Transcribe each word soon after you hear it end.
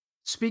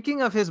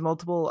Speaking of his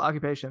multiple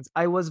occupations,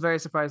 I was very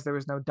surprised there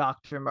was no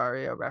Dr.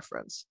 Mario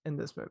reference in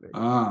this movie.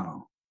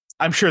 Oh,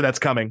 I'm sure that's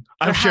coming.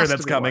 I'm sure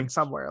that's coming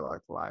somewhere along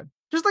the line.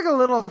 Just like a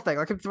little thing,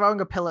 like him throwing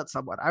a pill at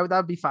someone.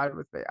 That'd be fine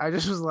with me. I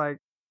just was like,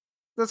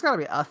 there's got to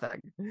be a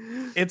thing.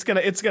 It's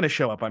gonna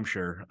show up. I'm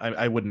sure.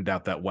 I wouldn't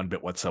doubt that one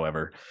bit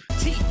whatsoever.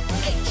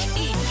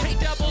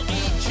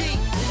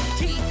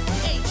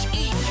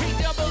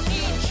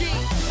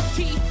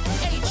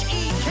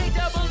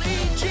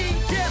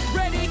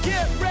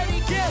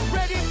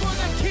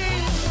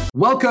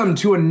 Welcome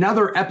to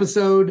another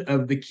episode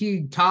of the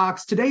Keeg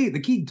Talks. Today, the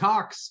Keeg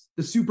Talks,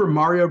 the Super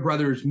Mario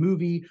Brothers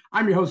movie.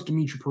 I'm your host,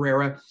 Dimithri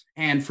Perera.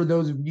 And for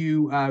those of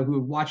you who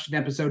have watched an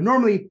episode,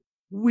 normally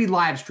we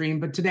live stream,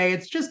 but today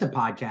it's just a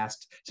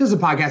podcast. It's just a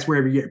podcast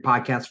wherever you get your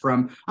podcasts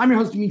from. I'm your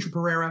host, Dimithri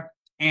Perera.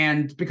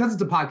 And because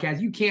it's a podcast,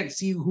 you can't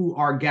see who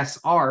our guests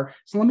are.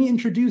 So let me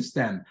introduce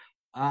them.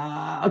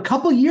 A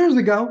couple years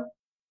ago,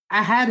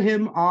 I had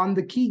him on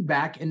the Keeg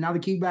Back, and now the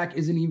Keeg Back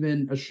isn't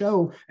even a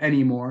show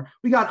anymore.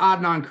 We got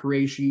Adnan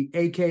Kureishy,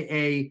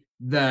 a.k.a.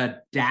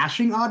 the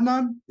Dashing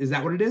Adnan. Is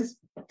that what it is?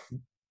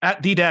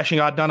 At the Dashing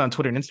Adnan on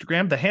Twitter and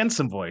Instagram, the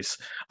handsome voice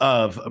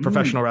of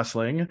professional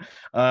wrestling.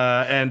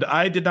 And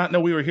I did not know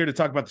we were here to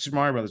talk about the Super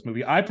Mario Brothers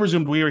movie. I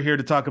presumed we were here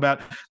to talk about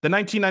the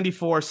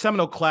 1994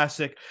 seminal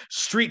classic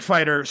Street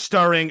Fighter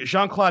starring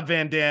Jean-Claude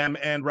Van Damme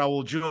and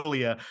Raul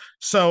Julia.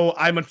 So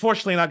I'm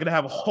unfortunately not going to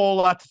have a whole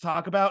lot to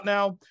talk about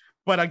now,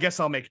 but I guess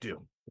I'll make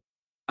do.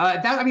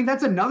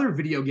 That's another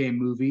video game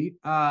movie,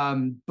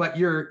 but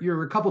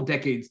you're a couple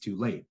decades too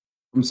late.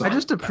 I'm sorry. I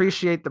just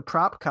appreciate the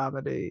prop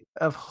comedy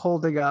of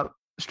holding up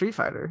Street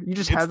Fighter. You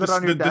just have that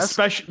on your desk.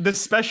 The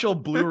special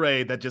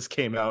Blu-ray that just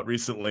came out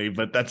recently,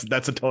 but that's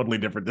a totally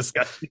different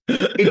discussion.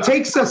 It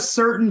takes a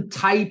certain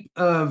type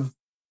of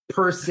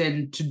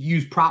person to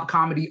use prop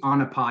comedy on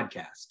a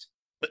podcast.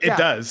 It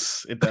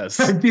does.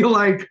 I feel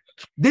like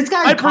this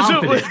guy's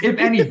confident, if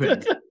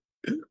anything.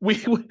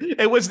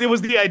 It was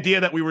the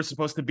idea that we were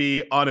supposed to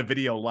be on a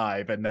video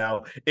live, and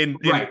now in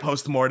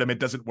post-mortem it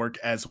doesn't work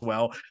as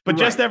well. But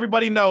just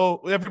everybody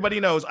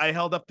knows I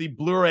held up the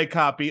Blu-ray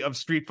copy of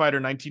Street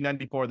Fighter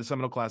 1994, the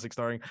seminal classic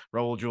starring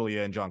Raul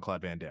Julia and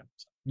Jean-Claude Van Damme.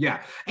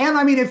 Yeah, and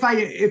I mean, if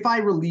I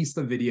release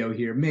the video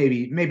here,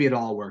 maybe it'll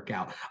all work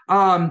out.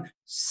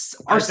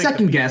 Our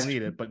second guest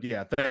need it, but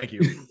yeah, thank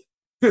you.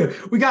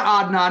 We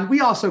got Adnan.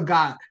 We also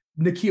got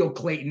Nikhil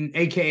Clayton,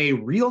 aka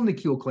real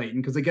Nikhil Clayton,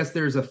 because I guess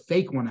there's a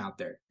fake one out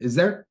there. Is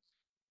there?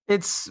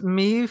 It's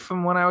me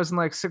from when I was in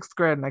like 6th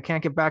grade, and I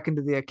can't get back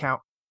into the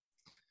account.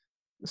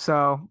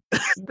 So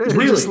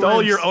you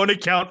stole your own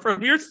account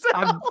from yourself.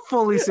 I'm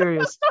fully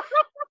serious.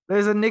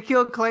 There's a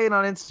Nikhil Clayton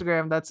on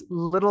Instagram that's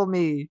little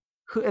me,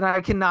 and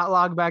I cannot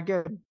log back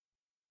in.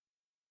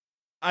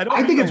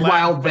 I think it's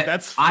wild that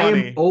that's funny.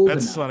 I am old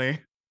That's enough. funny.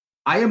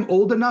 I am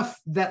old enough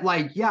that,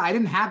 like, yeah, I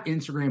didn't have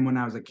Instagram when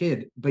I was a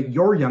kid, but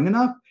you're young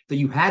enough that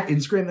you had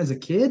Instagram as a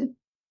kid?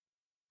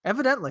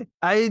 Evidently.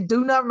 I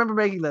do not remember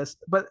making this,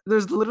 but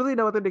there's literally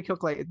no other Nikhil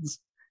Claytons,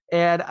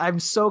 and I'm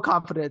so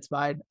confident it's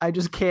mine. I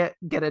just can't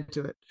get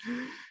into it.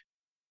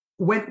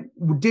 When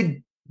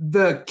did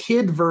the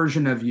kid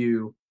version of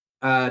you,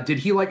 did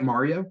he like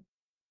Mario?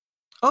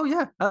 Oh,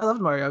 yeah. I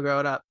loved Mario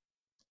growing up.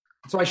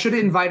 So I should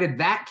have invited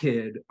that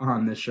kid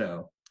on the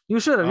show. You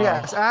should have,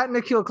 yes. At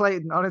Nikhil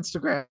Clayton on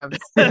Instagram.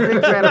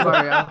 Big fan of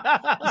Mario.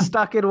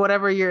 Stuck in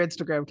whatever year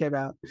Instagram came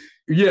out.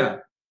 Yeah.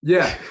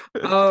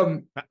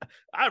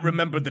 I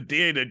remember the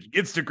day that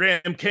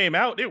Instagram came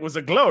out. It was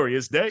a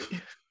glorious day.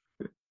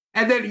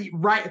 And then,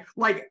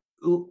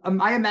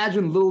 I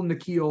imagine little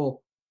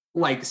Nikhil,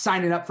 like,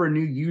 signing up for a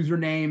new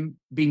username,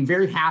 being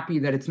very happy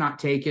that it's not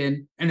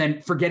taken, and then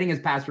forgetting his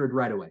password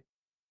right away.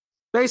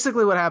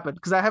 Basically what happened,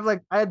 because I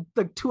had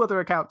 2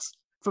 other accounts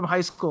from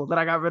high school that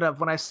I got rid of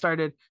when I was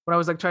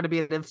like trying to be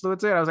an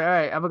influencer. And I was like, all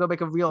right, I'm gonna go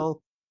make a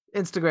real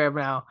Instagram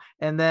now,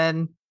 and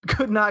then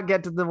could not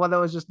get to the one that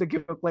was just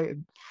Nikhil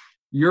Clayton.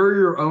 You're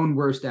your own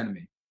worst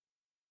enemy.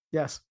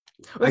 Yes,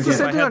 it's the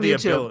same thing on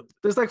YouTube.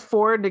 There's like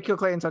 4 Nikhil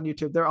Claytons on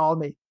YouTube. They're all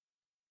me.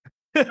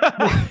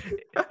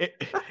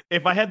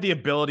 If I had the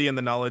ability and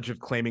the knowledge of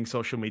claiming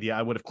social media,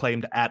 I would have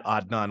claimed at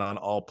Adnan on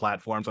all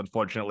platforms.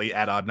 Unfortunately,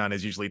 at Adnan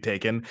is usually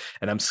taken,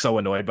 and I'm so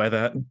annoyed by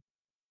that.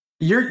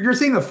 You're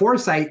saying the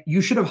foresight.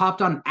 You should have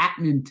hopped on at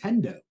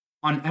Nintendo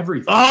on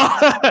everything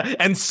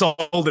and sold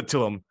it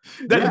to him.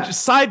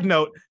 Side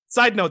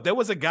note, there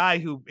was a guy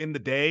who in the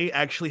day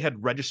actually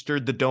had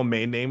registered the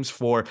domain names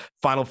for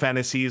Final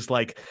Fantasies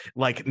like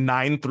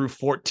 9 through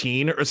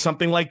 14 or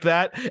something like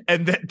that,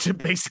 and then to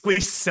basically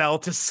sell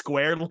to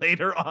Square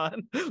later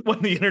on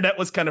when the internet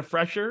was kind of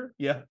fresher.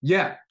 Yeah.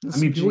 I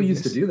mean, people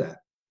used to do that.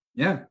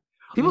 Yeah.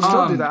 People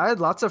still do that. I had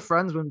lots of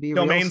friends when Be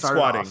Real domain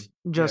started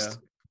squatting.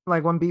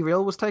 Like when Be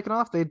Real was taken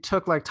off, they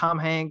took like Tom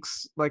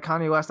Hanks, like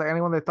Kanye West, like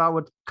anyone they thought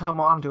would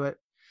come on to it.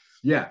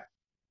 Yeah.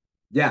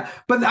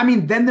 But I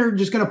mean, then they're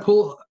just going to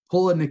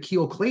pull a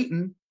Nikhil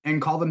Clayton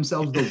and call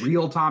themselves the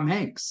real Tom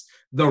Hanks,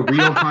 the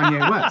real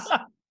Kanye West.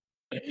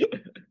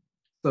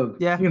 So,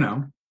 yeah.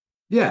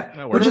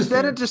 Yeah. But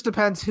then it just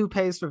depends who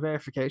pays for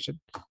verification.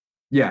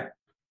 Yeah.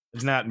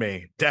 It's not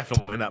me.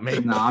 Definitely not me.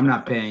 No, I'm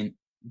not paying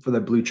for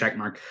the blue check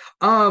mark.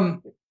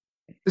 The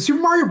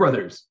Super Mario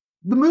Brothers,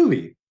 the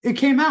movie, it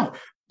came out.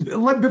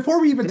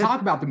 Before we even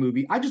talk about the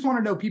movie, I just want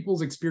to know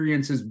people's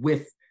experiences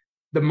with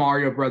the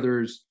Mario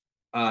Brothers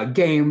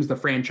games, the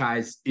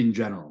franchise in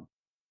general.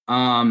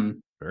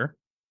 Sure.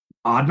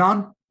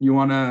 Adnan, you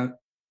want to?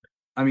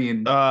 I mean,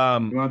 you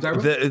want to talk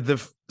about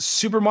the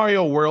Super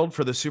Mario World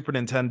for the Super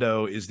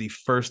Nintendo is the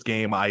first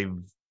game I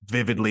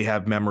vividly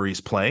have memories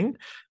playing.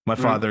 My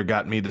father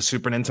got me the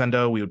Super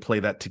Nintendo. We would play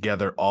that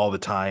together all the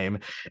time.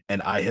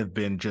 And I have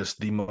been just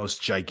the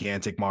most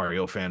gigantic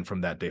Mario fan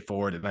from that day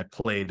forward. And I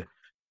played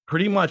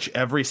pretty much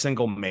every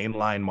single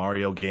mainline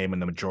Mario game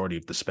and the majority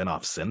of the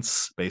spinoffs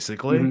since,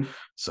 basically.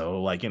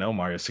 So, like,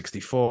 Mario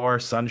 64,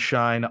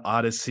 Sunshine,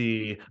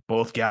 Odyssey,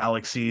 both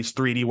Galaxies,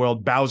 3D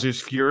World, Bowser's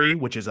Fury,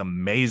 which is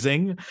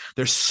amazing.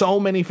 There's so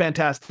many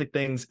fantastic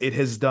things. It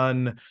has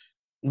done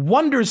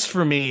wonders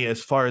for me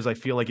as far as I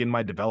feel like in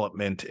my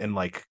development and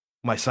like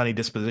my sunny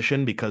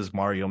disposition, because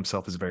Mario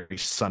himself is a very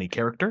sunny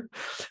character,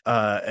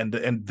 and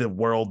the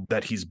world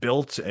that he's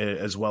built,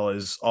 as well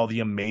as all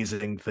the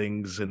amazing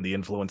things and the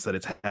influence that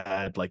it's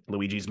had, like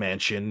Luigi's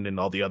Mansion and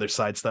all the other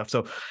side stuff.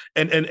 So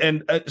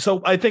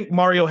so I think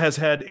Mario has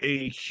had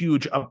a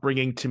huge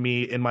upbringing to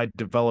me in my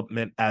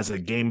development as a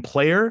game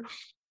player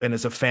and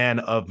as a fan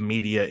of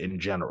media in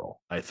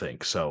general. I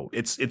think so.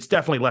 It's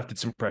definitely left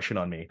its impression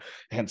on me.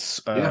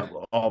 Hence,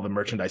 all the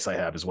merchandise I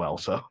have as well.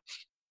 So,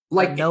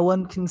 like, no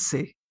one can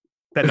see.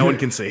 That no one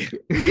can see.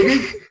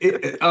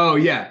 Oh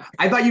yeah,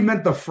 I thought you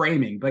meant the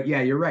framing, but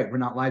yeah, you're right. We're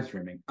not live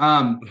streaming.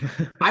 I'll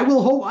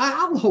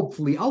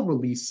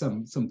release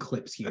some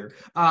clips here.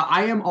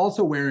 I am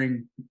also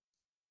wearing.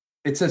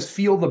 It says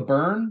 "Feel the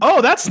Burn."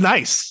 Oh, that's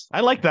nice. I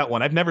like that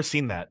one. I've never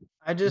seen that.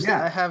 I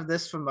have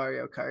this from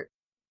Mario Kart.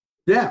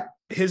 Yeah.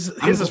 His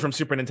is from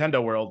Super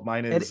Nintendo World.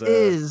 Mine is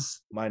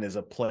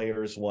a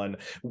player's one,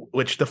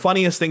 which the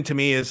funniest thing to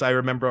me is I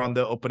remember on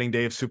the opening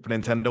day of Super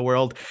Nintendo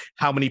World,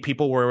 how many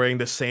people were wearing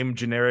the same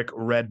generic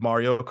red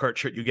Mario Kart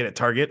shirt you get at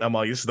Target. I'm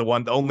all used to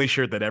the only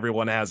shirt that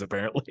everyone has,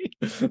 apparently.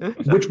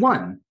 Which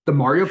one? The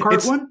Mario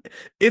Kart one?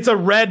 It's a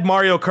red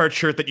Mario Kart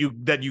shirt that you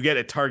get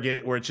at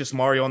Target, where it's just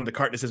Mario on the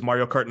cart and it says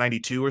Mario Kart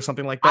 92 or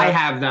something like that. I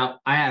have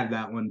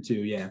that one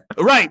too, yeah.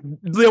 Right.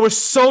 There were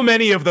so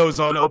many of those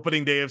on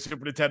opening day of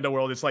Super Nintendo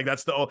World. It's like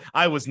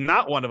I was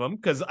not one of them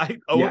because I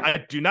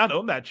do not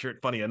own that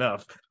shirt, funny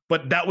enough.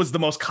 But that was the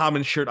most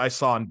common shirt I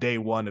saw on day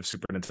one of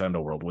Super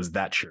Nintendo World, was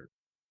that shirt.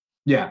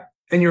 Yeah.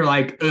 And you're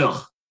like,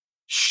 ugh,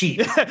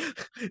 sheep.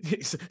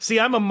 See,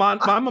 I'm a Mario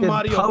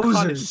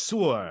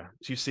connoisseur.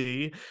 You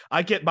see,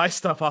 I get my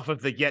stuff off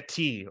of the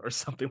Yeti or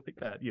something like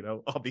that.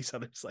 All these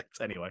other sites.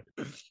 Anyway.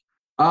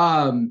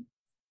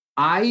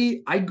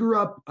 I grew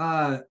up.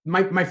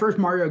 My first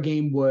Mario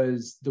game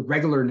was the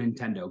regular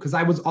Nintendo because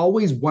I was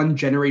always one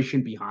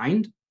generation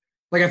behind.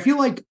 Like, I feel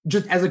like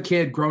just as a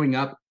kid growing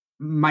up,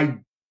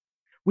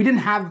 we didn't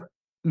have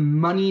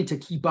money to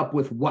keep up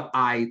with what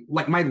my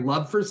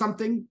love for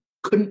something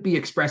couldn't be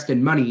expressed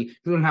in money because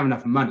we didn't have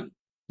enough money,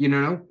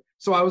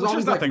 So I was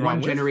always like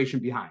one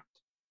generation behind.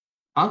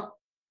 Huh?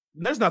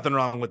 There's nothing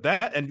wrong with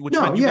that, and which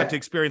meant you got to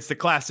experience the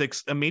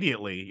classics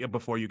immediately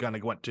before you kind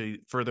of went to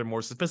further,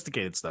 more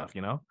sophisticated stuff,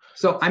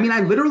 So I mean, I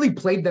literally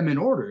played them in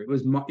order. It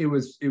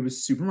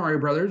was Super Mario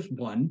Brothers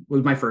 1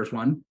 was my first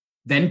one,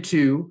 then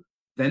 2,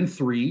 then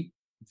 3,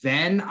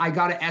 then I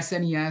got an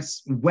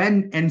SNES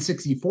when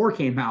N64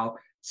 came out,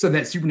 so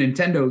that Super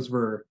Nintendos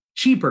were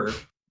cheaper,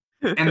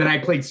 and then I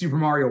played Super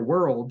Mario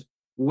World,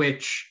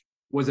 which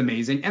was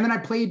amazing, and then I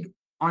played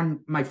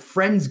on my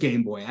friend's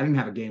Game Boy. I didn't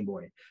have a Game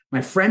Boy.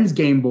 My friend's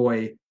Game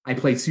Boy, I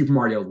played Super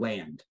Mario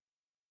Land.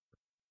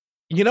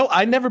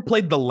 I never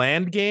played the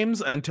Land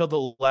games until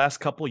the last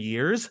couple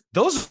years.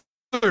 Those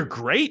are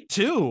great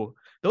too.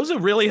 Those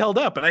have really held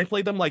up, and I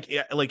played them like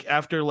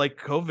after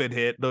COVID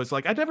hit. Those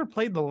I never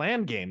played the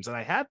Land games, and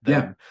I had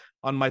them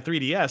on my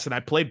 3DS, and I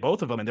played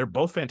both of them, and they're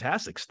both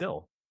fantastic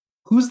still.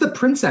 Who's the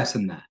princess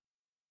in that?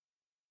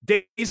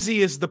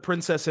 Daisy is the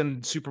princess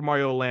in Super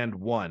Mario Land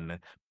 1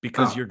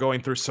 because you're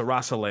going through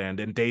Sarasa Land,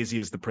 and Daisy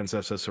is the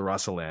princess of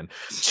Sarasa Land.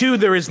 2,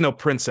 there is no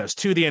princess.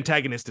 2, the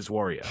antagonist is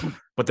Wario,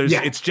 but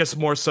it's just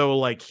more so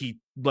like he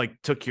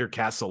took your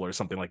castle or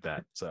something like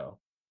that. So,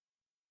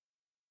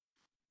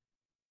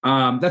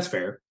 that's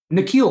fair.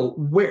 Nikhil,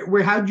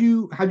 where how'd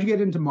you get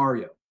into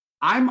Mario?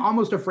 I'm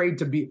almost afraid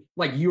to be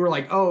like you were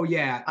like, oh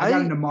yeah, I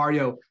got into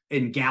Mario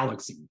in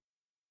Galaxy.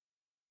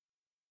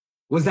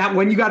 Was that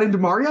when you got into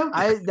Mario?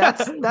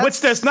 That's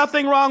which there's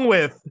nothing wrong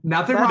with.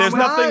 There's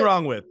nothing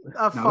wrong with.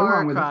 A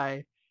Far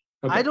Cry.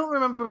 Okay. I don't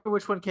remember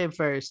which one came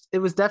first. It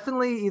was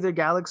definitely either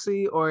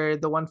Galaxy or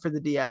the one for the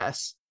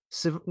DS,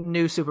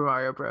 New Super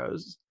Mario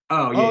Bros.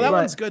 Oh, yeah. That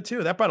one's good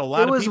too. That brought a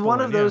lot of people. It was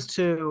one of those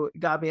two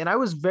got me, and I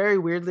was very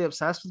weirdly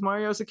obsessed with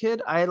Mario as a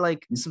kid. I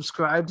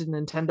subscribed to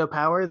Nintendo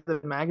Power,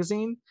 the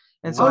magazine,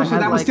 and so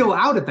that was still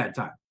out at that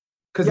time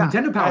because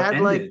Nintendo Power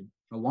ended.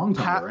 A long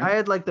time ago, I right?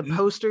 had like the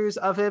posters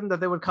of him that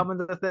they would come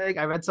into the thing.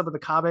 I read some of the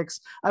comics.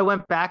 I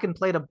went back and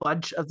played a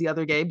bunch of the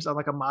other games on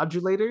like a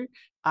modulator.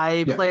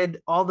 I Yeah. played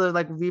all the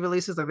like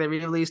re-releases, like they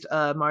re-released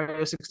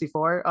Mario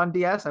 64 on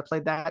DS. I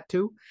played that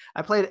too.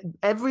 I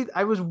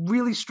was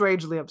really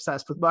strangely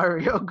obsessed with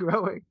Mario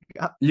growing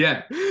up.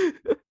 Yeah.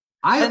 And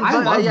I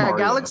but love yeah, Mario.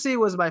 Galaxy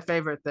was my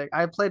favorite thing.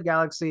 I played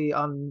Galaxy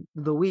on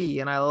the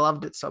Wii and I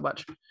loved it so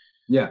much.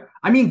 Yeah.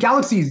 I mean,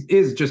 Galaxy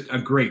is just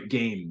a great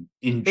game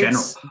in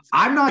general.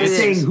 I'm not it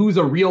saying is. who's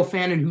a real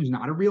fan and who's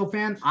not a real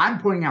fan. I'm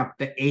pointing out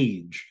the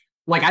age.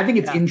 Like, I think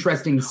it's Yeah.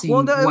 interesting seeing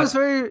Well, no, it what, was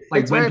very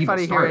like, it's when very people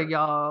funny start. hearing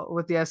y'all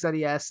with the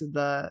SNES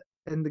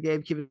and the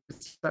GameCube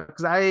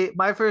because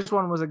my first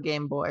one was a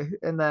Game Boy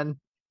and then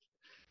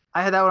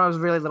I had that when I was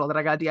really little. Then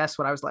I got DS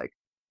when I was like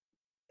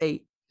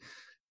 8,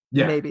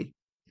 Yeah. maybe.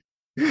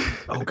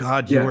 Oh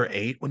God, you were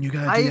 8 when you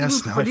got a I'm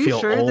DS. Now I pretty feel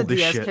sure the old as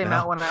DS shit came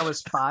now. out when I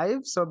was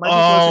 5, so it might be Oh,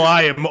 closer.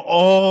 I am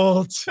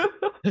old.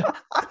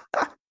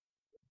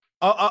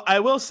 I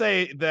will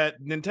say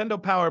that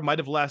Nintendo Power might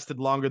have lasted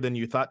longer than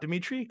you thought,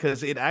 Dimithri,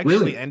 because it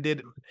actually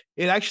ended.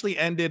 It actually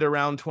ended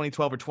around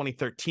 2012 or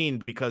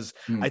 2013 because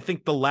I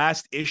think the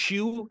last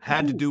issue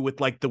had to do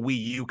with like the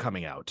Wii U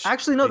coming out.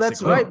 Actually, no,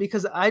 that's basically. right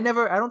because I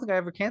don't think I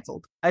ever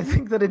canceled. I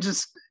think that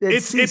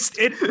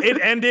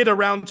it ended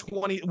around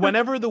 20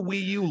 whenever the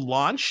Wii U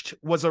launched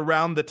was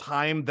around the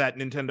time that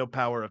Nintendo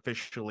Power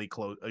officially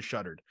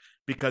shuttered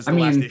because the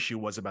last issue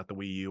was about the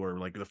Wii U or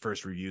like the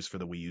first reviews for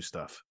the Wii U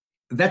stuff.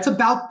 That's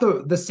about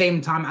the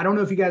same time. I don't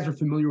know if you guys are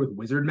familiar with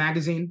Wizard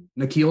Magazine.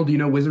 Nikhil, do you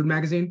know Wizard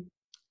Magazine?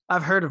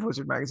 I've heard of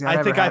Wizard Magazine.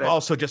 I think I've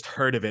also just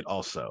heard of it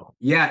also.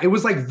 Yeah, it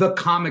was like the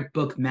comic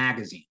book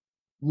magazine.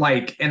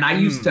 Like, and I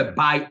used to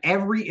buy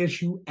every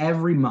issue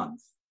every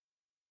month.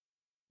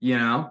 You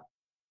know?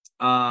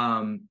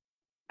 I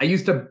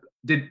used to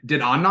did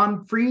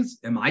Adnan freeze?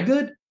 Am I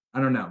good?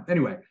 I don't know.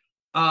 Anyway,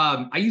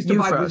 I used to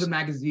buy Wizard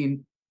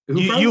Magazine.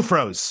 You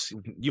froze.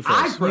 You froze.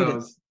 I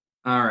froze.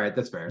 All right,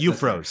 that's fair. You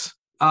froze.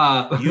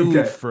 Fair.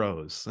 You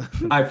froze.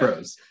 I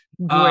froze.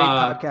 Great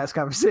podcast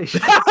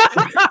conversation.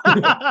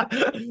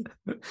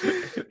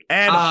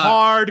 And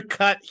hard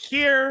cut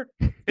here.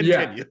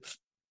 Continue.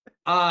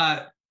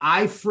 Yeah.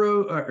 I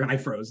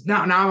froze.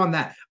 Now I'm on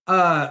that.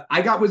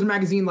 I got Wizard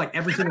Magazine like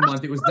every single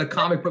month. It was the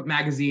comic book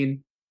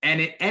magazine,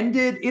 and it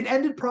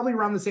ended probably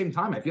around the same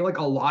time. I feel like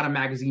a lot of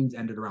magazines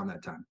ended around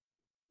that time.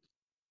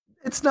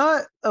 It's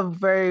not a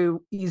very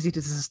easy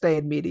to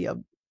sustain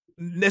medium.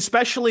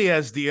 Especially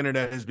as the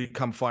internet has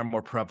become far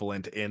more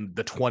prevalent in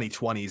the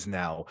 2020s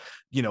now,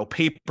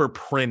 paper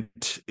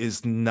print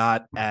is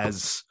not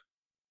as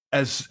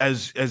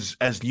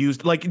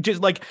used, like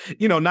just like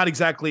not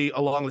exactly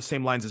along the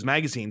same lines as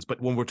magazines,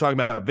 but when we're talking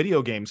about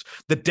video games,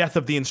 the death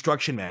of the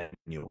instruction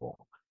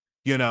manual.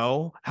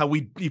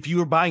 If you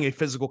were buying a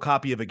physical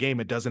copy of a game,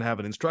 it doesn't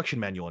have an instruction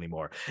manual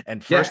anymore.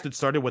 And first it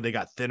started when they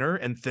got thinner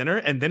and thinner,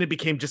 and then it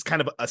became just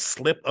kind of a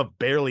slip of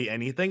barely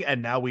anything.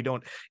 And now we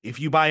don't, if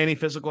you buy any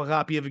physical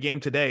copy of a game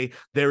today,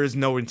 there is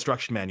no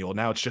instruction manual.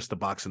 Now it's just the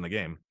box in the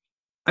game.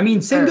 I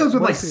mean, same goes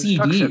with like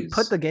CDs.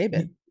 Put the game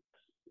in.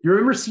 You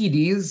remember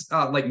CDs,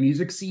 like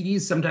music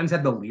CDs, sometimes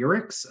had the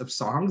lyrics of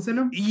songs in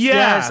them?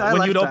 Yeah, yes,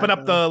 when you'd open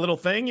up the little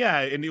thing,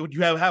 and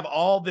you have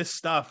all this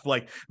stuff,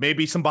 like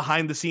maybe some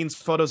behind-the-scenes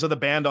photos of the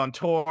band on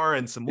tour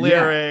and some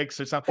lyrics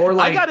or something. Or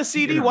like, I got a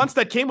CD once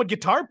that came with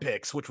guitar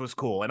picks, which was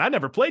cool, and I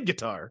never played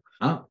guitar.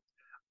 Oh.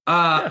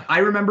 I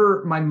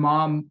remember my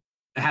mom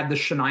had the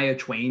Shania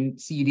Twain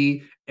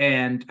CD,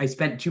 and I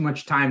spent too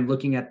much time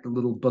looking at the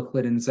little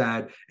booklet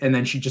inside, and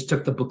then she just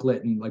took the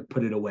booklet and like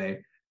put it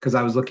away because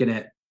I was looking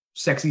at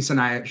sexy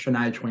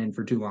Shania Twain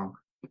for too long.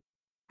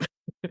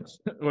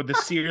 Or the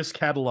Sears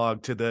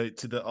catalog to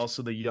the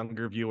also the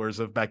younger viewers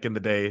of back in the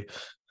day.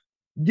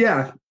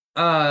 Yeah.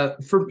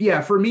 For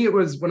me it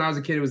was, when I was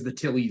a kid, it was the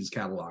Tilly's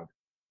catalog.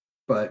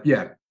 But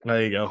yeah.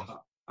 There you go.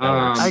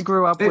 I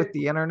grew up with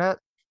the internet.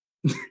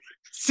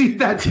 See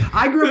that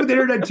I grew up with the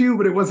internet too,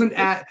 but it wasn't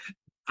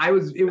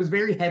it was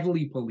very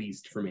heavily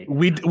policed for me.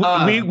 We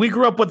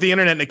grew up with the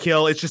internet,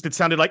 Nikhil. It's just it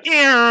sounded like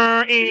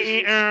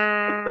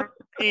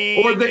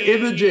or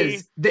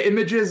the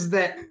images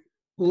that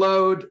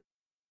load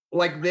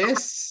like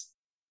this,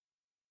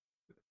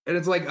 and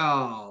it's like,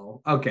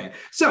 oh, okay.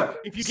 So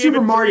if you Super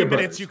gave it Mario 3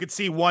 minutes, you could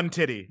see one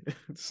titty.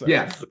 So.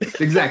 Yeah,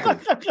 exactly.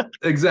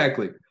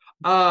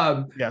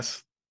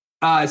 Yes.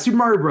 Super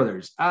Mario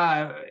Brothers.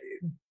 I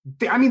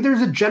mean,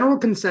 there's a general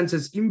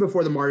consensus even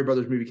before the Mario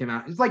Brothers movie came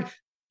out. It's like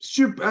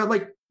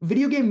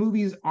video game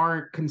movies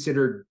aren't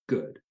considered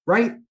good,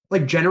 right?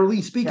 Like,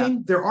 generally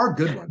speaking, there are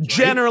good ones. Right?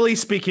 Generally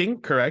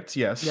speaking, correct.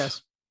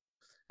 Yes.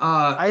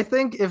 I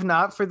think if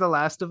not for The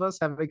Last of Us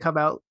having come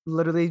out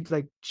literally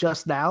like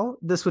just now,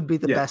 this would be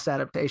the best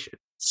adaptation.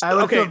 I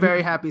would feel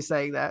very happy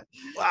saying that.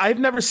 I've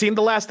never seen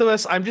The Last of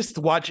Us. I'm just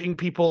watching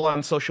people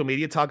on social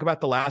media talk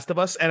about The Last of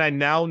Us, and I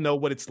now know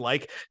what it's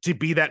like to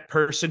be that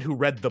person who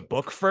read the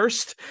book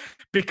first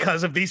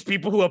because of these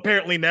people who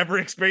apparently never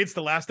experienced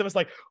The Last of Us.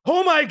 Like,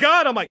 oh my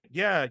God. I'm like,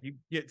 yeah,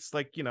 it's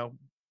like,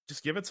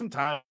 just give it some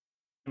time.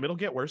 It'll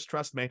get worse.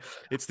 Trust me.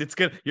 It's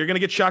good. You're gonna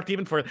get shocked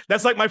even for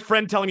that's like my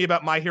friend telling me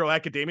about My Hero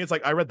Academia. It's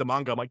like I read the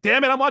manga. I'm like,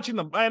 damn it, I'm watching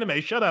the anime.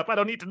 Shut up. I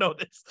don't need to know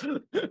this.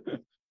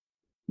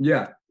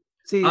 Yeah.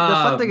 See, the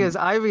fun thing is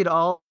I read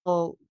all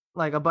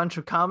like a bunch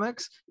of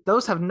comics.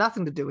 Those have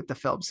nothing to do with the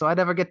film, so I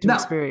never get to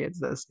experience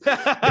this.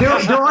 There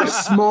are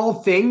small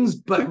things,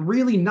 but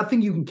really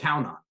nothing you can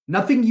count on.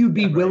 Nothing you'd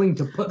be willing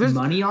to put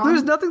money on.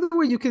 There's nothing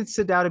where you can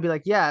sit down and be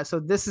like, yeah, so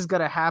this is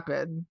gonna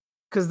happen,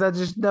 because that's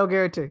just no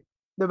guarantee,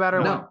 no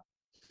matter what.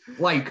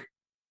 Like,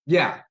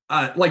 yeah,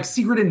 like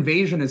Secret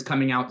Invasion is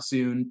coming out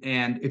soon,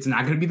 and it's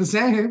not going to be the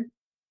same.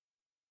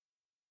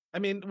 I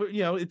mean,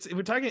 it's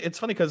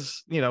funny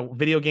because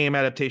video game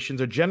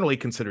adaptations are generally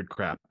considered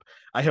crap.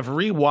 I have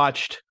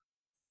rewatched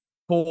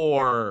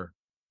four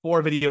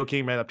video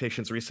game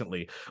adaptations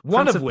recently.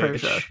 One of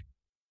which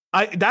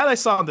I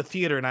saw in the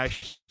theater and I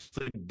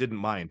actually didn't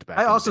mind.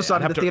 I also saw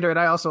it in the theater and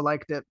I also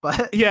liked it,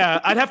 but yeah,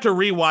 I'd have to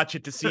rewatch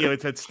it to see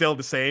if it's still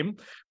the same.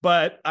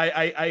 But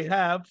I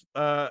have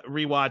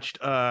rewatched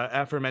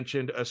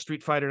aforementioned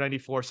Street Fighter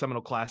 94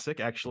 seminal classic,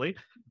 actually,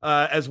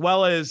 as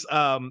well as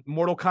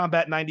Mortal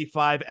Kombat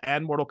 95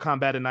 and Mortal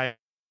Kombat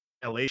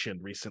Annihilation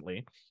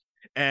recently.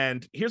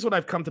 And here's what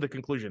I've come to the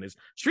conclusion is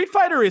Street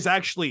Fighter is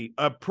actually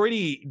a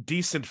pretty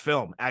decent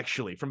film,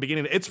 actually, from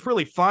beginning. It's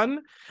really fun.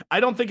 I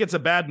don't think it's a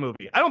bad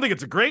movie. I don't think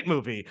it's a great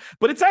movie,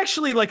 but it's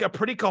actually like a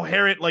pretty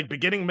coherent, like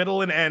beginning,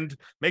 middle, and end.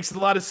 Makes a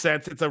lot of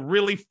sense. It's a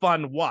really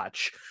fun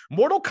watch.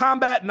 Mortal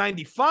Kombat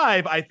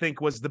 95, I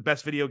think, was the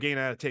best video game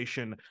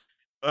adaptation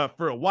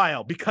for a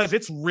while because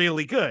it's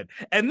really good.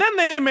 And then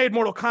they made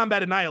Mortal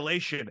Kombat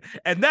Annihilation,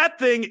 and that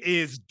thing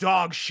is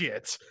dog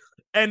shit.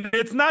 And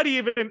it's not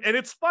even, and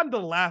it's fun to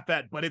laugh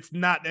at, but it's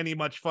not any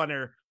much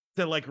funner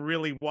to like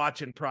really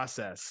watch and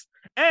process.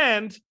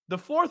 And the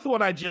fourth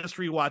one I just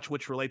rewatched,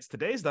 which relates to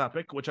today's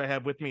topic, which I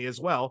have with me as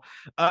well,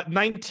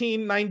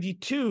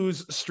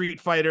 1992's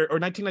Street Fighter, or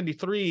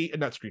 1993,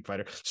 not Street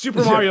Fighter,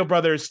 Super Mario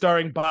Brothers,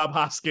 starring Bob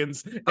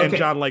Hoskins and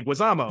John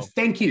Leguizamo.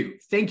 Thank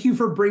you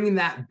for bringing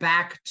that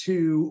back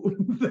to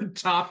the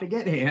topic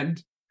at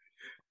hand.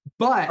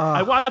 But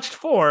I watched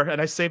 4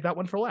 and I saved that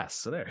one for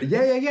last. So there.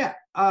 Yeah.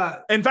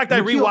 In fact,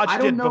 Nikhil, I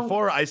rewatched it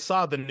before I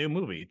saw the new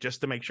movie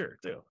just to make sure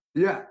too.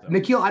 Yeah. So.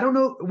 Nikhil, I don't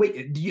know.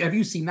 Wait, have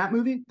you seen that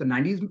movie? The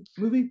 90s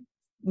movie?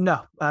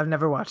 No, I've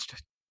never watched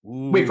it.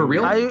 Ooh. Wait, for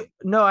real? Like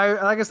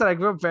I said, I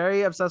grew up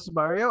very obsessed with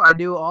Mario. I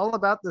knew all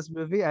about this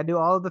movie. I knew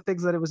all of the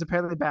things that it was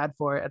apparently bad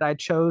for, and I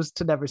chose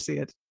to never see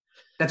it.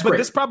 But great.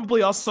 This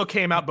probably also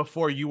came out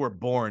before you were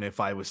born, if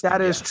I was to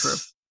That guess.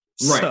 Is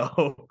true. Right.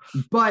 So.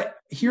 But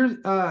here's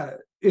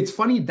it's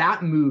funny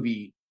that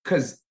movie,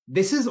 because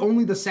this is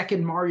only the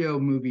second Mario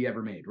movie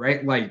ever made,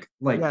 right? Like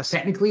yes.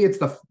 Technically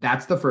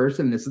that's the first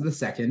and this is the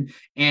second,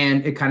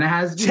 and it kind of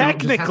has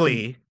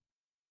technically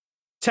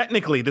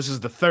this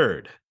is the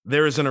third.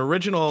 There is an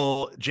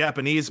original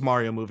Japanese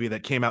Mario movie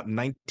that came out in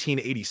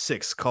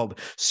 1986 called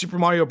Super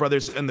Mario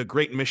Brothers and the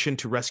Great Mission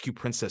to Rescue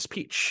Princess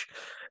Peach,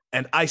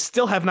 and I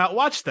still have not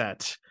watched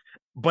that,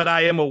 but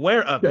I am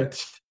aware of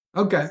it.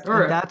 Okay, all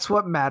right. That's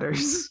what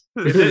matters.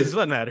 It is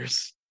what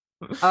matters.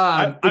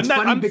 I'm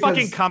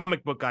fucking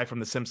comic book guy from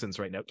The Simpsons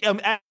right now.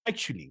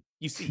 Actually,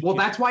 you see. Well,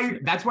 that's why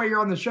you're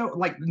on the show.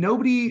 Like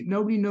nobody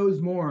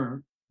knows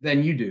more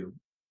than you do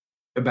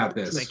about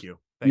this. Thank you.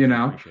 You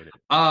know, appreciate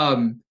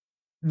it.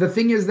 The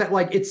thing is that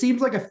like it seems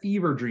like a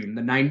fever dream.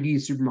 The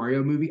 '90s Super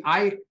Mario movie.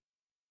 I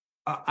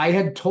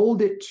had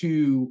told it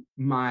to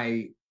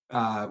my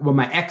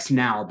my ex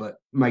now, but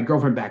my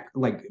girlfriend back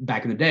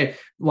in the day.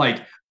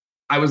 Like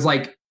I was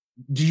like,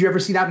 did you ever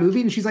see that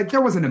movie? And she's like,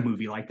 there wasn't a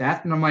movie like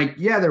that. And I'm like,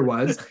 yeah, there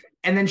was.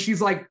 And then she's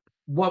like,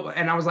 what?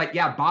 And I was like,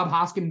 yeah, Bob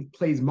Hoskins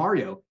plays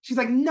Mario. She's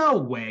like, no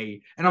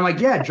way. And I'm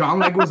like, yeah,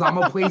 John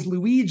Leguizamo plays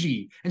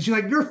Luigi. And she's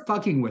like, you're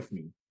fucking with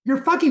me.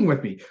 You're fucking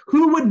with me.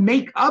 Who would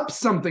make up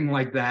something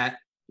like that?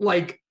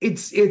 Like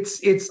it's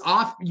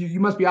off. You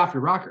must be off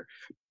your rocker.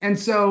 And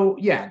so,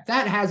 yeah,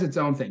 that has its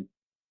own thing.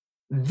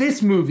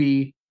 This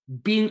movie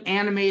being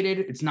animated,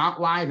 it's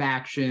not live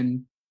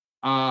action.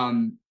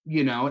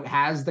 It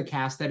has the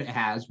cast that it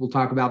has. We'll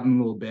talk about them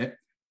a little bit.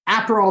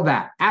 After all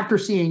that, after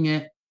seeing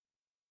it,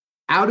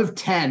 out of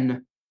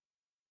 10,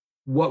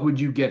 what would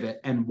you give it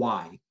and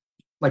why?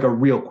 Like a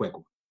real quick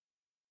one.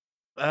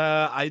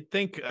 I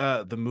think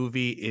the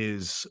movie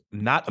is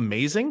not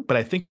amazing, but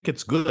I think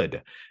it's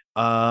good.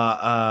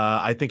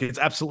 I think it's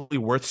absolutely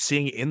worth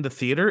seeing in the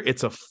theater.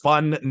 It's a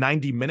fun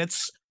 90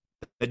 minutes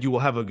that you will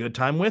have a good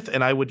time with,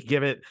 and I would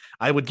give it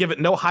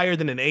no higher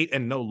than an 8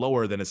 and no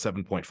lower than a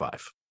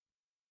 7.5.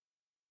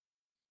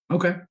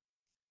 Okay.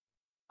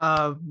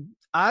 I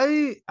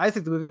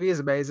think the movie is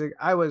amazing.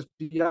 I was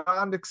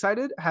beyond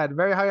excited, had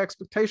very high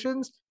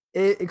expectations.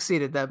 It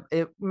exceeded them.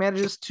 It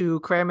manages to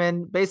cram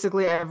in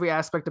basically every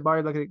aspect of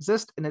Mario that could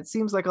exist, and it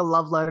seems like a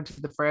love letter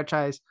to the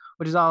franchise,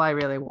 which is all I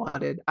really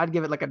wanted. I'd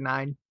give it like a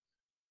 9.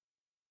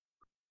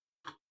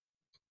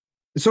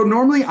 So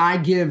normally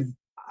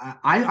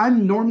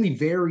I'm normally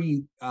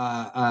very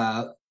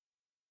I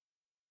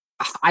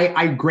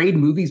grade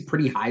movies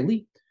pretty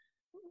highly.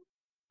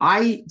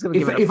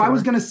 If I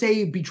was gonna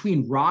say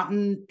between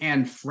rotten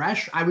and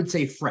fresh, I would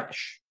say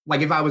fresh.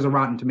 Like if I was a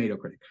Rotten Tomato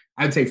critic,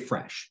 I would say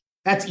fresh.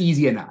 That's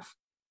easy enough.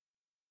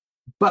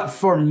 But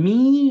for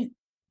me,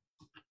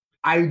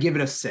 I would give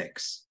it a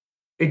 6.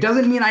 It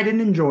doesn't mean I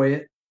didn't enjoy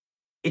it.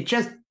 It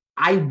just,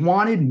 I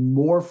wanted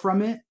more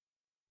from it.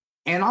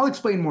 And I'll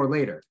explain more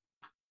later.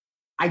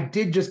 I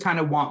did just kind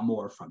of want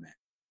more from it.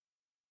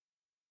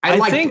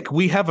 I think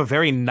we have a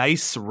very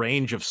nice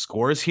range of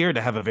scores here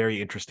to have a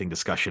very interesting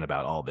discussion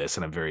about all this,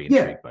 and I'm very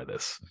intrigued by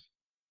this.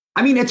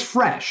 I mean, it's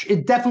fresh.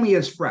 It definitely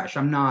is fresh.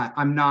 I'm not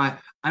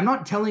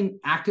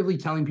actively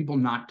telling people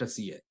not to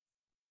see it.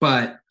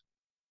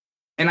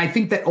 And I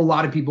think that a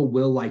lot of people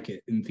will like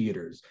it in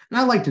theaters. And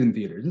I liked it in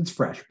theaters. It's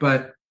fresh,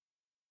 but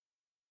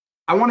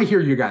I want to hear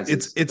you guys.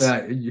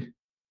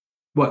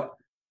 What?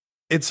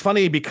 It's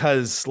funny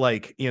because,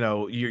 like, you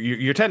know,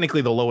 you're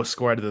technically the lowest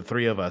score out of the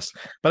three of us,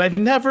 but I've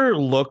never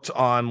looked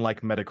on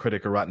like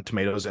Metacritic or Rotten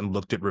Tomatoes and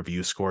looked at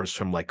review scores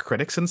from like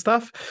critics and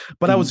stuff.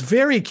 But I was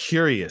very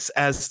curious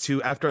as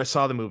to, after I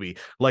saw the movie,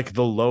 like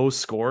the low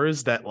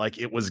scores that like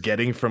it was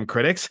getting from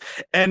critics.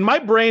 And my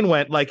brain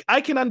went like,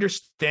 I can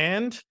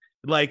understand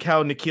like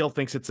how Nikhil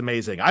thinks it's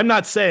amazing. I'm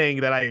not saying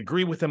that I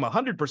agree with him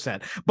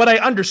 100%, but I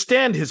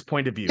understand his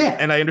point of view,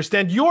 and I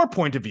understand your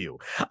point of view.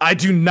 I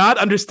do not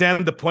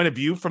understand the point of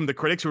view from the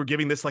critics who are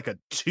giving this like a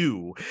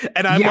 2.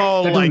 And I'm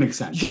all like,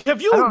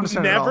 have you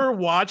never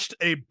watched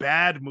a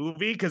bad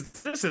movie? Because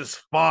this is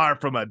far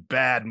from a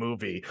bad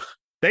movie.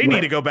 They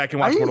need to go back and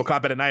watch Mortal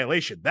Kombat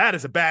Annihilation. That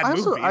is a bad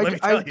movie. Let me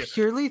tell you. I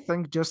purely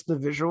think just the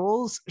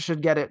visuals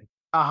should get it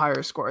a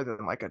higher score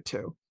than like a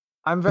 2.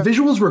 The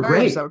visuals were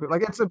great.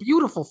 Like, it's a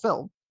beautiful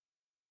film.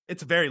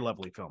 It's a very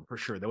lovely film for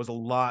sure. There was a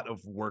lot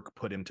of work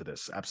put into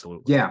this.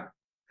 Absolutely. Yeah.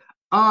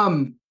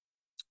 I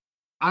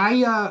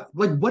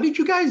like, what did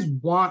you guys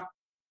want?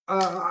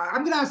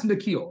 I'm gonna ask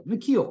Nikhil.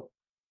 You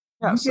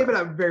gave it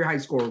a very high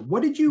score.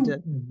 What did you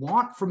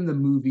want from the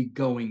movie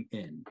going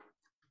in?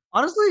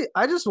 Honestly,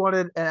 I just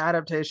wanted an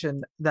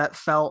adaptation that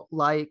felt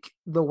like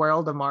the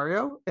world of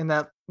Mario, and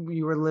that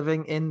we were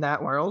living in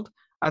that world.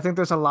 I think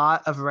there's a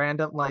lot of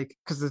random, like,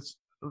 because it's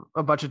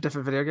a bunch of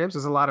different video games,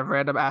 there's a lot of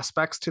random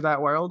aspects to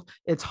that world.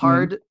 It's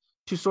hard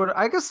to sort of,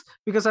 I guess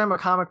because I'm a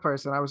comic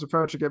person, I was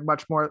approaching it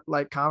much more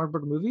like comic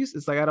book movies.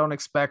 It's like I don't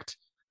expect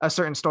a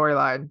certain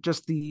storyline,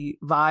 just the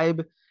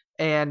vibe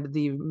and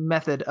the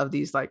method of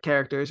these like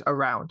characters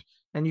around,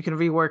 and you can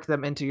rework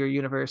them into your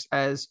universe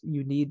as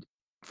you need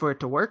for it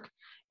to work.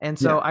 And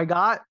so I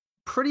got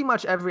pretty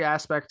much every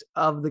aspect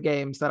of the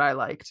games that I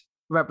liked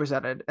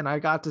represented, and I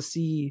got to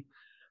see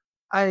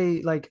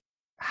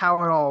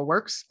how it all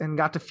works, and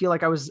got to feel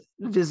like I was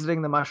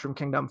visiting the Mushroom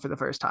Kingdom for the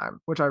first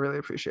time, which I really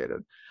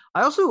appreciated.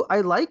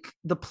 I like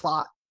the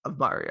plot of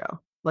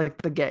Mario,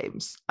 like the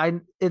games.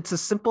 It's a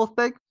simple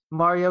thing.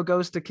 Mario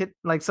goes to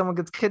someone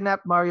gets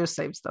kidnapped, Mario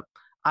saves them.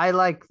 I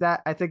like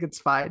that. I think it's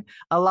fine.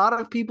 A lot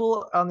of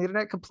people on the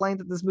internet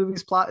complained that this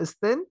movie's plot is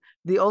thin.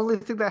 The only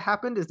thing that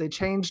happened is they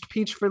changed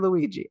Peach for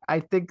Luigi. I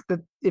think that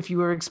if you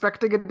were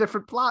expecting a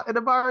different plot in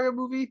a Mario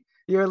movie,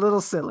 you're a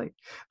little silly.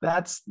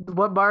 That's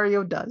what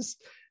Mario does.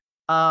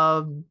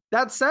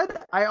 That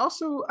said,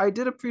 I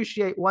did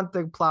appreciate one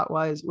thing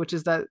plot-wise, which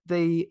is that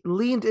they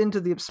leaned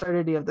into the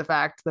absurdity of the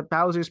fact that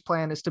Bowser's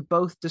plan is to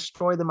both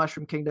destroy the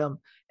Mushroom Kingdom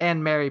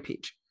and marry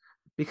Peach.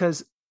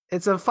 Because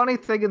it's a funny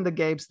thing in the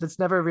games that's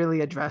never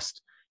really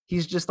addressed.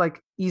 He's just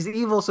like, he's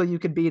evil so you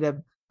could beat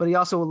him, but he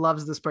also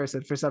loves this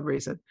person for some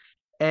reason.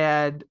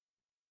 And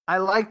I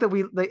like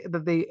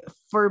that they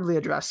firmly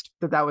addressed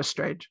that was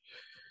strange.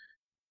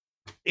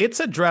 It's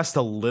addressed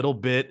a little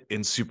bit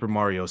in Super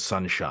Mario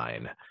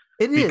Sunshine.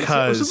 It is.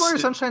 Super Mario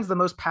Sunshine's the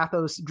most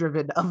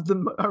pathos-driven of the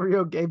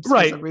Mario games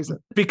for some reason.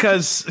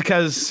 Because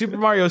Super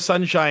Mario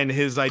Sunshine,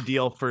 his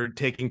ideal for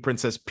taking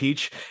Princess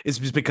Peach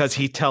is because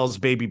he tells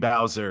baby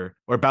Bowser,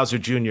 or Bowser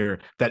Jr.,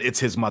 that it's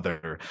his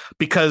mother.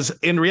 Because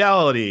in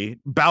reality,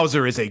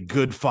 Bowser is a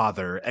good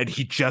father, and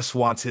he just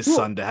wants his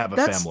son to have a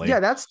family.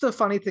 Yeah, that's the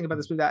funny thing about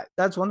this movie.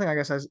 That's one thing I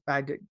guess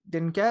I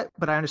didn't get,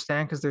 but I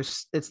understand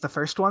because it's the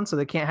first one, so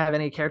they can't have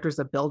any characters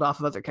that build off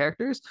of other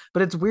characters.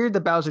 But it's weird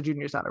that Bowser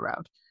Jr. is not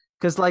around.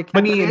 Because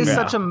it is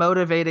such a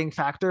motivating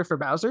factor for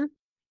Bowser,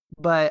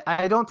 but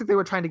I don't think they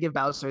were trying to give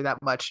Bowser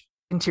that much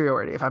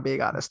interiority, if I'm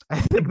being honest.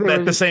 I think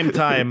at the same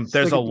time,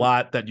 there's a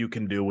lot that you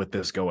can do with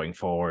this going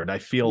forward. I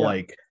feel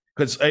like,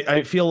 because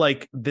I feel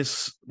like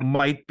this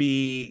might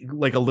be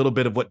like a little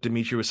bit of what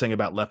Dimithri was saying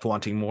about left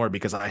wanting more,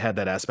 because I had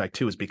that aspect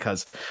too, is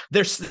because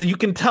you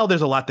can tell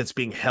there's a lot that's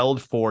being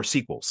held for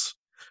sequels.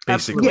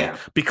 Basically,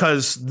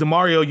 because the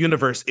Mario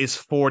universe is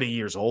 40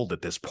 years old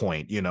at this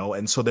point,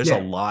 and so there's a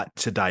lot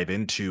to dive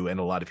into,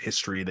 and a lot of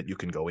history that you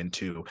can go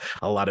into,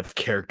 a lot of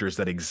characters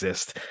that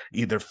exist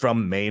either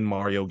from main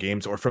Mario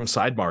games or from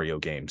side Mario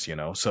games,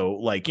 so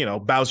like,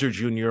 Bowser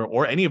Jr.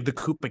 or any of the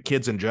Koopa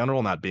kids in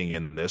general not being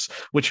in this,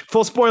 which,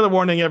 full spoiler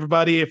warning,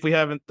 everybody, if we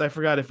haven't, I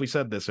forgot if we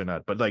said this or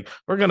not, but like,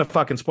 we're gonna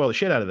fucking spoil the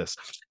shit out of this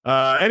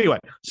anyway.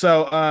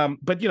 So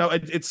but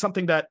it's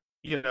something that,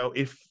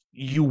 if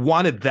you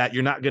wanted that,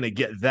 you're not going to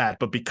get that,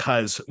 but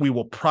because we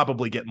will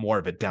probably get more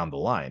of it down the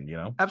line,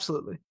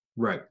 Absolutely.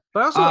 Right.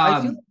 But also,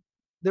 I feel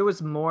there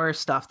was more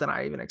stuff than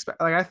I even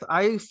expected. Like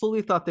I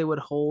fully thought they would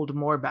hold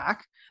more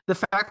back. The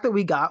fact that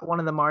we got one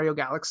of the Mario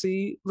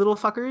Galaxy little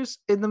fuckers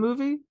in the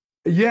movie.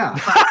 Yeah.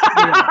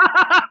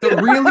 The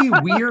really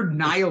weird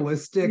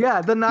nihilistic.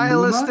 Yeah, the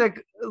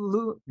nihilistic.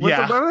 What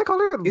are they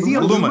called? Is he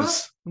a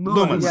Lumas?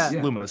 Lumas, Yeah.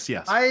 yeah. Lumas,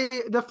 yes.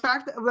 The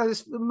fact that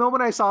the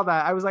moment I saw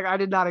that, I was like, I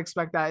did not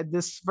expect that in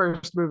this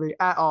first movie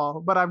at all.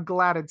 But I'm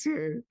glad it's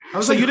here.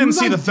 So you didn't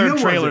see the third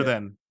trailer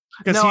then?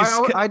 No,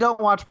 I don't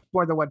watch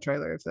more than one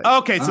trailer.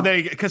 Okay, so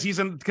because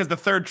the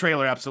third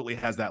trailer absolutely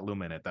has that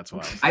Luma in it. That's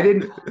why I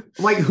didn't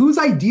like. Whose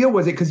idea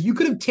was it? Because you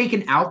could have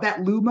taken out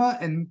that Luma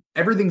and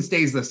everything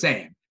stays the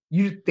same.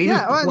 He's a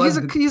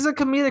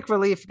comedic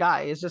relief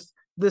guy. It's just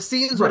the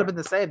scenes would have been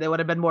the same. They would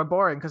have been more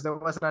boring because there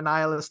wasn't a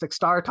nihilistic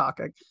star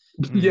talking.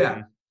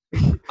 Yeah,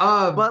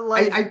 but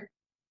like,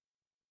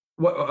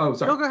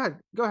 sorry. No,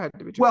 go ahead,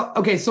 Dimithri. Well,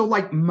 okay, so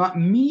like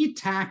me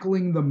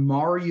tackling the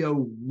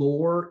Mario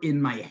lore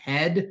in my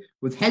head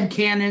with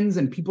headcanons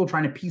and people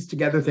trying to piece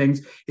together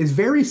things is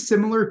very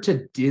similar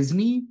to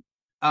Disney.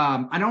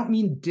 I don't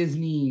mean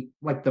Disney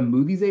like the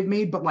movies they've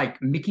made, but like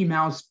Mickey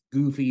Mouse,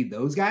 Goofy,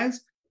 those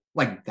guys,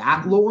 like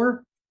that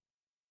lore.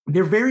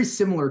 They're very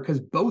similar because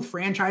both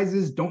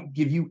franchises don't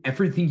give you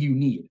everything you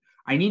need.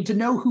 I need to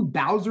know who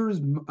Bowser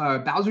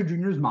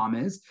Jr.'s mom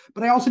is,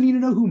 but I also need to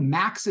know who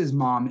Max's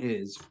mom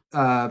is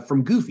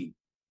from Goofy.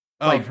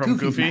 From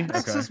Goofy?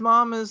 Max's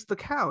mom is the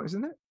cow,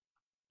 isn't it?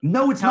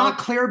 No, it's not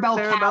Clarabelle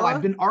Cow.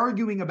 I've been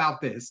arguing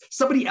about this.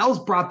 Somebody else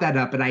brought that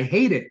up, and I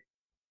hate it.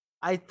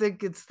 I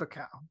think it's the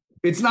cow.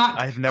 It's not.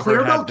 I've never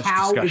Clarabelle had this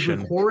Cow discussion. is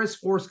with Horace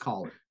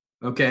Horsecollar.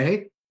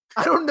 Okay?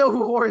 I don't know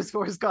who Horace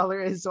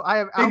Horsecollar is, so I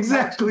am out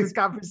of this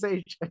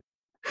conversation.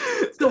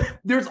 So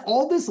there's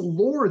all this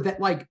lore that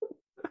like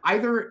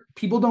either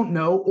people don't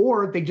know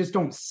or they just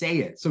don't say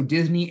it. So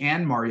Disney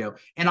and Mario.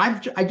 And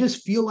I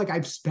just feel like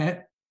I've spent,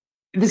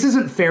 this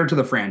isn't fair to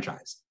the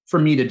franchise for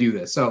me to do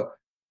this. So,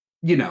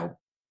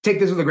 take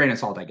this with a grain of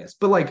salt, I guess.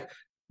 But like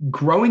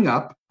growing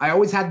up, I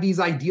always had these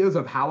ideas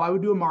of how I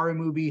would do a Mario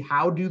movie.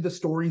 How do the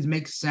stories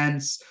make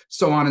sense?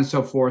 So on and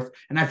so forth.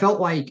 And I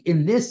felt like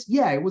in this,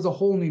 it was a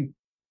whole new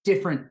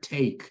different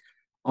take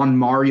on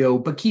Mario,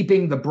 but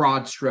keeping the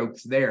broad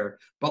strokes there.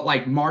 But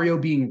like Mario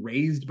being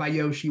raised by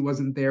Yoshi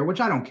wasn't there,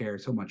 which I don't care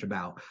so much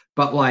about.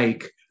 But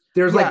like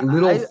there's like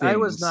little things. I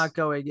was not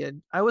going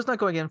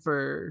in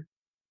for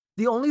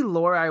the only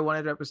lore I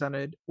wanted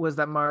represented was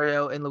that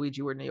Mario and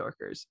Luigi were New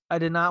Yorkers. I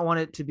did not want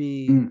it to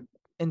be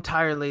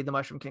entirely the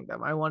Mushroom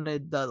Kingdom. I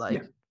wanted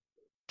the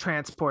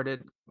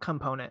transported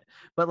component.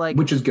 But like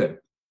which is good.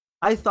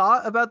 I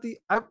thought about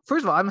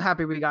first of all, I'm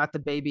happy we got the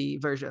baby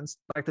versions,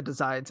 like the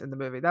designs in the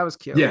movie. That was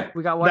cute. Yeah.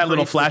 We got one that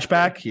little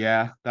flashback.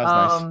 Yeah, that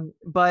was nice.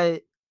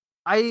 But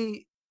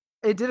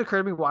it did occur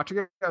to me watching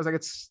it. I was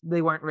like,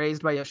 they weren't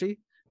raised by Yoshi.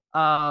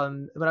 But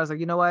I was like,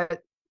 you know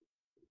what?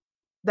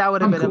 That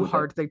would have been a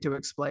hard thing to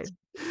explain.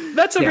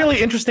 That's a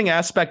really interesting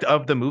aspect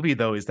of the movie,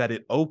 though, is that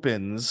it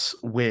opens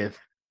with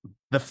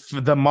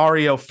the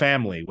Mario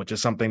family, which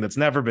is something that's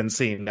never been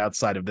seen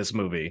outside of this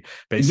movie.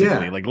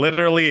 Basically, like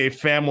literally a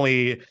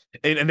family,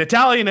 an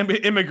Italian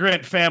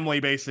immigrant family,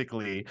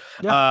 basically.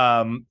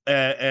 Yeah.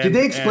 Did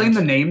they explain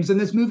the names in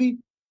this movie?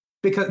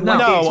 Because they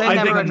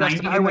never addressed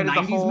it. I waited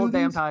the whole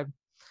damn time.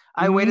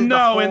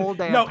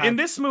 In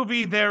this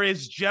movie, there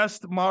is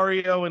just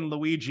Mario and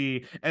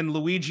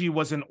Luigi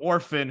was an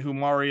orphan who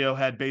Mario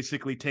had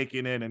basically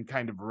taken in and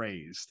kind of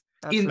raised.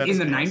 In the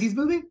 90s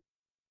movie?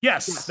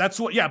 Yes, that's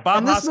what. Yeah, Bob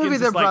in this Hoskins movie,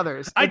 they're is like,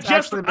 brothers. I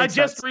just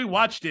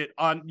rewatched it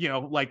on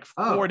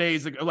 4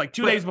 days ago, like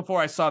 2 days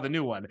before I saw the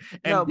new one.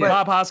 And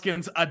Bob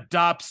Hoskins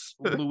adopts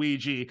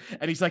Luigi,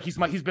 and he's like,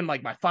 he's been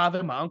like my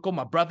father, my uncle,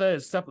 my brother,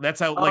 and stuff. That's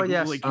how I've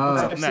seen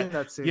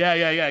that scene.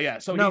 Yeah.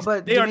 So they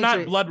Dimitri, are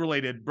not blood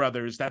related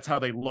brothers. That's how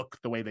they look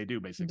the way they do,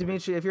 basically.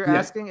 Dimitri, if you're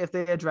asking if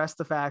they address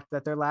the fact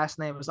that their last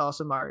name is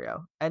also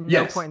Mario, and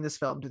no point in this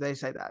film do they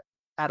say that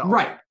at all.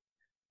 Right.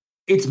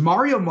 It's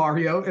Mario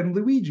and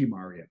Luigi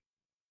Mario.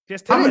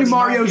 How many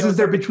Marios is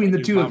there between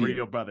the two of you?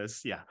 Mario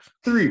brothers,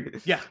 3.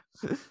 Yeah.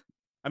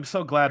 I'm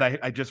so glad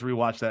I just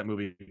rewatched that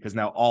movie because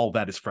now all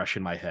that is fresh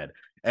in my head.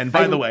 And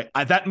by the way,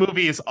 that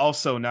movie is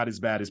also not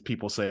as bad as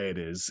people say it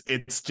is.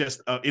 It's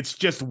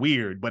just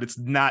weird, but it's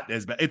not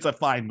as bad. It's a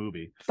fine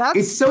movie.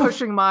 That's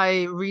pushing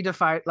my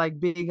redefine, like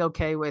being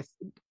okay with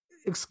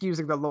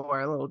excusing the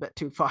lore a little bit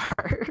too far.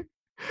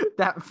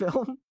 That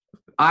film.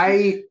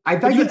 I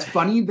think it's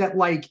funny that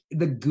like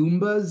the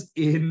Goombas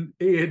in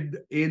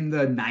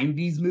the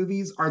 90s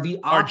movies are the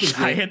opposite. Are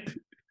giant.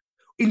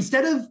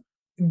 Instead of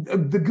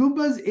the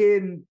Goombas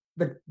in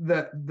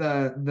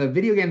the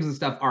video games and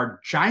stuff are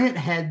giant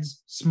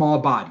heads, small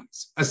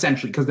bodies,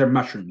 essentially, because they're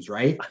mushrooms,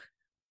 right?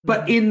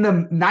 But in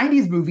the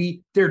 90s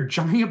movie, they're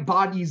giant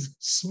bodies,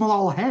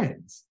 small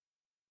heads.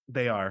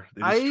 They are.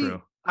 It is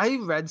true. I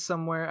read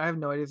somewhere, I have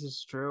no idea if this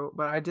is true,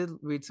 but I did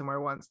read somewhere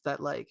once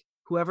that like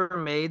whoever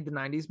made the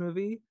 90s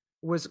movie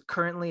was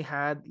currently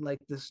had like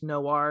this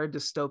noir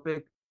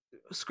dystopic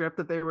script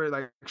that they were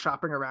like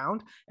shopping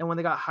around, and when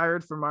they got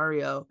hired for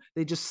Mario,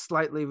 they just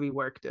slightly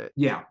reworked it.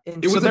 Yeah,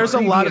 And it was So there's a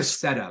lot of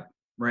setup,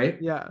 right?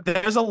 yeah.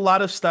 There's a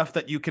lot of stuff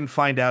that you can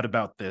find out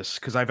about this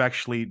because I've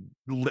actually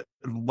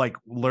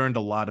learned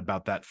a lot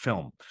about that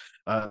film.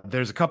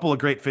 There's a couple of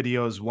great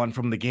videos, one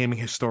from the gaming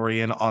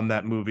historian on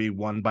that movie,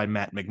 one by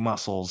Matt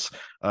McMuscles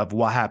of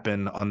what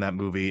happened on that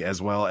movie, as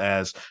well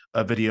as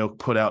a video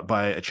put out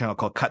by a channel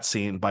called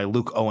Cutscene by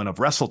Luke Owen of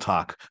Wrestle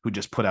Talk, who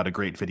just put out a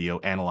great video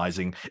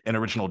analyzing an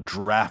original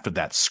draft of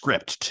that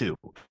script too.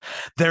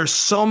 There's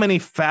so many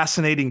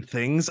fascinating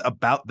things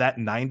about that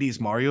 90s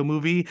Mario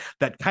movie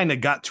that kind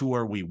of got to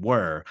where we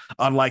were.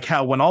 Unlike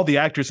how when all the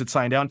actors had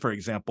signed on, for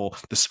example,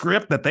 the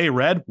script that they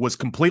read was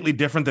completely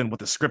different than what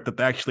the script that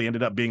they actually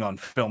ended up being on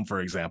film, for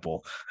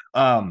example.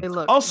 Hey,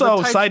 look,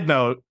 Also, side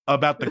note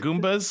about the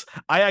Goombas,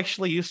 I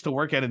actually used to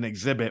work at an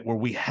exhibit where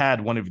we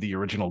had one of the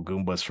original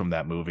Goombas from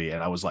that movie,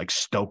 and I was like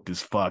stoked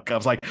as fuck. I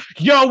was like,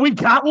 yo, we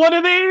got one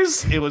of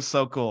these. It was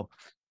so cool.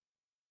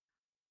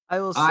 I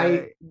will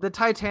say the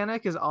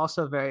Titanic is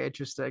also very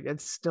interesting.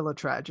 It's still a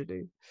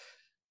tragedy.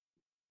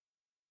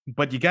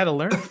 But you got to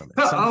learn from it.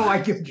 Oh, I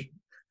get you.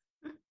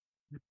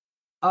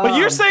 But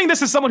you're saying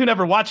this is someone who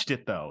never watched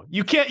it, though.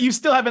 You can't. You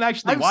still haven't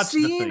actually watched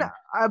the thing.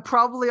 I've seen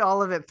probably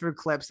all of it through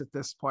clips at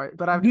this point,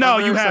 but I've no,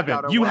 you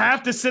haven't. You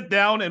have to sit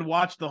down and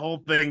watch the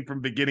whole thing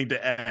from beginning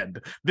to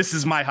end. This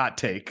is my hot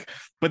take,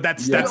 but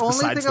that's the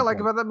only thing I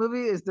like about that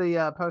movie is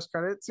the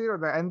post-credit scene or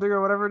the ending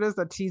or whatever it is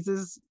that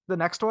teases the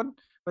next one,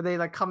 where they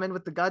like come in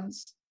with the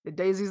guns. The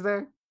Daisy's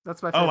there.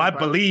 That's my favorite I part.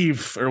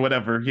 believe, or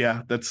whatever.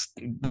 Yeah, that's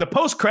the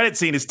post-credit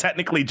scene is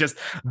technically just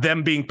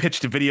them being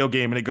pitched a video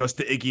game, and it goes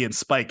to Iggy and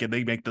Spike, and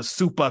they make the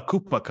Supa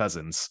Koopa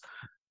cousins.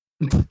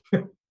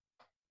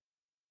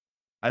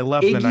 I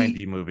love the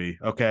 90 movie.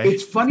 Okay,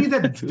 it's funny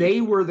that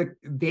they were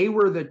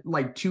the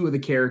like two of the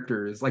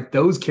characters. Like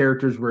those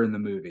characters were in the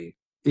movie.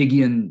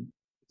 Iggy and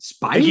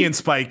Spike. Iggy and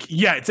Spike.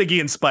 Yeah, it's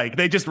Iggy and Spike.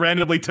 They just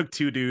randomly took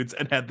two dudes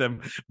and had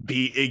them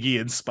be Iggy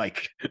and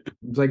Spike.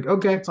 It's like,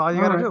 okay, that's all you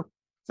gotta do.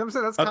 Some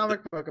say that's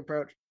comic book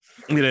approach.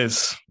 It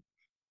is.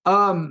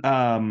 Out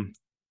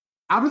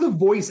of the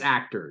voice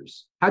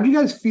actors, how do you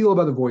guys feel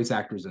about the voice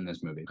actors in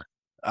this movie?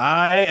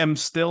 I am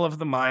still of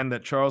the mind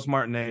that Charles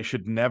Martinet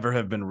should never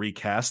have been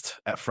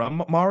recast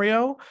from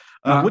Mario,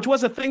 which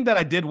was a thing that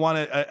I did want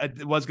to,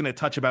 I was going to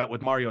touch about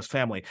with Mario's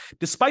family.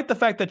 Despite the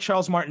fact that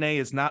Charles Martinet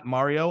is not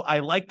Mario, I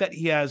like that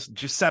he has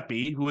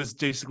Giuseppe, who is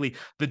basically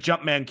the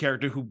Jumpman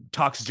character who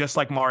talks just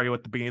like Mario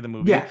at the beginning of the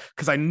movie,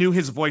 because I knew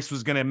his voice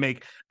was going to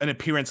make an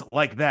appearance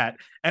like that.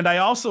 And I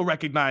also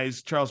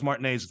recognized Charles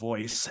Martinet's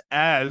voice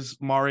as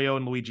Mario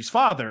and Luigi's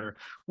father,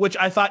 which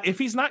I thought if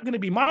he's not going to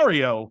be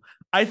Mario,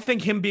 I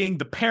think him being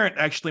the parent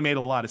actually made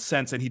a lot of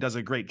sense, and he does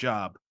a great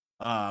job.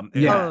 I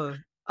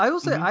will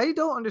say I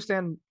don't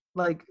understand.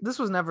 Like, this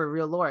was never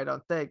real lore, I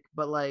don't think,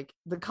 but like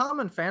the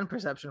common fan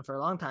perception for a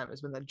long time has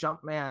been that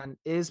Jumpman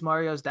is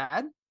Mario's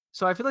dad.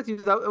 So I feel like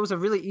it was a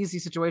really easy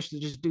situation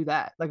to just do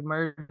that, like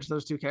merge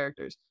those two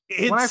characters.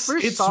 When I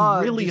first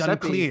saw really Giuseppe,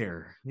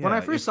 unclear. When I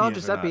first saw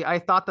Giuseppe, I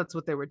thought that's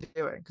what they were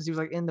doing because he was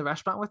like in the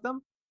restaurant with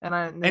them.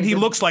 And he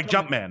looks like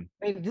Jumpman.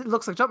 It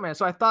looks like Jumpman.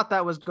 So I thought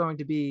that was going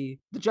to be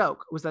the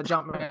joke, was that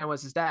Jumpman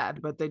was his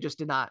dad, but they just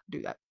did not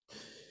do that.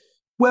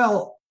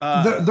 Well,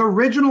 the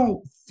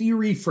original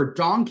theory for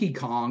Donkey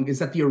Kong is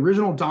that the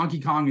original Donkey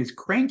Kong is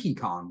Cranky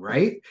Kong,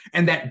 right?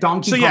 And that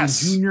Donkey Kong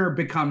Jr.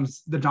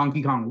 becomes the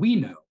Donkey Kong we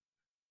know.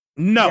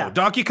 No,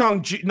 Donkey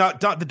Kong,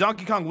 the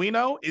Donkey Kong we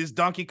know is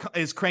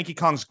Cranky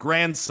Kong's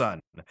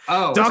grandson.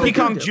 Oh, Donkey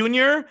Kong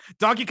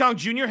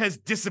Jr. has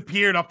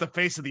disappeared off the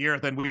face of the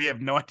earth, and we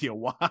have no idea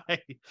why.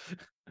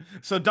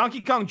 So Donkey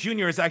Kong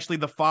Jr. is actually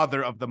the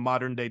father of the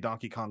modern day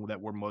Donkey Kong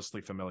that we're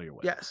mostly familiar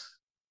with. Yes.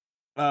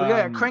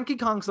 Cranky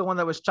Kong's the one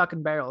that was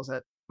chucking barrels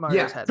at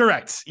Mario's head.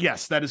 Correct.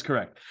 Yes, that is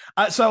correct.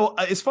 So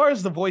as far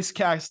as the voice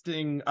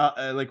casting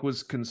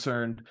was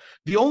concerned,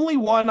 the only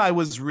one I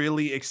was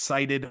really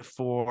excited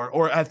for,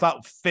 or I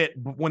thought fit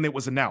when it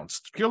was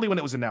announced,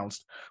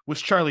 was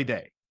Charlie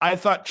Day. I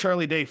thought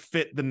Charlie Day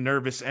fit the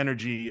nervous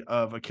energy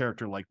of a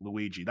character like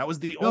Luigi. That was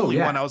the only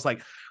one I was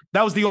like,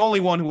 that was the only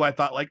one who I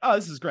thought like, oh,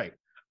 this is great.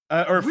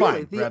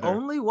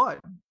 Only one.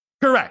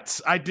 Correct.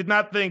 I did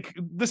not think.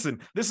 Listen,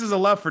 this is a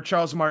love for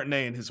Charles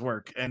Martinet and his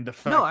work, and the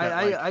fact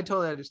I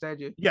totally understand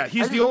you. Yeah,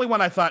 he's the only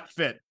one I thought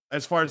fit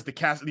as far as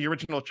the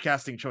original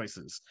casting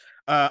choices.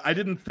 I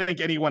didn't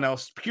think anyone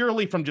else,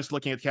 purely from just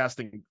looking at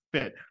casting,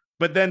 fit.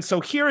 But then,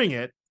 so hearing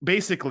it,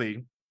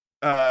 basically,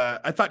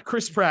 I thought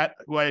Chris Pratt,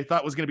 who I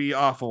thought was going to be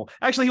awful,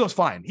 actually he was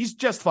fine. He's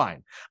just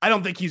fine. I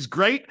don't think he's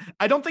great.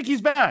 I don't think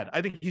he's bad.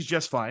 I think he's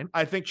just fine.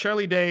 I think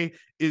Charlie Day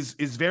is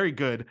very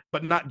good,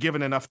 but not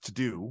given enough to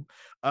do.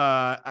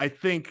 I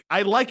think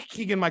I like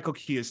Keegan-Michael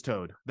Key as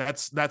Toad.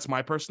 That's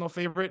my personal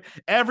favorite.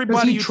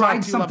 Everybody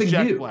tried something loves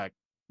Jack new. Black.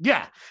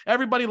 Yeah,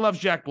 everybody loves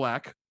Jack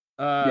Black.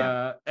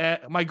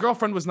 My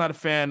girlfriend was not a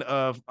fan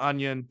of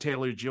Anya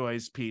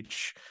Taylor-Joy's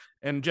Peach.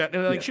 And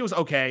she was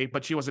okay,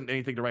 but she wasn't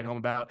anything to write home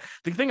about.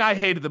 The thing I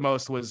hated the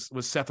most was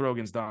Seth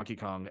Rogen's Donkey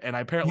Kong, and I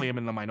apparently am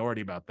in the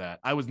minority about that.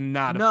 I was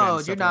not a fan No,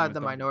 of you're Seth not Rogen's the Donkey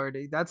Kong. minority.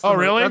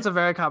 Really? That's a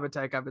very common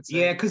take, I would say.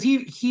 Yeah, because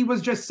he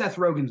was just Seth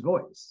Rogen's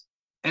voice.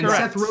 And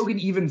Correct. Seth Rogen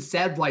even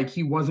said like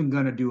he wasn't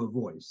gonna do a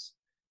voice.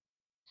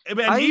 And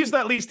he's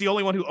at least the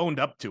only one who owned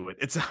up to it.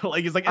 It's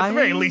like he's like at the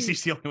very least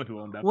he's the only one who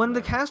owned up. When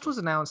the cast was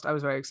announced, I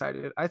was very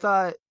excited. I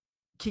thought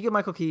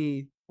Keegan-Michael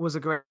Key was a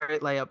great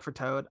layup for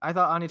Toad. I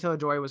thought Anya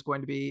Taylor-Joy was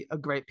going to be a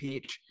great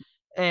Peach,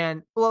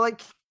 and I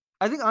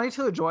think Anya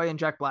Taylor-Joy and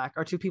Jack Black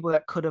are two people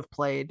that could have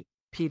played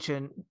Peach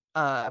and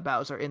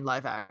Bowser in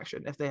live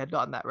action if they had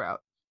gone that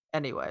route.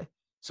 Anyway,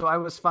 so I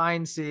was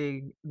fine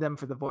seeing them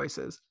for the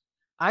voices.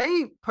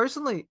 I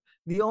personally,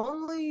 the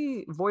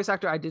only voice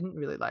actor I didn't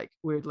really like,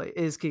 weirdly,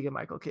 is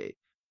Keegan-Michael Key.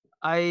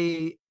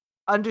 I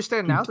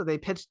understand now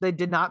that they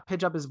did not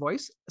pitch up his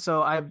voice,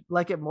 so I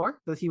like it more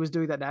that he was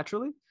doing that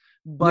naturally.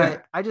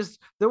 But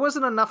there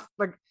wasn't enough.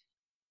 Like,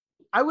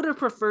 I would have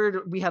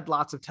preferred we had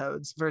lots of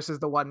Toads versus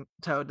the one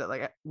Toad that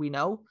like we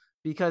know,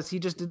 because he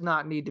just did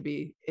not need to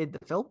be in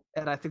the film,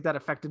 and I think that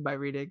affected my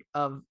reading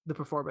of the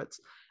performance.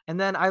 And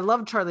then I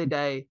love Charlie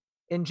Day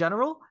in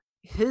general.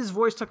 His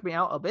voice took me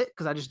out a bit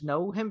because I just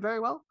know him very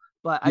well,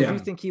 but I do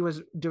think he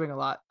was doing a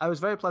lot. I was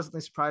very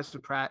pleasantly surprised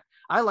with Pratt.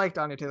 I liked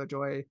Anya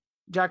Taylor-Joy.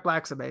 Jack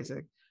Black's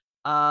amazing.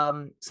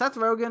 Seth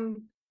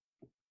Rogen,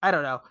 I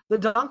don't know. The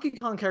Donkey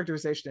Kong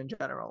characterization in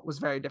general was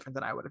very different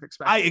than I would have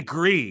expected. I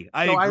agree.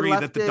 I agree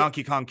that the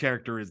Donkey Kong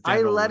character is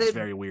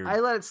very weird.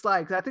 I let it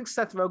slide because I think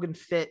Seth Rogen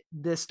fit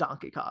this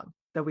Donkey Kong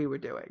that we were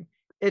doing.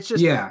 It's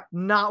just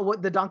not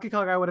what the Donkey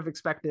Kong I would have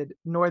expected,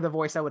 nor the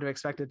voice I would have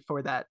expected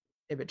for that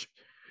image.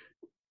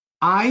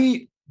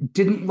 I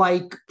didn't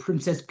like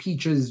Princess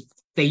Peach's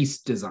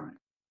face design.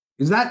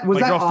 Was that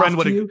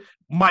off to you?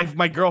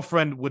 My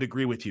girlfriend would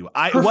agree with you.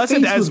 It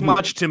wasn't as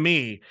much to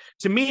me.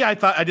 To me, I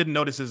thought I didn't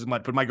notice as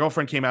much, but my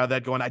girlfriend came out of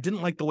that going, I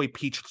didn't like the way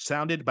Peach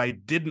sounded, but I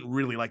didn't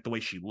really like the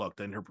way she looked.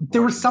 And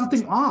there was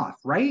something off,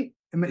 right?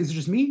 Is it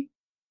just me?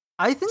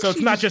 I think so.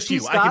 It's not just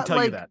you. I can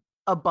tell you that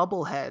a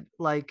bubble head,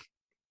 like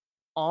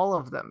all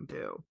of them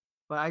do,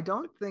 but I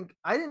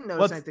didn't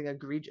notice anything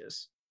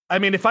egregious. I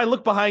mean, if I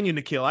look behind you,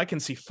 Nikhil, I can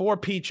see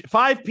 5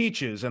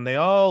 peaches, and they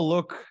all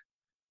look.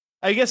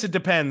 I guess it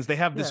depends. They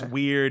have this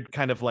weird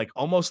kind of like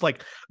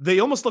they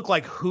almost look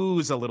like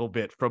Who's a little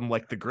bit from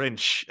like the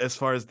Grinch as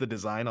far as the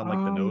design on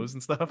like the nose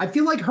and stuff. I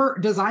feel like her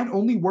design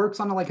only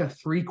works on like a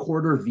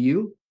 3/4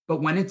 view,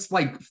 but when it's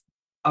like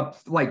up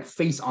like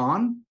face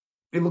on,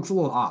 it looks a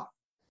little off.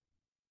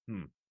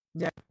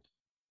 Yeah,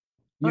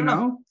 you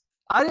know,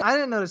 I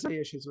didn't notice any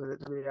issues with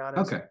it, to be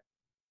honest. Okay.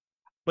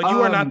 But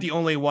you are not the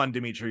only one,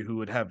 Dimithri, who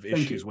would have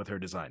issues with her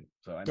design.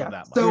 So I know that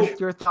much. So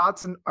your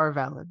thoughts are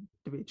valid,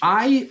 Dimithri.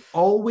 I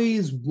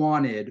always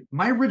wanted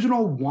my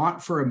original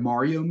want for a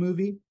Mario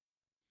movie.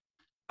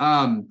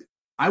 I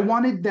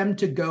wanted them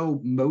to go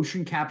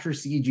motion capture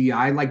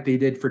CGI like they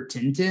did for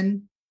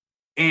Tintin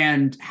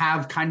and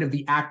have kind of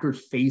the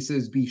actors'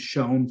 faces be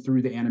shown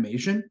through the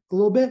animation a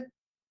little bit.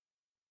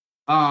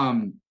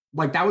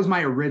 Like that was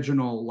my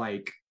original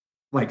like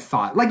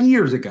thought like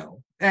years ago.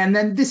 And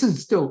then this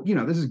is still,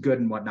 this is good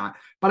and whatnot.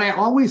 But I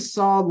always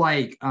saw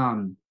like,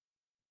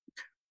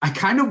 I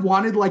kind of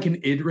wanted like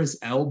an Idris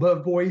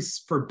Elba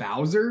voice for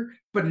Bowser,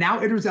 but now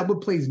Idris Elba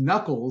plays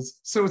Knuckles,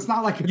 so it's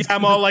not like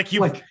I'm all like you.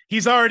 Like,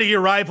 he's already a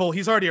rival.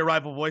 He's already a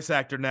rival voice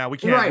actor now. We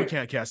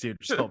can't cast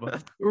Idris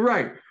Elba.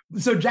 Right.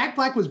 So Jack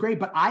Black was great,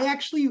 but I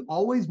actually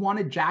always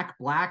wanted Jack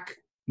Black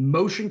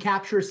motion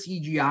capture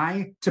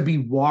CGI to be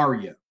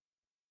Wario.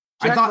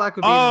 Jack Black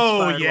would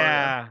be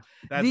yeah.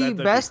 The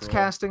best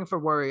casting for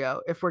Wario,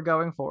 if we're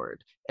going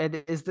forward, and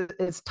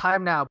it's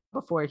time now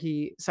before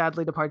he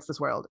sadly departs this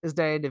world, is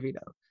Danny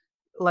DeVito.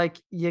 Like,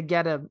 you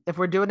get him. If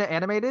we're doing it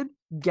animated,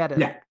 get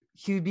him. Yeah.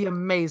 He'd be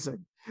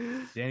amazing.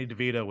 Danny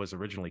DeVito was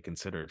originally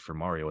considered for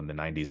Mario in the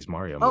 90s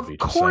Mario movie. Of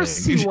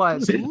course he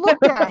was.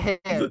 Look at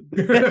him.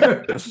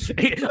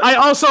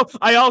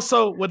 I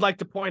also would like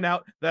to point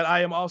out that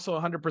I am also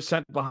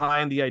 100%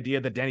 behind the idea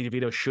that Danny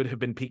DeVito should have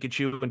been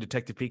Pikachu in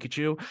Detective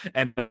Pikachu,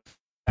 and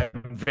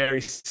I'm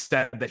very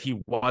sad that he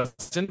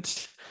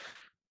wasn't,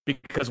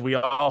 because we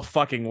all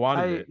fucking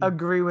wanted it. I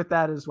agree with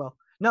that as well.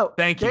 No,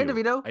 thank you. Danny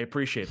DeVito, I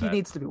appreciate that. He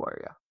needs to be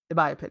Wario, in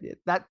my opinion.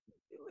 That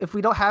if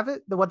we don't have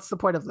it, then what's the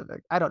point of living?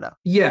 I don't know.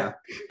 Yeah.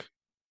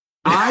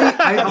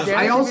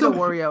 I also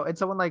Wario and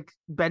someone like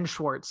Ben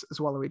Schwartz is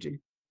Waluigi.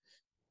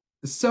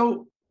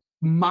 So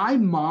my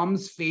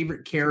mom's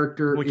favorite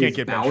character is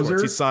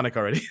Bowser. He's Sonic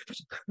already.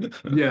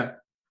 Yeah.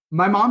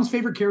 My mom's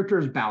favorite character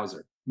is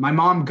Bowser. My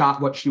mom got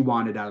what she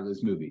wanted out of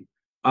this movie.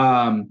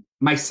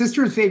 My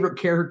sister's favorite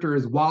character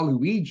is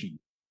Waluigi.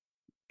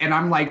 And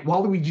I'm like,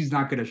 Waluigi's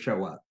not going to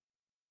show up.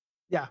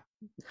 Yeah.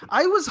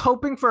 I was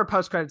hoping for a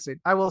post-credit scene,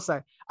 I will say.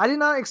 I did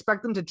not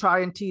expect them to try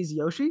and tease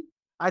Yoshi.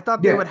 I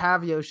thought they would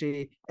have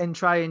Yoshi and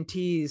try and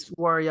tease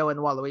Wario and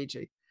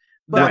Waluigi.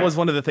 That was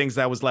one of the things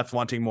that was left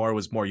wanting more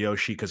was more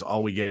Yoshi, because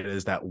all we get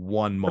is that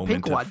one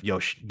moment of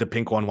Yoshi. The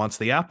pink one wants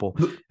the apple,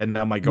 and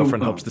now my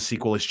girlfriend hopes the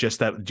sequel is just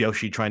that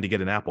Yoshi trying to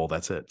get an apple.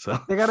 That's it. So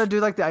they got to do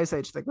like the Ice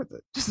Age thing with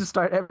it, just to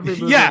start every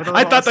movie. Yeah,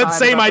 I thought that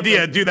same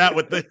idea. Do that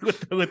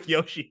with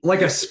Yoshi,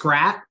 like a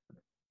scrat.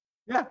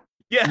 Yeah.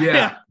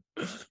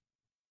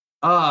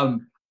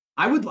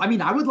 I would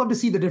love to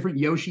see the different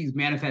Yoshis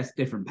manifest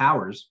different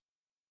powers,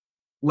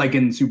 like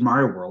in Super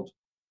Mario World.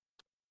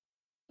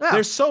 Yeah.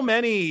 There's so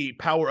many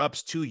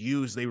power-ups to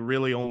use. They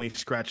really only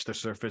scratch the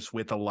surface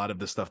with a lot of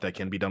the stuff that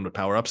can be done with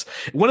power-ups.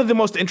 One of the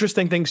most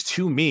interesting things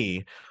to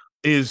me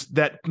is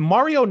that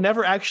Mario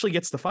never actually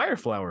gets the fire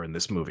flower in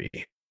this movie,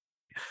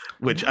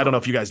 which I don't know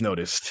if you guys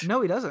noticed.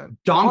 No, he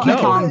doesn't. Donkey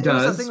Kong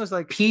does.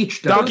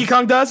 Peach does. Donkey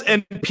Kong does,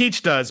 and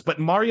Peach does, but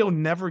Mario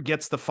never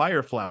gets the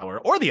fire flower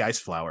or the ice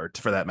flower,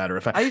 for that matter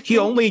of fact. He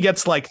only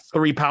gets like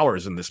 3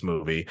 powers in this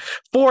movie.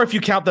 4 if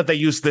you count that they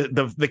use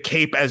the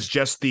cape as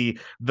just the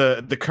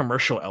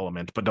commercial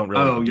element, but don't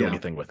really do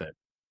anything with it.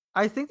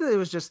 I think that it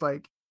was just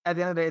like, at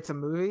the end of the day, it's a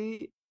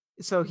movie,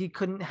 so he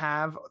couldn't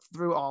have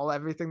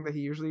everything that he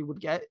usually would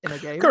get in a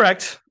game.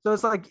 Correct. So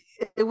it's like,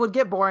 it would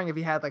get boring if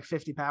he had like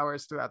 50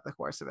 powers throughout the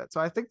course of it.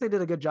 So I think they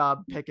did a good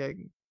job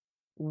picking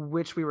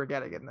which we were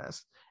getting in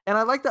this. And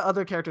I like the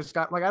other characters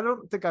got, like, I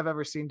don't think I've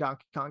ever seen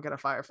Donkey Kong get a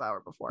fire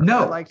flower before.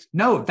 No,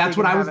 that's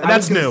what I was.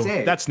 That's new.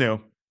 Say. That's new.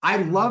 I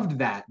loved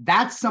that.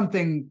 That's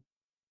something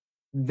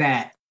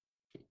that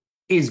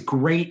is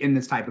great in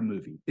this type of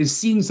movie, is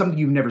seeing something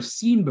you've never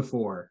seen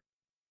before.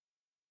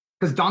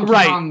 Because Donkey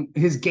Kong,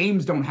 his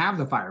games don't have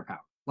the firepower.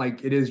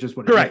 Like, it is just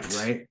what it is,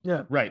 right?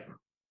 Yeah. Right.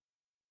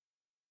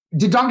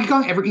 Did Donkey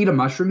Kong ever eat a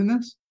mushroom in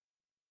this?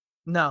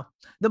 No.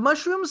 The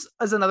mushrooms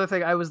is another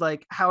thing I was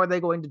like, how are they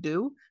going to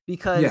do?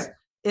 Because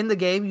in the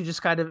game, you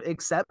just kind of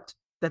accept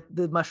that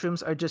the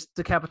mushrooms are just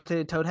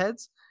decapitated toad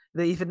heads.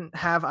 They even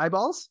have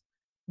eyeballs.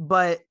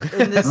 But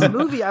in this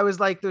movie, I was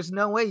like, there's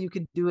no way you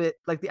could do it.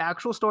 Like, the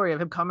actual story of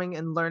him coming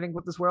and learning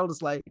what this world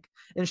is like.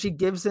 And she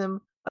gives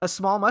him a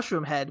small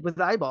mushroom head with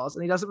eyeballs,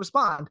 and he doesn't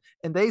respond.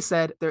 And they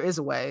said there is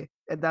a way,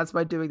 and that's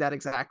by doing that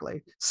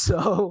exactly.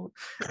 So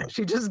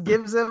she just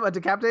gives him a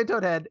decapitated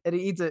toad head, and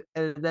he eats it,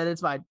 and then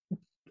it's fine.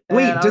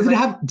 Wait, did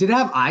it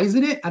have eyes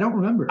in it? I don't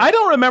remember. I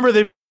don't remember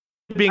there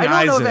being eyes.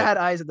 I don't know if it had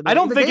eyes in the movie. I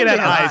don't think it had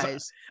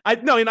eyes.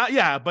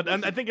 But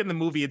I think in the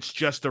movie it's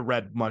just a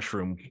red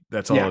mushroom.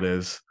 That's all it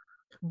is.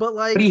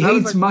 But he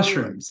hates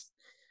mushrooms,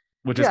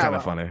 which is kind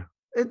of funny.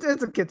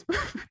 It's a kid's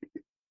movie.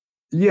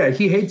 Yeah,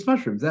 he hates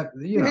mushrooms.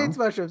 He hates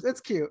mushrooms.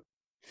 It's cute.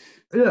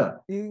 Yeah.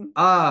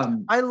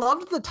 I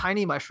loved the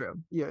tiny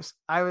mushroom. Yes,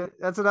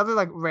 that's another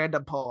like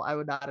random pull I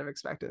would not have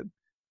expected,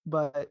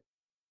 but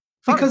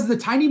because the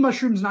tiny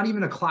mushroom's not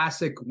even a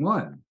classic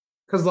one.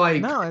 Because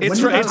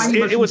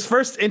it was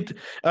first in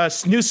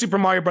New Super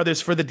Mario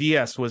Brothers for the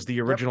DS was the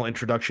original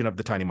introduction of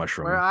the tiny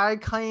mushroom. Where I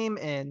came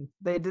in,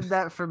 they did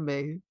that for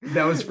me.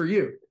 That was for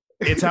you.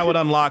 It's how it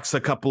unlocks a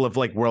couple of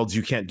like worlds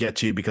you can't get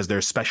to because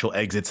there's special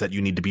exits that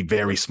you need to be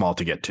very small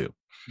to get to.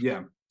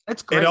 Yeah.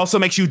 It's great. It also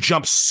makes you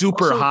jump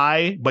super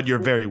high, but you're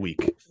very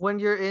weak. When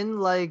you're in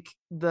like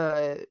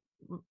the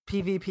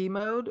PvP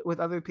mode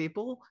with other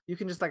people, you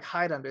can just like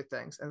hide under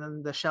things and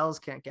then the shells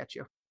can't get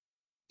you.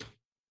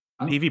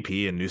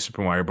 PvP in New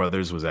Super Mario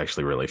Brothers was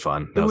actually really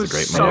fun. That was a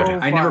great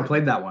mode. I never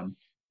played that one.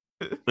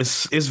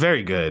 It's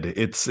very good.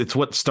 It's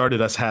what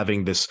started us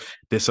having this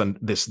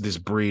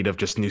breed of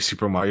just New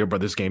Super Mario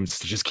Brothers games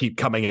to just keep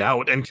coming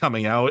out and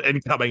coming out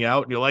and coming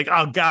out. And you're like,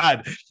 oh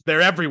God,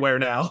 they're everywhere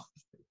now.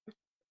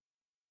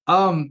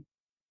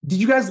 Did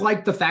you guys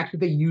like the fact that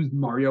they used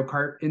Mario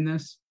Kart in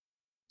this?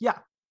 Yeah.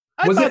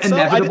 Was it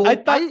inevitable? I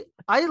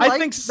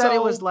think that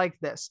it was like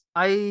this.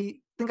 I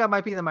think I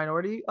might be in the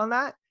minority on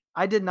that.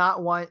 I did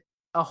not want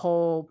a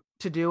whole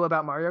to do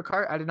about Mario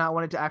Kart. I did not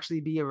want it to actually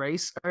be a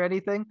race or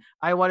anything.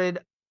 I wanted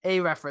a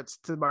reference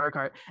to Mario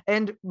Kart,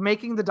 and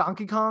making the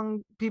Donkey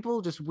Kong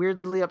people just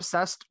weirdly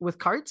obsessed with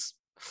karts.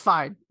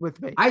 Fine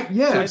with me.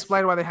 To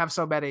explain why they have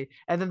so many,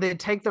 and then they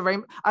take the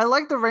rainbow. I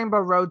like the Rainbow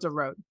Road's a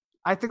road.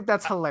 I think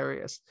that's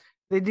hilarious.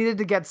 They needed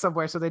to get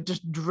somewhere, so they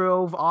just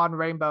drove on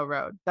Rainbow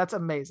Road. That's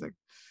amazing.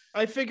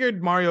 I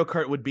figured Mario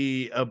Kart would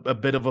be a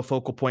bit of a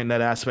focal point in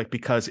that aspect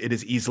because it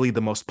is easily the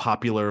most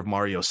popular of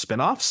Mario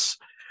spin-offs.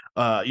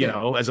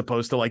 As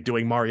opposed to like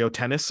doing Mario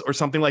Tennis or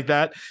something like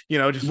that,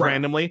 just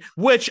randomly,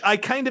 which I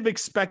kind of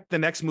expect the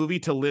next movie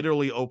to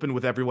literally open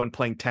with everyone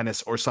playing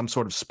tennis or some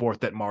sort of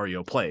sport that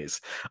Mario plays.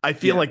 I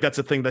feel like that's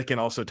a thing that can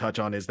also touch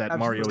on is that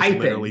Mario has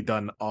literally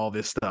done all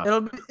this stuff.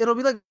 It'll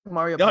be like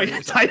Mario. Oh,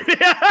 yeah,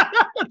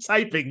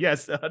 typing.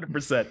 Yes,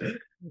 100%.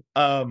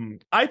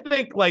 I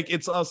think like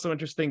it's also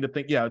interesting to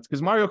think, it's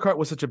because Mario Kart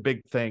was such a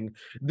big thing.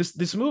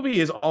 This movie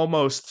is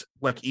almost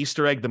like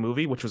Easter egg the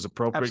movie, which was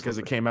appropriate because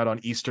it came out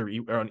on Easter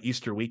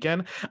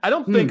weekend. I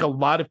don't think a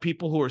lot of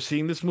people who are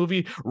seeing this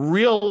movie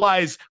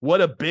realize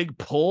what a big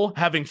pull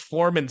having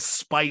Form and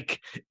Spike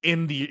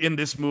in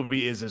this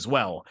movie is as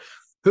well.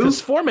 Who?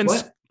 Because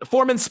What?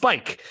 Foreman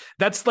Spike.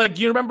 That's like,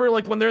 you remember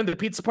like when they're in the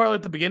pizza parlor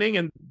at the beginning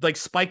and like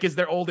Spike is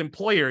their old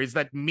employer. He's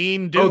that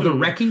mean dude. Oh, the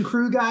Wrecking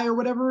Crew guy or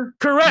whatever?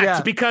 Correct,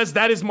 Yeah. because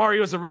that is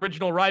Mario's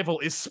original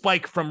rival is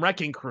Spike from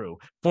Wrecking Crew,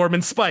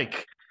 Foreman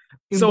Spike.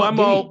 In So what I'm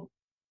game? all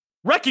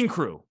Wrecking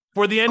Crew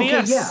for the NES.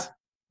 Okay, yeah.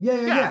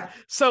 Yeah.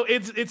 So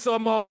it's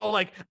I'm all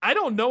like, I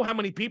don't know how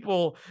many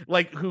people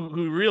like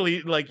who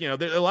really like, you know,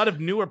 there, a lot of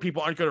newer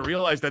people aren't going to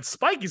realize that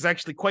Spike is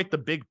actually quite the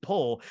big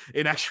pull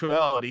in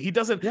actuality. He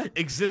doesn't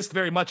exist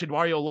very much in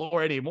Mario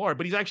lore anymore,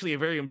 but he's actually a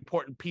very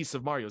important piece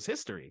of Mario's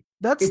history.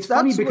 It's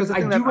funny because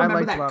I do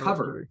remember that about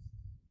cover.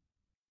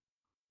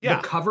 Yeah.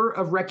 The cover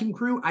of Wrecking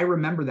Crew, I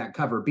remember that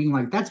cover being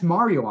like, that's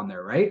Mario on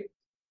there, right?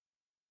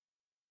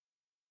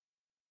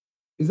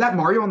 Is that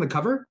Mario on the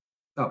cover?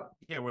 Oh.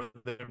 Yeah, where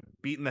they're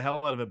beating the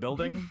hell out of a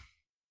building.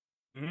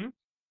 Mm-hmm.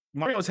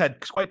 Mario's had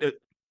quite a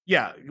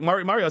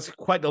Mario's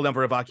quite a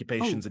number of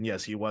occupations, and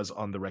yes, he was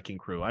on the Wrecking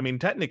Crew. I mean,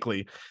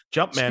 technically,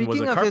 Jumpman was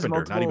a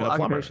carpenter, not even a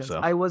plumber. So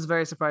I was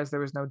very surprised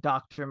there was no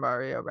Dr.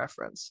 Mario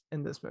reference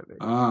in this movie.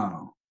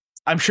 Oh.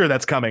 I'm sure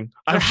that's coming.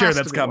 I'm sure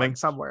that's coming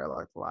somewhere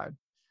along the line.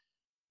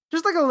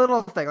 Just like a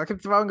little thing, like him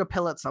throwing a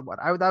pill at someone.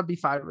 That'd be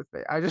fine with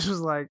me. I just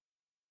was like,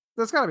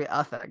 there's gotta be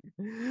a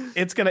thing.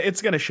 It's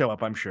gonna show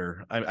up, I'm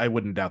sure. I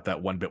wouldn't doubt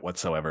that one bit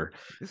whatsoever.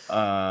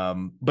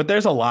 But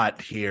there's a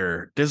lot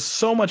here. There's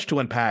so much to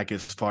unpack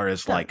as far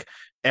as like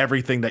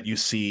everything that you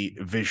see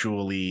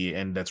visually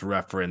and that's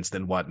referenced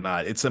and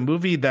whatnot. It's a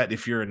movie that,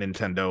 if you're a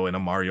Nintendo and a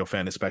Mario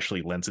fan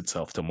especially, lends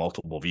itself to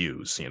multiple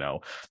views. You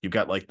know, you've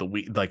got like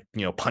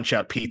Punch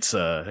Out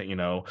Pizza, you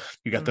know,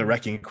 you got the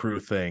Wrecking Crew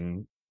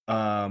thing.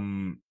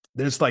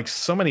 There's like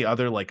so many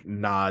other like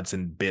nods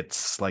and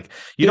bits. Like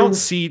you don't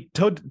see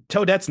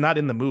Toadette's not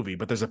in the movie,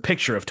 but there's a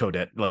picture of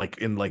Toadette like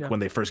in when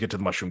they first get to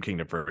the Mushroom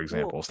Kingdom, for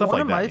example. Stuff like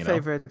that. One of my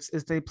favorites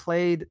is they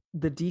played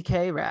the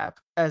DK rap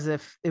as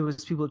if it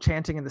was people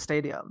chanting in the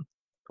stadium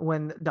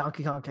when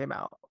Donkey Kong came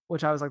out,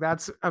 which I was like,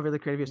 that's a really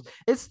creative use.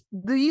 It's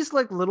these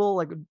like little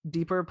like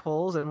deeper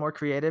pulls and more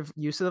creative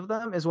uses of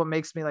them is what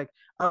makes me like,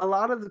 a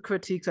lot of the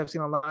critiques I've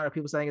seen online are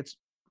people saying it's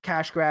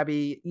cash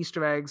grabby,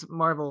 Easter eggs,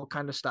 Marvel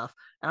kind of stuff.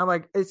 And I'm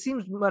like, it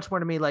seems much more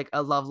to me like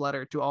a love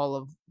letter to all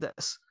of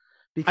this.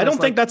 Because I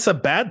don't think that's a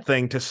bad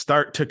thing to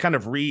start to kind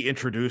of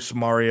reintroduce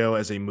Mario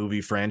as a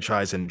movie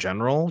franchise in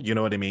general. You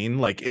know what I mean?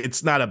 Like,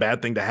 it's not a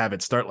bad thing to have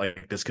it start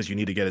like this because you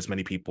need to get as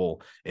many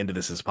people into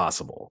this as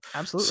possible.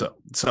 Absolutely.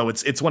 So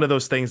it's one of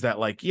those things that,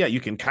 like, yeah,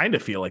 you can kind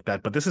of feel like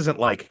that, but this isn't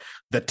like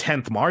the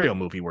 10th Mario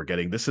movie we're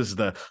getting. This is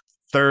the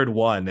third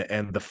one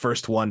and the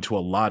first one to a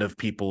lot of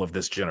people of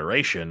this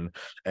generation,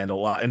 and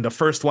the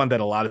first one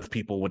that a lot of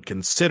people would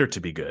consider to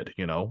be good,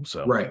 you know.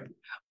 So right.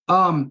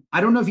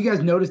 I don't know if you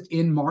guys noticed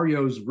in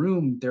Mario's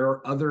room there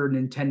are other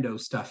Nintendo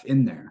stuff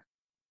in there.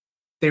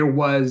 There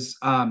was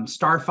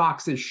Star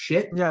Fox's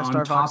shit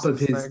on top of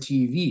his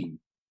TV.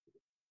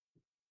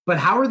 But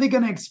how are they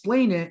going to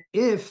explain it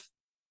if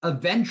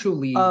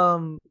eventually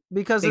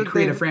because they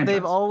create a franchise?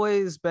 They've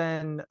always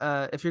been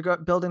if you're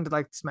building to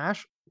like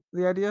Smash,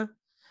 the idea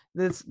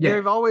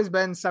they've always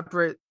been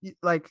separate.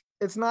 Like,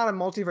 it's not a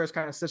multiverse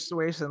kind of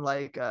situation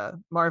like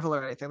Marvel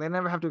or anything. They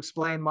never have to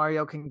explain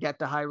Mario can get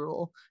to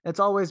Hyrule. It's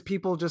always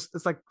people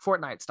it's like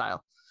Fortnite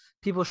style.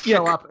 People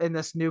show up in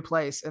this new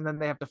place and then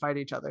they have to fight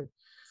each other.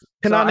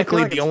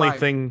 Canonically, the only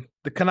thing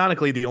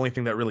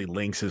that really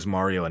links is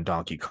Mario and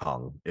Donkey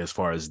Kong as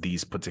far as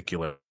these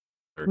particular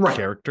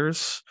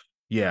characters.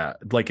 Yeah,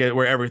 like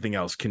where everything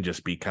else can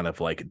just be kind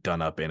of like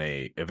done up in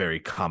a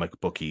very comic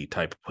booky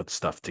type put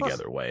stuff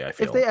together way. I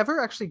feel if they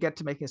ever actually get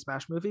to making a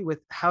Smash movie with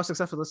how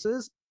successful this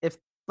is, if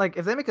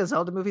they make a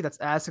Zelda movie that's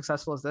as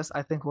successful as this,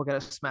 I think we'll get a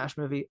Smash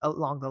movie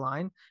along the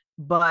line.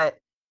 But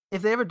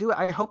if they ever do it,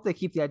 I hope they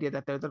keep the idea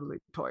that they're literally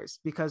toys,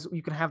 because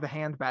you can have the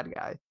hand bad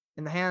guy,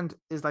 and the hand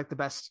is like the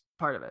best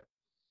part of it.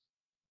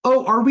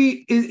 Oh, are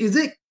we? Is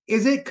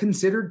it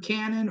considered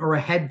canon or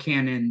a head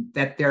canon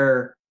that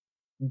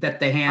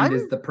the hand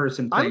is the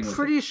person playing? I'm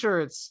pretty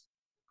sure it's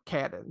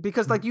canon,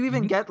 because like you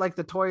even get like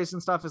the toys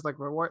and stuff is like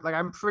reward. Like,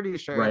 I'm pretty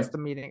sure it's the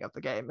meaning of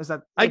the game is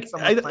that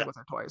someone playing with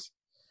their toys.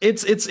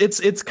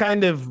 It's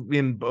kind of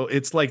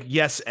it's like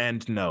yes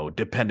and no,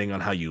 depending on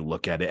how you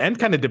look at it, and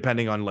kind of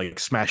depending on like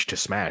Smash to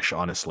Smash,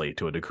 honestly,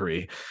 to a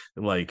degree,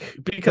 like,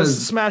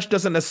 because Smash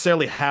doesn't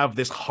necessarily have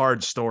this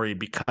hard story,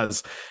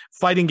 because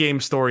fighting game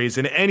stories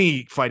in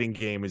any fighting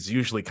game is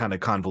usually kind of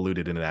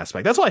convoluted in an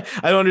aspect. That's why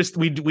I don't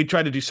understand. We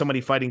try to do so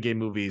many fighting game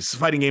movies.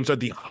 Fighting games are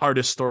the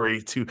hardest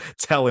story to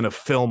tell in a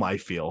film, I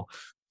feel.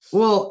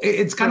 Well,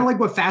 it's kind of like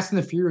what Fast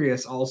and the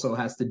Furious also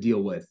has to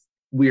deal with.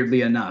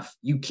 Weirdly enough,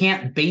 you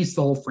can't base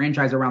the whole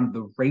franchise around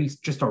the race,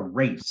 just a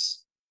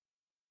race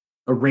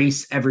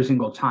every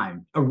single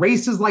time. A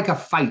race is like a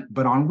fight,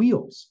 but on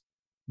wheels,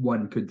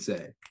 one could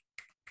say.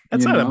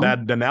 That's not a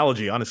bad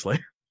analogy, honestly.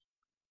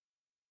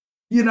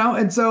 You know,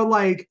 and so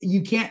like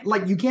you can't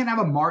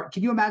have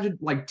can you imagine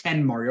like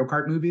 10 Mario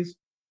Kart movies?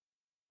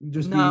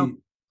 The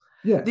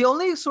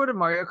only sort of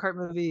Mario Kart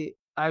movie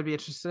I'd be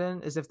interested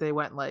in is if they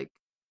went like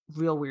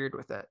real weird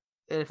with it.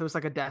 If it was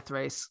like a death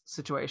race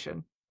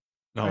situation.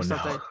 Oh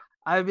no!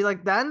 I'd be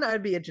like, then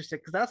I'd be interested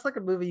because that's like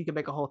a movie you can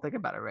make a whole thing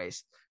about a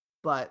race.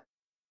 But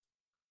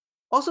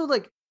also,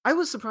 like, I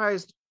was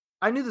surprised.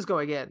 I knew this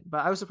going in,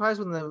 but I was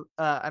surprised when the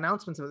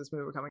announcements of this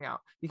movie were coming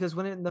out because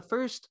the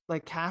first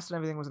like cast and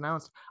everything was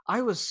announced,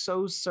 I was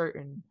so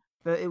certain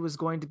that it was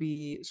going to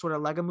be sort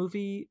of Lego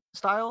movie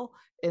style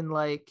and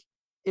like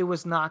it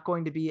was not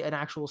going to be an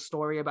actual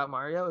story about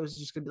Mario. It was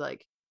just going to be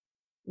like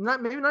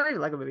maybe not even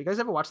Lego movie. You guys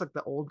ever watch like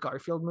the old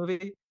Garfield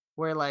movie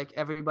where like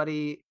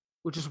everybody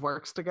just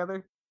works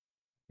together?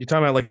 You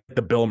talking about like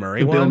the Bill Murray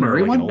The one? Bill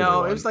Murray or, like, one?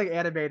 No, it was like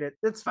animated.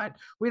 It's fine.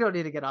 We don't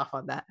need to get off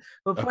on that.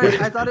 But Okay.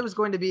 I thought it was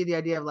going to be the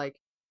idea of like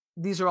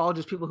these are all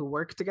just people who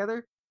work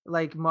together,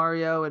 like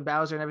Mario and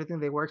Bowser and everything.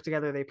 They work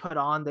together. They put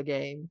on the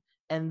game,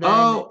 and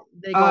then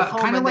they go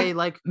home and they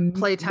like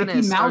play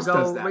tennis Mouse or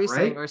does go that, racing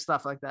right? or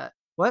stuff like that.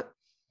 What?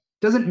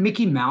 Doesn't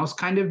Mickey Mouse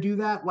kind of do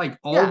that? Like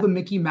all the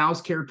Mickey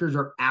Mouse characters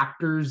are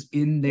actors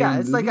in their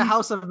it's movies? like a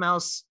House of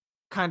Mouse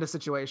kind of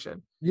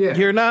situation. Yeah.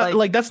 You're not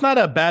like that's not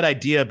a bad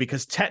idea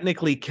because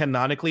technically,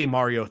 canonically,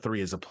 Mario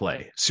 3 is a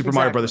play. Super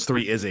Mario Brothers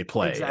 3 is a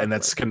play, and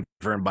that's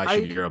confirmed by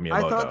Shigeru Miyamoto.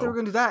 I thought they were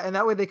going to do that, and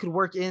that way they could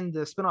work in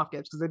the spin-off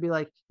games because they'd be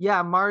like,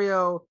 yeah,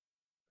 Mario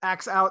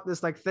acts out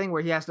this like thing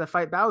where he has to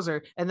fight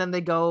Bowser, and then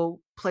they go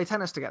play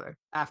tennis together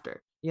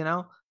after. You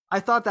know,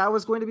 I thought that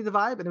was going to be the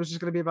vibe, and it was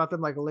just going to be about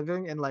them like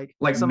living and like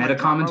some meta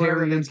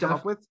commentary and stuff. Come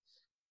up with.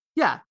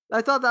 Yeah,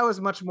 I thought that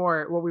was much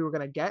more what we were going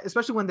to get,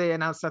 especially when they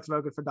announced Seth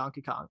Rogen for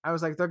Donkey Kong. I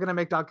was like, they're going to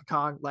make Donkey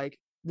Kong like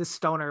this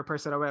stoner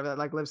person or whatever that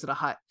like lives in a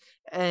hut.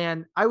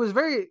 And I was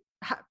very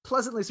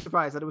pleasantly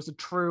surprised that it was a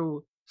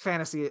true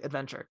fantasy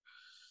adventure.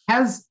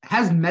 Has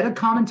meta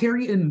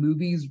commentary in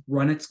movies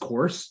run its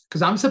course?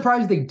 Because I'm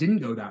surprised they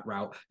didn't go that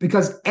route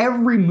because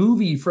every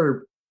movie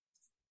for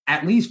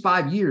at least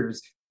 5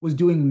 years was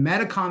doing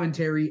meta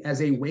commentary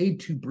as a way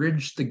to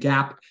bridge the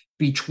gap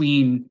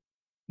between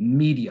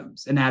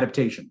mediums and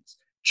adaptations.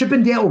 Chip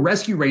and Dale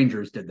Rescue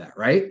Rangers did that,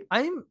 right?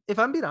 If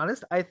I'm being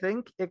honest, I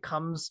think it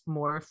comes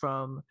more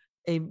from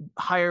a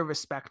higher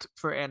respect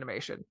for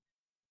animation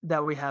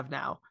that we have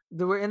now.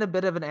 We're in a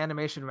bit of an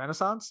animation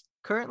renaissance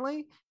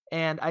currently,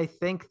 and I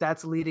think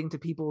that's leading to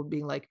people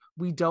being like,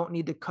 we don't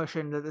need to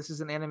cushion that this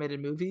is an animated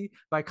movie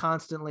by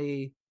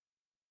constantly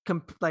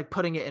like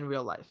putting it in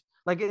real life.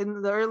 Like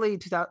in the early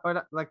 2000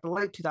 or like the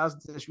late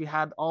 2000s, we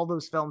had all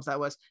those films that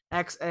was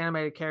X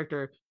animated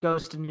character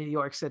goes to New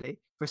York City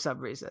for some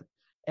reason.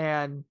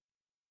 And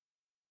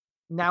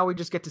now we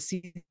just get to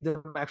see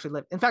them actually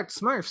live. In fact,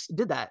 Smurfs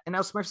did that. And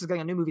now Smurfs is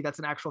getting a new movie that's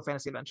an actual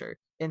fantasy adventure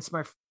in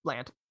Smurf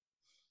land.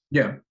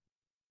 Yeah.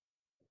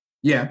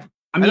 Yeah.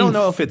 I don't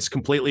know if it's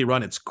completely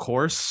run its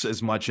course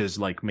as much as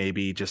like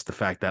maybe just the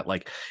fact that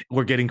like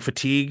we're getting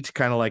fatigued,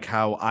 kind of like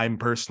how I'm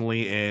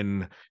personally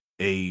in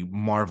a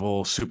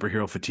Marvel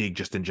superhero fatigue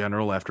just in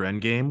general after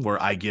Endgame,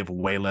 where I give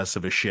way less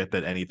of a shit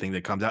that anything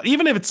that comes out,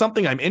 even if it's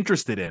something I'm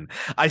interested in,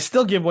 I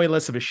still give way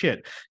less of a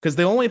shit because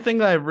the only thing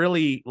that I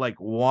really like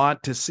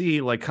want to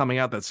see like coming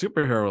out that's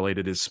superhero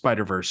related is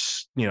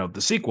Spider-Verse, the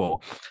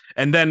sequel.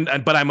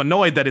 But I'm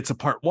annoyed that it's a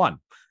part 1.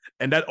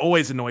 And that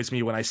always annoys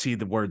me when I see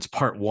the words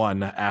part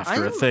 1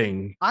 after a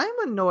thing. I'm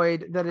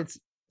annoyed that it's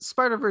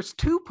Spider-Verse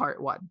 2 part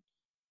 1.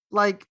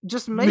 Like,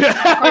 just make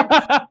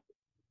it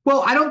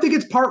Well, I don't think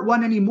it's part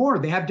 1 anymore.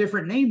 They have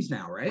different names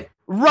now, right?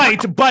 Right,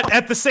 but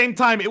at the same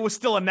time, it was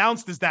still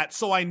announced as that,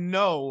 so I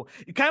know.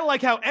 Kind of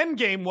like how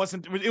Endgame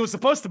wasn't. It was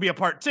supposed to be a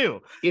part 2.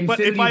 Infinity but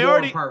if I War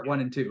already part 1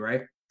 and 2,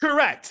 right?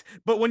 Correct.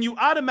 But when you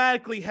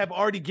automatically have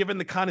already given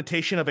the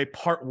connotation of a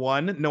part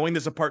 1, knowing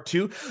there's a part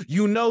 2,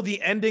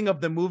 the ending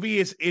of the movie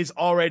is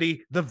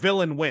already the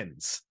villain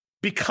wins.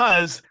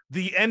 Because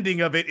the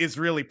ending of it is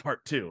really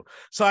part 2.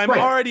 So I'm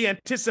already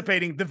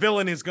anticipating the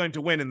villain is going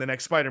to win in the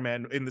next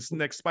Spider-Man, in this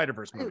next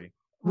Spider-Verse movie.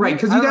 Right,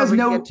 because you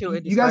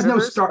guys know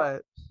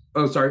Star.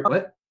 Oh, sorry,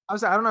 what? I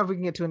don't know if we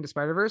can get too into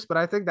Spider-Verse, but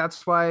I think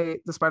that's why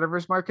the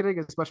Spider-Verse marketing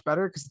is much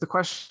better because the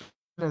question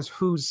is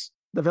who's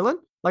the villain?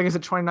 Like, is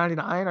it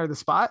 2099 or the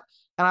Spot?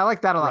 And I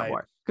like that a lot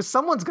more because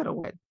someone's gonna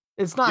win.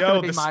 It's not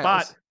going to be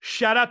Miles. Spot.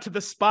 Shout out to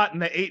the Spot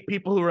and the 8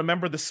 people who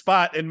remember the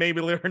Spot and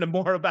maybe learn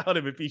more about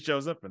him if he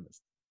shows up in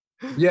this.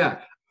 Yeah.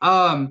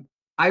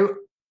 I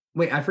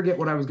forget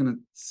what I was gonna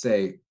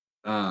say.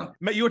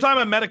 You were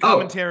talking about meta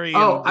commentary.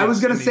 I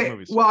was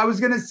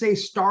gonna say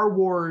Star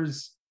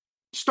Wars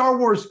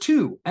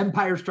 2,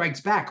 Empire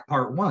Strikes Back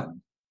Part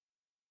 1.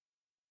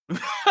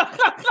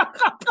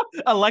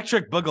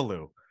 Electric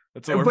Boogaloo.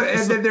 And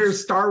then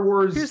there's Star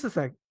Wars. Here's the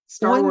thing.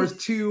 Star Wars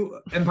 2,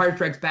 Empire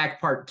Strikes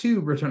Back Part 2,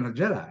 Return of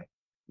the Jedi.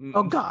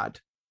 Oh God.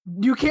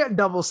 You can't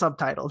double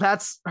subtitle.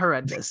 That's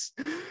horrendous.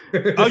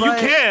 You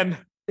can.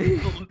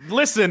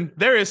 Listen,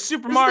 there is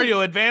Super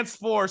Mario Advance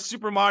 4,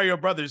 Super Mario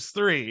Brothers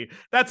 3.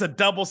 That's a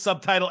double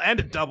subtitle and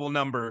a double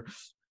number.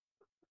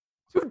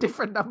 2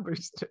 different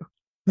numbers too.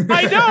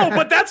 I know,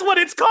 but that's what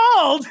it's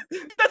called.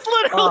 That's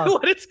literally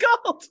what it's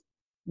called.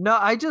 No,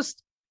 I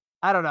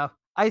don't know.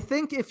 I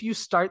think if you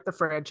start the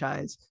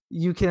franchise,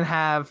 you can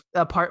have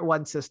a part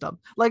 1 system.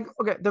 Like,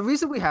 okay, the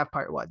reason we have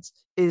part 1s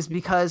is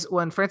because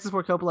when Francis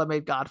Ford Coppola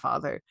made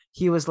Godfather,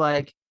 he was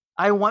like,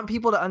 I want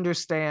people to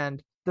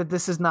understand that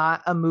this is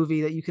not a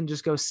movie that you can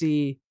just go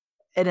see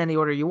in any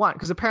order you want,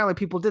 because apparently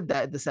people did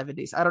that in the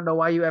 70s. I don't know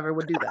why you ever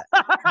would do that.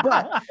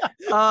 But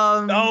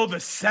the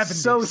 70s.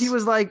 So he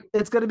was like,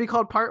 it's going to be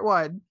called part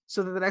 1,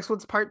 so that the next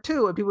one's part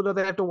 2, and people know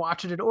they have to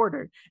watch it in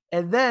order.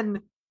 And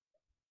then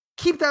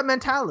keep that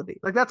mentality.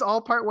 Like, that's all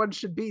part 1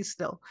 should be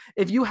still.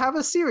 If you have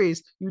a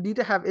series, you need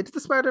to have Into the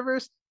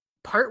Spider-Verse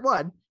part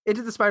 1,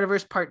 Into the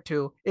Spider-Verse part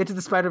 2, Into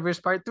the Spider-Verse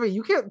part 3.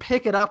 You can't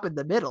pick it up in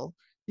the middle.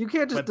 You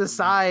can't just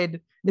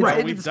decide it's right.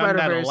 Into We've the done that a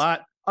Spider-Verse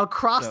lot.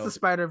 across the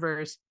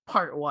Spider-Verse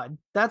part 1.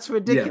 That's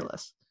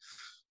ridiculous.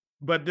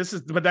 But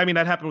I mean,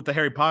 that happened with the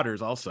Harry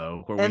Potters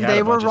also, where and we had they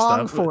a bunch were wrong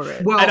of stuff. for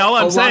it. Well, and all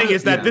I'm saying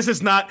is that this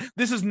is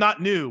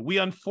not new. We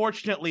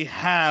unfortunately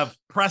have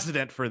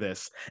precedent for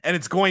this, and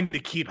it's going to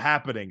keep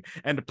happening.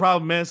 And the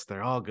problem is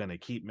they're all going to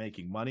keep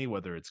making money,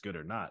 whether it's good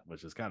or not,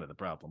 which is kind of the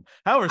problem.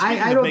 However,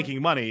 speaking of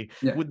making money,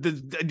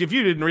 if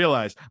you didn't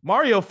realize,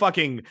 Mario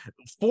fucking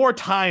 4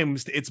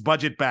 times its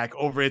budget back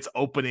over its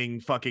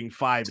opening fucking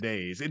 5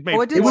 days. It made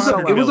it was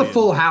a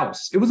full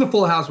house. It was a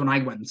full house when I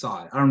went and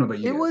saw it. I don't know about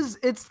you.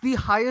 It's the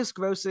highest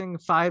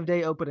grossing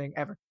 5-day opening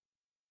ever.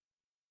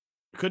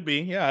 Could be,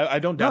 yeah. I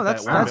don't doubt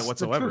that one bit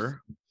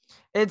whatsoever.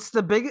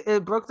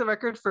 It broke the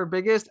record for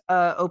biggest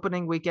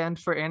opening weekend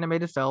for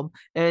animated film.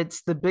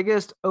 It's the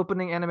biggest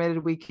opening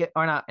animated weekend,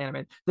 or not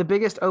animated, the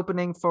biggest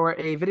opening for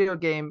a video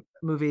game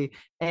movie,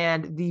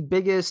 and the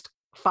biggest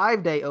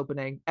 5-day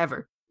opening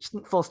ever.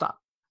 Full stop.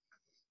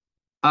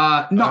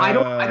 No, I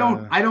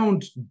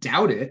don't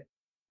doubt it.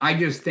 I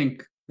just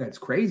think that's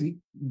crazy,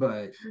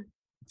 but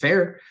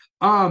fair.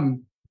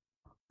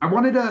 I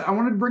wanted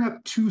to bring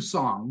up 2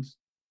 songs.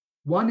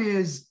 One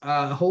is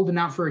Holding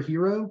Out for a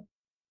Hero.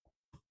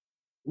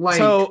 Like,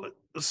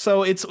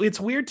 so it's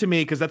weird to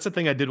me, because that's the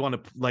thing I did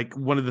want to, like,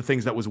 one of the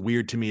things that was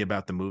weird to me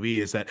about the movie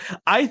is that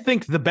I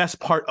think the best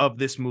part of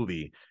this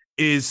movie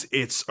is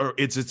its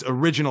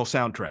original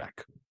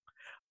soundtrack.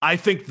 I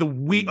think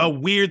a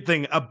weird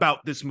thing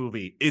about this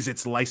movie is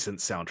its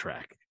licensed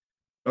soundtrack.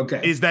 Okay.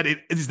 Is that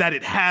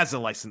it has a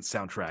licensed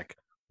soundtrack,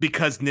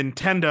 because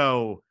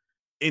Nintendo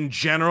in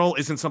general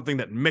isn't something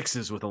that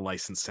mixes with a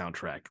licensed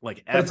soundtrack.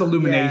 Like, but it's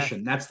Illumination.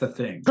 Yeah. That's the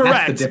thing.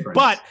 Correct. That's the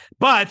difference.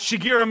 But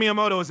Shigeru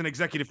Miyamoto is an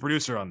executive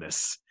producer on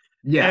this.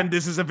 Yeah. And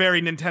this is a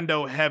very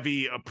Nintendo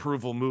heavy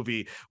approval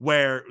movie,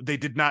 where they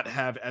did not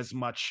have as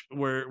much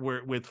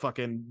with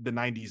fucking the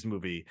 90s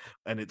movie,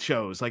 and it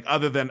shows, like,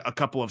 other than a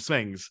couple of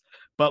things.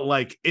 But,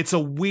 like, it's a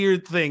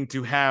weird thing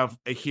to have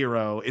a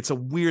hero. It's a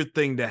weird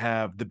thing to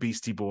have the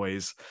Beastie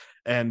Boys.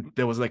 And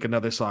there was, like,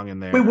 another song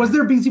in there. Wait, was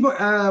there Beastie Boys?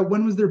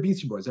 When was there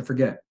Beastie Boys? I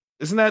forget.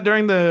 Isn't that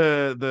during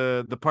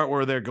the part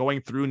where they're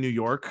going through New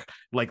York,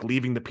 like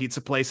leaving the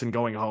pizza place and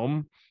going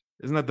home?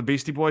 Isn't that the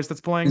Beastie Boys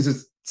that's playing? Is it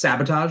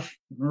Sabotage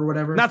or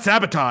whatever? Not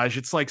Sabotage.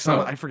 It's like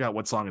I forgot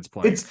what song it's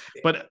playing.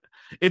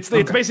 It's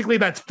basically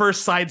that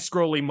first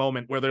side-scrolling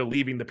moment where they're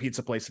leaving the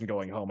pizza place and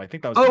going home. I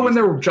think that was. When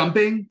they were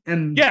jumping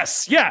and.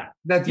 Yes, yeah.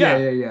 That's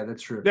yeah.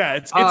 That's true. Yeah,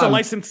 it's a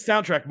licensed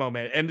soundtrack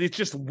moment, and it's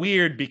just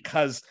weird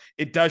because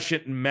it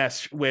doesn't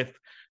mesh with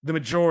the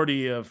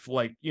majority of,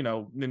 like, you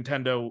know,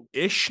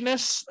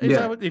 Nintendo-ishness.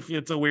 If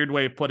it's a weird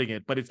way of putting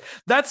it, but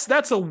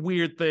that's a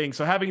weird thing.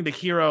 So having the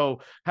hero,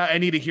 I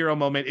need a hero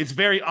moment, it's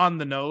very on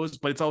the nose,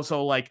 but it's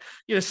also like,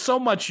 you know, so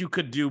much you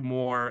could do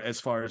more as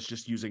far as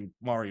just using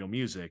Mario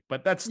music.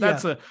 But that's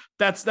a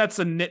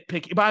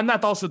nitpick. But I'm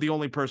not also the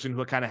only person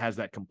who kind of has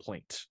that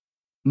complaint.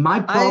 My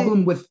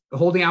problem with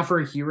Holding Out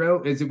for a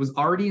Hero is it was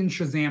already in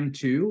Shazam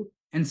 2,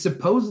 and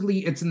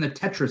supposedly it's in the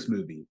Tetris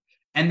movie.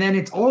 And then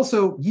it's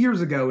also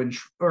years ago I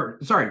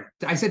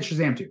said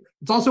Shazam 2.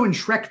 It's also in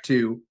Shrek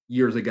 2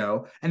 years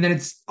ago. And then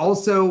it's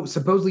also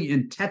supposedly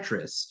in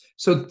Tetris.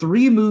 So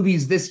 3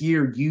 movies this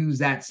year use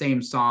that same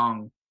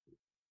song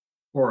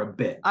for a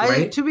bit,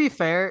 right? To be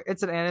fair,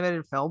 it's an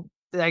animated film.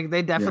 Like,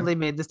 they definitely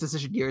made this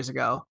decision years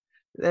ago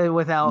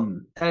without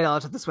any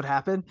knowledge that this would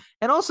happen.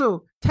 And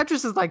also,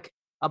 Tetris is like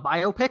a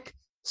biopic.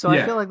 So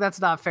I feel like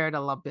that's not fair to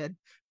lump in.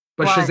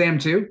 But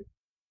Shazam 2?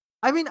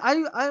 I mean,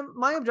 I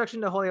my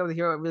objection to Holding Out with a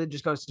Hero really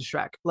just goes to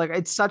Shrek. Like,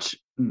 it's such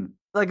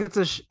like it's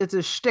a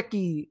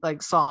shticky,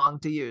 like, song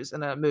to use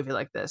in a movie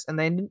like this, and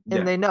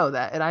they know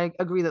that. And I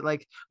agree that,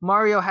 like,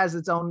 Mario has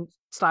its own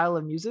style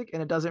of music,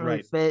 and it doesn't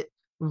really fit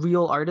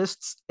real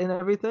artists and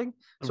everything.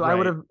 So I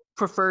would have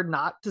preferred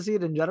not to see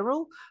it in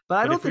general.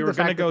 But I don't think we were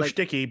going to go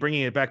shticky,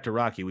 bringing it back to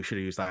Rocky, we should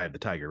have used Eye of the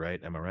Tiger,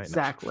 right? Am I right?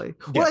 Exactly.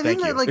 Well, I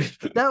think that, like,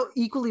 that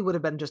equally would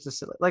have been just as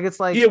silly. Like, it's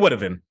like it would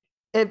have been.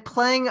 It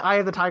playing Eye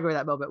of the Tiger at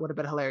that moment would have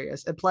been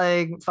hilarious. And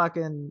playing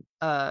fucking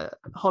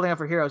Holding Out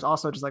for Heroes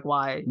also just like,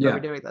 why are we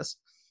doing this?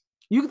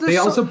 They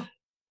also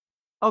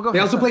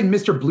played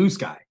Mr. Blue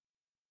Sky,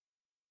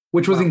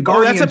 which was in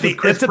Guardians with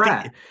Chris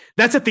Pratt.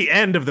 That's at the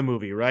end of the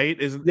movie, right?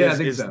 Is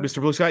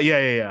Mr. Blue Sky?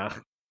 Yeah.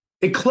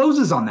 It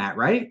closes on that,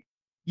 right?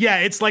 Yeah,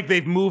 it's like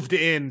they've moved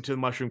into the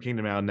Mushroom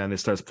Kingdom now, and then it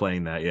starts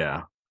playing that.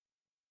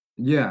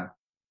 Yeah.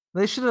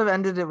 They should have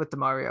ended it with the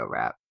Mario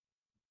rap.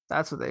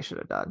 That's what they should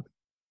have done.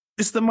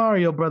 It's the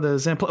Mario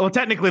Brothers, and well,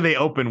 technically they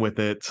open with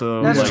it,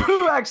 so That's like,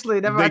 true.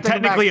 Actually, never. they I take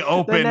it back. technically They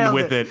open nailed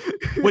with it,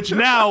 which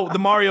now the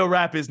Mario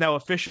rap is now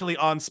officially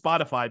on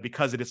Spotify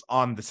because it is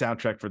on the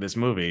soundtrack for this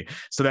movie.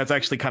 So that's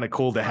actually kind of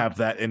cool to have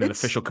that in an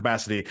official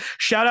capacity.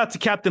 Shout out to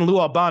Captain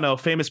Lou Albano,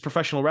 famous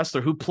professional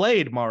wrestler who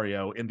played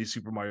Mario in the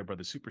Super Mario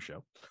Brothers Super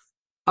Show.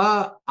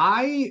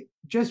 I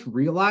just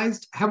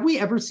realized, have we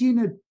ever seen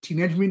a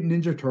Teenage Mutant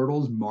Ninja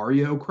Turtles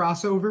Mario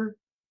crossover?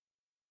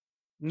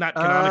 Not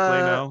canonically,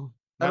 no.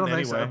 I Not don't in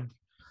any think way.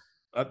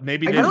 so.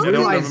 Maybe I they don't I don't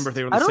realize- remember if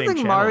they were the I don't same think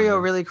channel Mario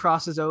or- really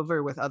crosses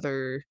over with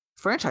other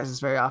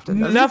franchises very often.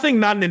 does it? Nothing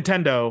not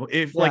Nintendo.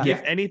 If Yeah.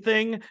 if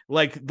anything,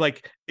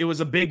 like it was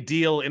a big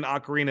deal in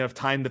Ocarina of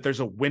Time that there's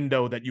a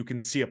window that you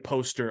can see a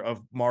poster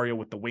of Mario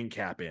with the wing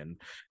cap in,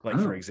 like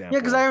for example. Yeah,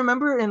 because I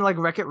remember in like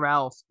Wreck-It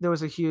Ralph, there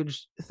was a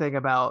huge thing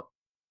about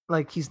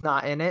like he's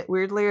not in it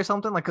weirdly or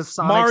something. Like because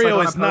Mario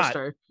like, is on a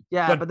poster.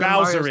 Yeah, but but then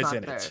Bowser Mario's is not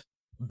in there. it.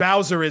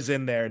 Bowser is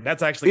in there.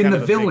 That's actually In kind the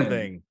of a villain. big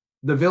thing.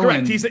 The villain.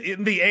 Correct. He's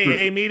in the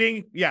AA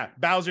meeting. Yeah,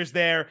 Bowser's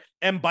there.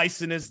 M.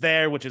 Bison is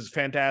there, which is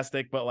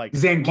fantastic. But like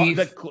Zangief.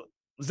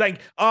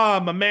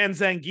 my man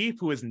Zangief,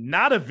 who is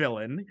not a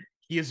villain.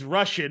 He is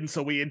Russian,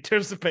 so we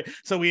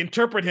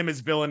interpret him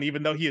as villain,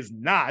 even though he is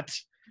not.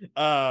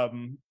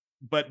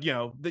 But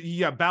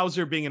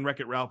Bowser being in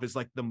Wreck-It Ralph is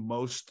like the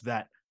most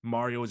that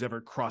Mario has ever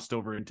crossed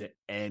over into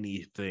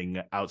anything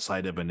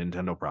outside of a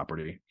Nintendo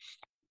property.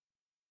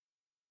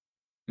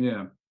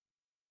 Yeah.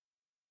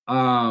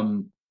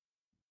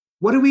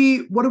 What do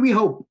we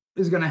hope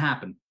is going to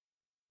happen?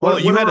 Well,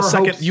 What you are had a our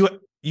second. hopes?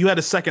 You had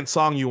a second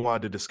song you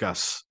wanted to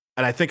discuss,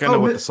 and I think I know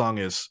what the song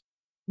is.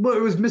 Well,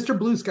 it was Mr.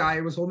 Blue Sky.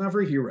 It was Hold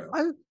Never a Hero.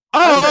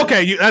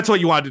 Okay. That's what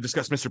you wanted to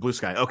discuss, Mr. Blue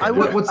Sky. Okay.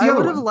 What's the other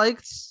would have one?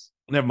 liked.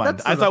 Never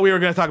mind. I thought we were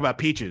going to talk about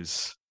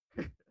Peaches.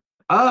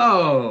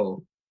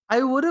 Oh.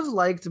 I would have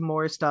liked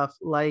more stuff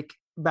like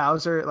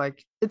Bowser.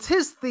 Like it's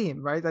his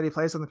theme, right? That he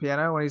plays on the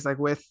piano when he's like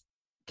with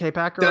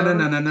K-Pac. No.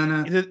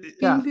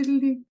 Yeah.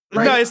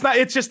 Right? No, it's not.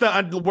 It's just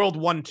the World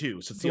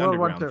 1-2, so it's the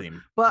underground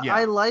theme. But yeah.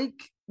 I like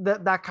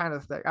that kind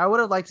of thing. I would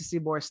have liked to see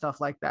more stuff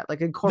like that,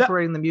 like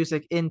incorporating the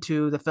music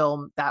into the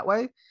film that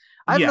way.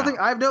 I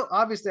have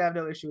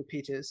no issue with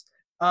Peaches.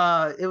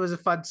 It was a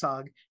fun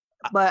song,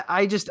 but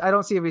I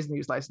don't see a reason to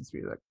use licensed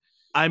music.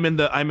 I'm in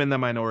the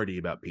minority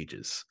about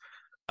Peaches.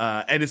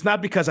 And it's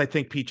not because I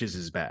think Peaches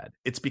is bad.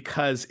 It's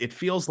because it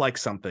feels like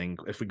something,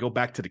 if we go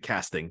back to the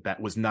casting, that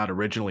was not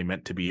originally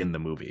meant to be in the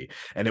movie.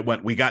 And it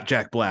went, we got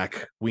Jack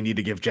Black. We need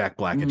to give Jack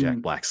Black a Jack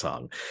Black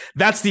song.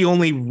 That's the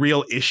only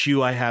real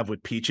issue I have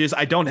with Peaches.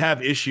 I don't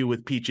have issue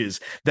with Peaches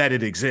that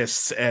it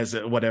exists as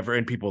whatever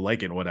and people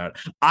like it and whatnot.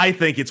 I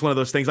think it's one of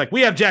those things like,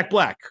 we have Jack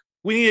Black.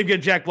 We need to give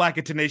Jack Black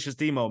a Tenacious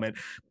D moment.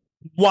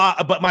 Why?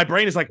 But my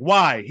brain is like,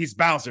 why? He's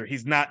Bowser.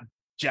 He's not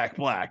Jack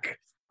Black.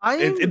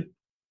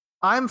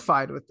 I'm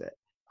fine with it.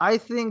 I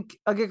think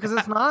again because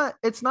it's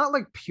not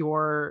like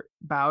pure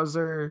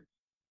Bowser.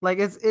 Like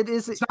it's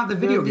not the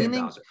video game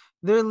Bowser.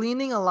 They're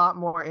leaning a lot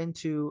more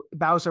into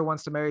Bowser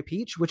wants to marry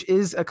Peach, which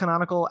is a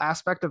canonical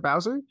aspect of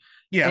Bowser.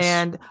 Yes.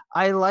 And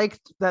I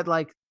liked that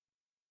like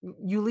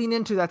you lean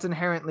into that's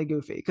inherently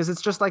goofy because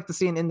it's just like the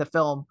scene in the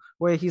film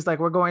where he's like,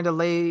 we're going to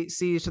lay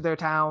siege to their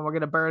town, we're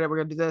gonna burn it, we're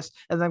gonna do this,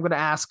 and then I'm gonna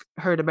ask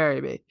her to marry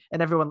me.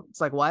 And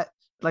everyone's like, what?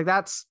 Like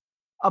that's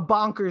a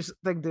bonkers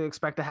thing to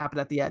expect to happen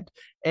at the end.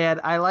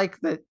 And I like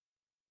that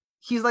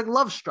he's like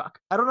love struck.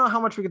 I don't know how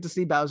much we get to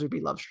see Bowser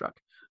be love struck,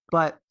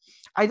 but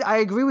I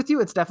agree with you.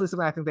 It's definitely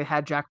something I think they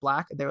had Jack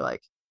Black and they were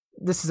like,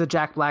 this is a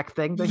Jack Black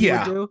thing that he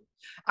would do.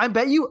 I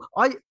bet you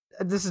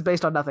this is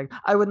based on nothing.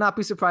 I would not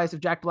be surprised if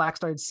Jack Black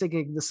started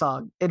singing the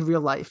song in real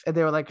life and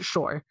they were like,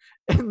 sure.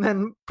 And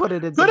then put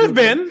it in. Could have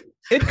been.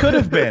 It could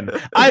have been.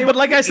 But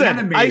like I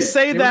said, I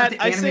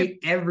say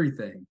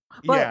everything.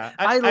 But yeah,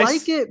 I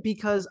like it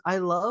because I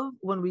love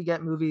when we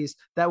get movies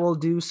that will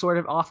do sort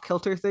of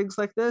off-kilter things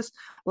like this.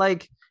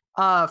 Like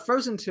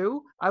Frozen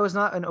 2, I was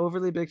not an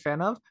overly big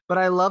fan of, but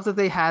I love that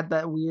they had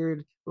that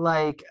weird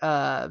like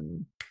I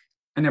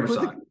never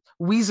saw it.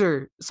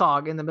 Weezer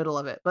song in the middle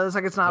of it. But it's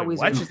like it's not Weezer.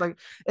 What? It's just like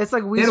it's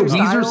like Weezer. They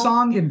had a Weezer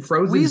song in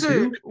Frozen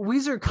 2?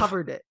 Weezer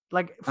covered it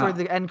like for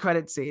the end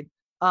credit scene.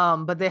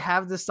 But they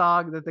have the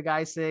song that the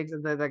guy sings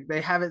and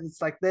they have it,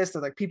 it's like this,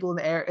 they're like people in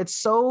the air. It's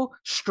so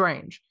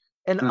strange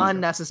and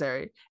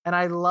unnecessary. And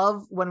I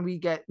love when we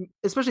get,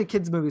 especially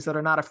kids movies that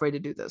are not afraid to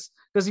do this.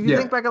 Because if you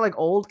think back at like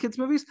old kids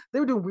movies, they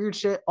were doing weird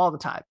shit all the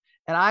time.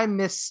 And I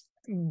miss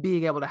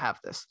being able to have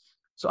this.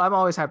 So I'm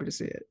always happy to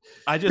see it.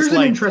 Here's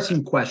an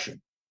interesting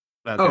question.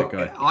 Okay,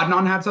 go ahead.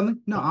 Adnan had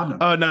something? No, Adnan.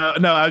 Oh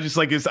no! I was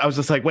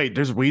just like, wait,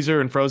 there's Weezer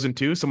and Frozen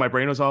 2. So my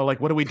brain was all like,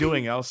 what are we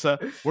doing, Elsa?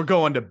 We're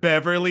going to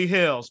Beverly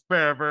Hills.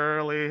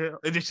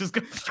 It's just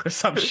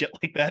some shit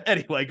like that.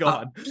 Anyway, go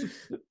on.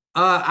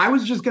 I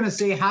was just gonna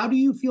say, how do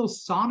you feel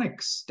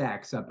Sonic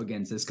stacks up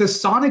against this? Because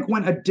Sonic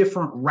went a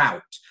different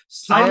route.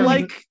 I've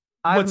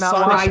not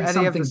watched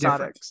any of the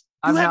Sonics.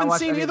 You haven't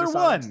seen either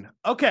one.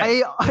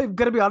 Okay. I'm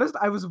gonna be honest.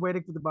 I was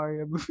waiting for the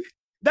Mario movie.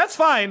 That's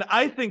fine.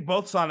 I think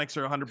both Sonics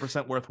are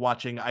 100% worth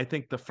watching. I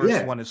think the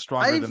first one is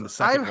stronger than the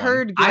second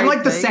one. I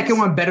like the second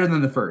one better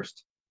than the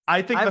first.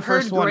 I think the I've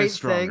heard first one is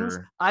great things.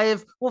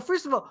 stronger. Well,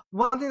 first of all,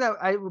 one thing that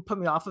I would put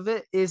me off of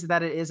it is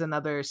that it is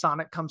another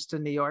Sonic comes to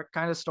New York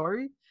kind of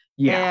story.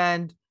 Yeah.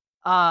 And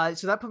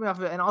so that put me off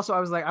of it. And also I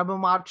was like, I'm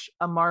gonna watch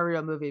a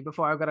Mario movie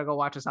before I'm gonna go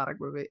watch a Sonic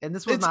movie. And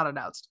this was It's not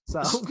announced.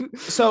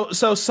 So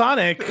so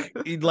Sonic,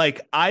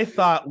 like I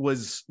thought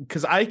was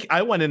because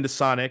I went into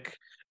Sonic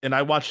and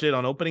I watched it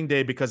on opening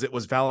day because it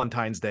was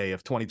Valentine's Day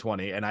of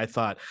 2020, and I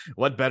thought,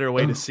 what better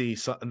way to see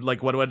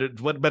like what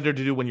better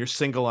to do when you're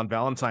single on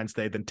Valentine's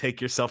Day than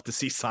take yourself to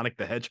see Sonic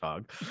the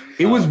Hedgehog?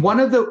 It was one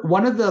of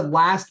the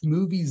last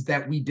movies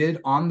that we did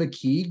on the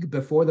Keeg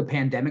before the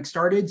pandemic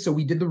started. So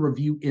we did the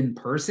review in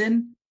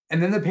person,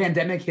 and then the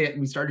pandemic hit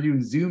and we started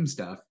doing Zoom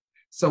stuff.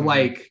 So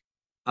like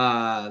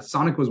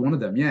Sonic was one of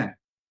them. Yeah.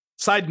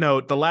 Side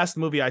note, the last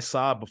movie I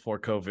saw before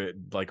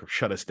COVID like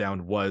shut us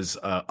down was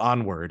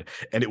Onward,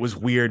 and it was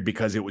weird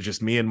because it was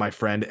just me and my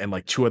friend and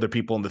like two other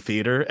people in the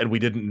theater, and we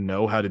didn't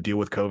know how to deal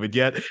with COVID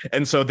yet,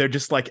 and so they're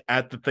just like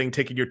at the thing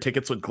taking your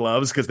tickets with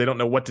gloves because they don't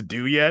know what to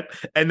do yet,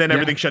 and then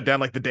everything shut down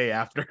like the day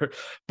after.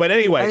 But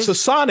anyway, so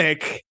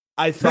Sonic,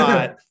 I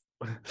thought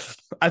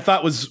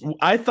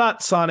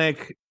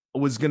Sonic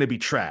was going to be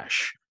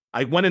trash.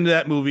 I went into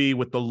that movie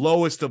with the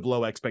lowest of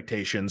low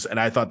expectations, and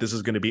I thought this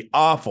is going to be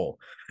awful.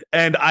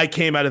 And I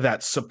came out of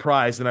that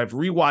surprised, and I've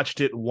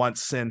rewatched it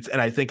once since, and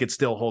I think it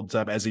still holds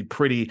up as a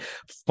pretty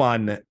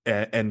fun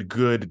and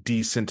good,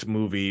 decent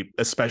movie,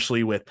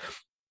 especially with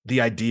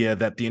the idea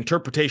that the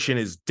interpretation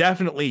is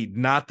definitely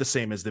not the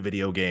same as the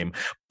video game.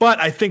 But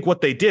I think what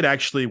they did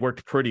actually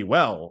worked pretty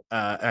well,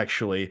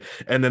 actually.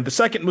 And then the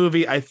second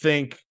movie, I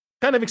think,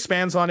 kind of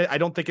expands on it. I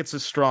don't think it's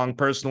as strong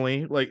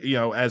personally, like,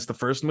 as the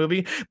first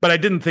movie, but I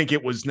didn't think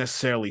it was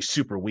necessarily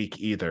super weak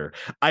either.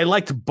 I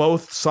liked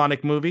both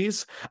Sonic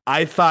movies.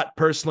 I thought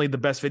personally the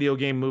best video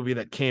game movie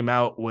that came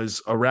out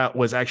was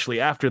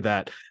actually after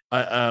that,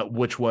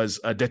 which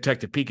was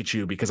Detective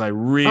Pikachu, because I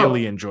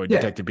really enjoyed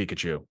Detective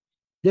Pikachu.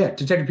 Yeah,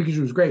 Detective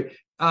Pikachu was great.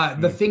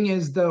 The thing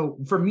is, though,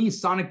 for me,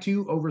 Sonic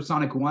 2 over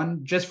Sonic 1,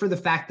 just for the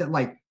fact that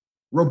like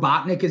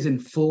Robotnik is in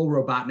full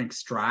Robotnik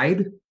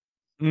stride.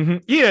 Mm-hmm.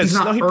 Yes, he's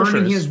not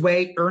earning his is.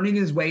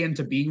 way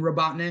into being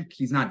Robotnik.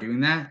 He's not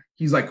doing that.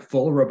 He's like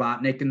full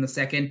Robotnik in the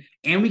second,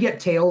 and we get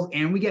Tails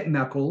and we get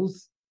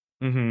Knuckles.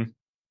 Mm-hmm.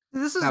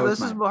 This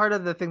is part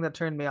of the thing that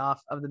turned me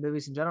off of the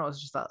movies in general. Is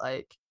just that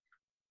like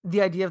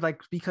the idea of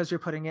like because you're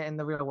putting it in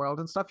the real world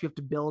and stuff, you have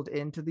to build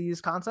into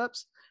these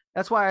concepts.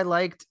 That's why I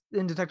liked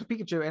in Detective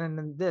Pikachu, and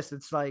in this,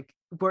 it's like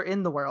we're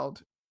in the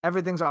world,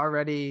 everything's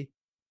already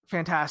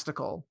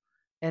fantastical,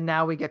 and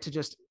now we get to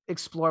just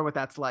explore what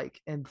that's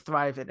like and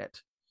thrive in it.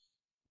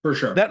 For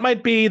sure. That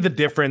might be the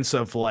difference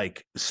of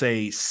like,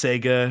 say,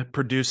 Sega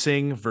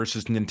producing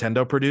versus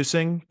Nintendo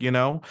producing,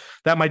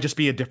 that might just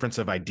be a difference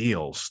of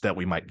ideals that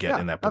we might get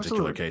in that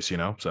particular case,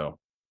 so.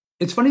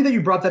 It's funny that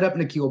you brought that up,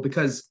 Nikhil,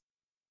 because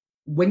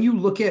when you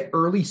look at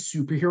early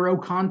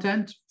superhero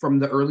content from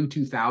the early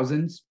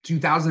 2000s,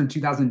 2000 and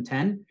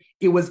 2010,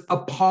 it was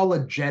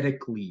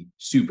apologetically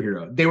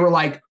superhero. They were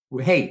like,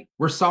 hey,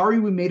 we're sorry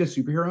we made a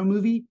superhero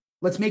movie.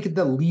 Let's make it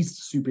the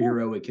least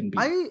superhero it can be.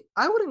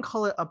 I wouldn't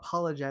call it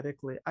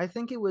apologetically. I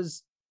think it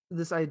was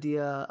this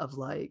idea of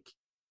like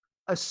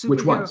a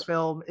superhero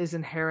film is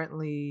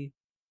inherently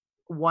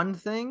one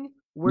thing.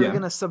 We're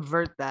going to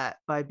subvert that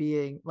by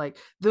being like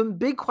the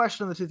big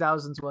question of the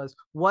 2000s was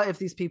what if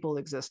these people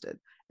existed?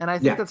 And I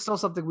think that's still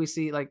something we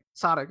see like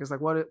Sonic is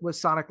like what was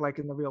Sonic like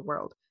in the real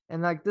world?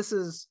 And like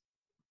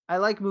I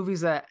like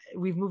movies that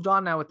we've moved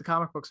on now with the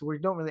comic books where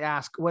we don't really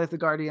ask what if the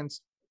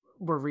Guardians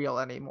were real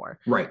anymore.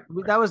 Right.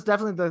 That was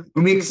definitely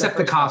when we accept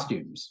the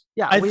costumes.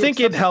 Yeah. I think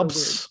it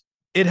helps.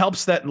 It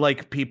helps that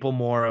like people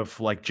more of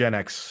like Gen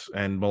X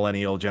and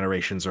millennial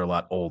generations are a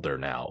lot older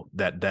now.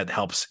 That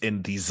helps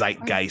in the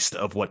zeitgeist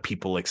of what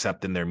people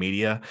accept in their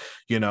media,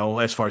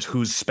 as far as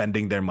who's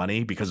spending their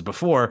money, because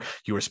before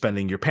you were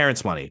spending your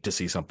parents' money to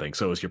see something.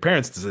 So it was your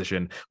parents'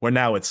 decision, where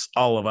now it's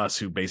all of us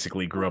who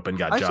basically grew up and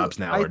got jobs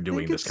now are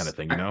doing this kind of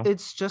thing,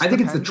 It's just I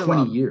think it's the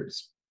 20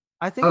 years.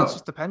 I think it's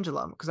just the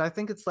pendulum, because I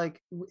think it's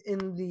like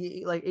in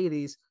the like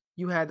 80s,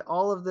 you had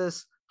all of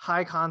this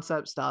high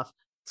concept stuff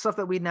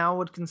that we now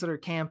would consider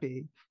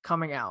campy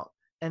coming out.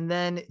 And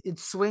then it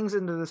swings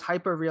into this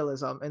hyper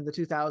realism in the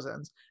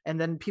 2000s.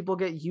 And then people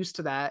get used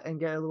to that and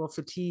get a little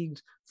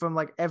fatigued from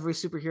like every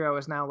superhero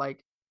is now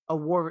like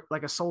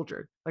like a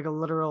soldier, like a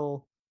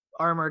literal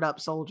armored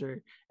up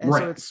soldier. And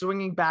so it's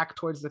swinging back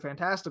towards the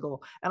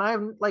fantastical. And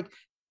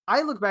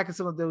I look back at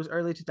some of those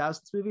early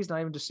 2000s movies,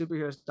 not even just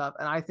superhero stuff,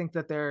 and I think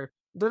that they're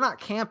not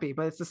campy,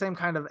 but it's the same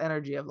kind of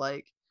energy of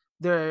like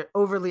they're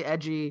overly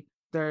edgy.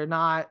 They're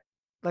not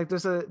like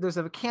there's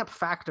a camp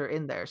factor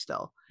in there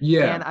still.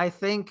 Yeah. And I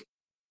think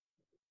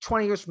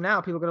 20 years from now,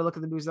 people are going to look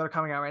at the movies that are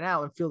coming out right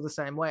now and feel the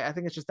same way. I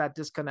think it's just that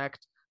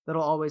disconnect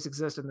that'll always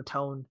exist in the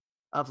tone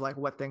of like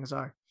what things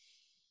are.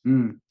 I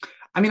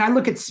mean, I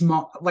look at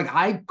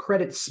I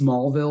credit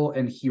Smallville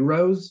and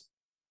Heroes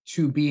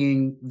to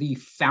being the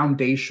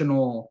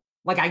foundational,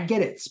 like I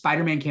get it.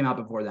 Spider-Man came out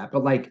before that,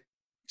 but like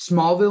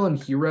Smallville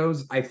and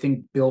Heroes, I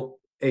think built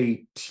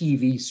a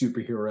TV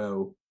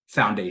superhero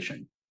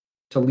foundation.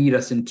 to lead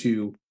us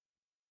into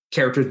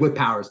characters with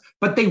powers.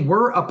 But they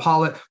were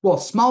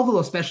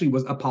Smallville especially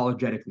was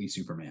apologetically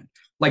Superman.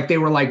 Like they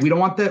were like, we don't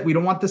want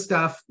the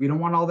stuff, we don't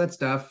want all that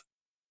stuff.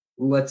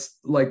 Let's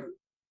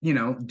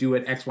do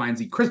it X, Y, and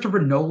Z. Christopher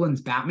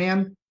Nolan's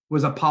Batman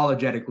was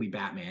apologetically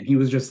Batman. He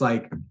was just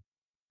like,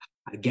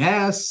 I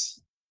guess.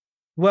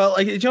 Well,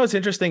 what's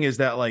interesting is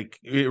that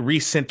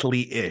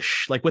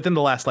recently-ish, within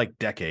the last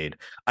decade,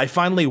 I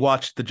finally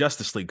watched the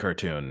Justice League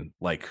cartoon.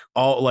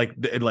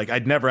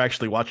 I'd never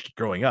actually watched it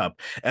growing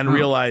up, and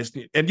realized,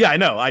 and yeah, I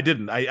know I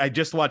didn't. I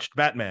just watched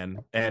Batman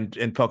and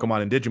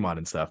Pokemon and Digimon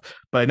and stuff,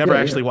 but I never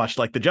actually watched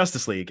the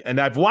Justice League. And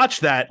I've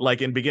watched that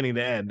in beginning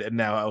to end, and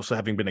now also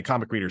having been a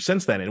comic reader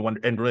since then,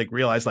 and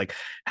realized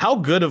how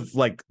good of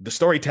the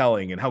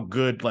storytelling and how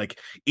good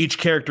each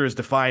character is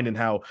defined, and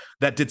how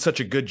that did such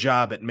a good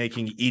job at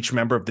making each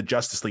member of the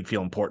Justice League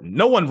feel important.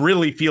 No one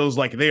really feels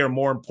like they are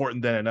more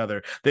important than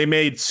another. They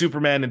made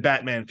Superman and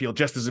Batman feel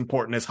just as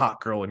important as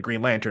Hawkgirl and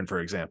Green Lantern,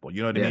 for example.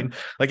 You know what I mean?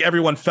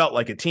 Everyone felt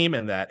like a team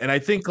in that. And I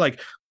think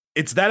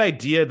it's that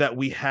idea that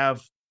we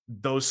have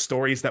those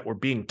stories that were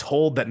being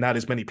told that not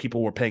as many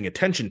people were paying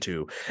attention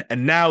to,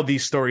 and now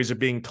these stories are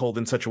being told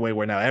in such a way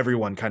where now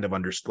everyone kind of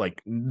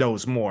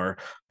knows more,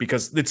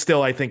 because it's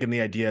still, I think, in the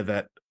idea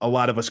that a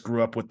lot of us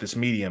grew up with this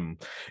medium,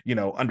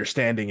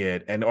 understanding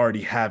it and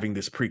already having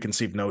this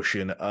preconceived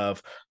notion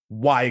of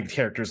why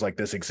characters like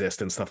this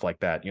exist and stuff like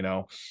that.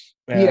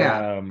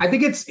 I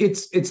think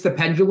it's the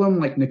pendulum,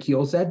 like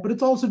Nikhil said, but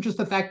it's also just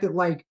the fact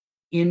that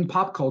in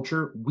pop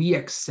culture we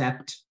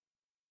accept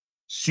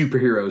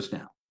superheroes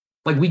now.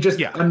 We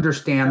just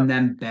understand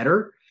them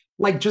better.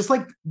 Just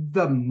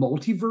the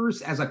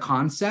multiverse as a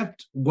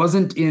concept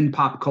wasn't in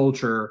pop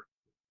culture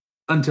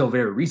until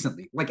very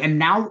recently. And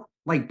now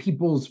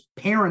people's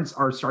parents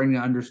are starting to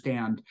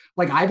understand.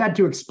 I've had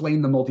to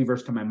explain the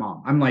multiverse to my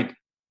mom. I'm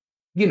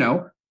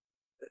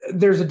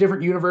there's a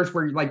different universe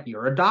where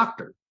you're a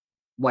doctor.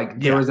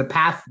 There was a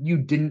path you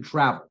didn't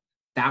travel.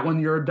 That one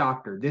you're a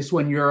doctor. This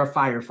one you're a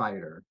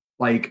firefighter.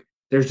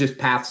 There's just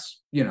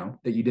paths,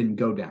 that you didn't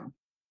go down.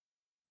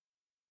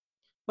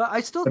 But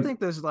I still think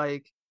there's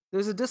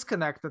a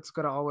disconnect that's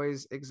going to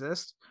always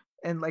exist,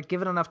 and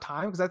given enough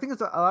time, because I think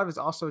a lot of it's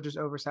also just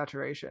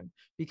oversaturation,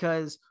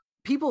 because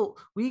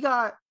we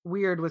got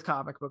weird with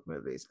comic book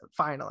movies.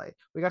 Finally,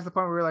 we got to the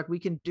point where we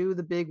can do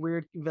the big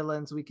weird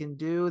villains, we can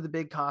do the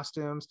big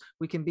costumes,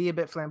 we can be a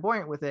bit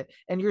flamboyant with it,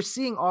 and you're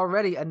seeing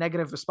already a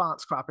negative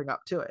response cropping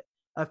up to it,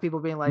 of people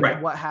being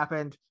what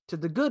happened to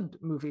the good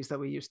movies that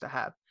we used to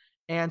have.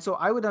 And so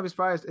I would not be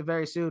surprised if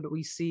very soon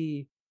we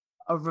see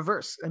a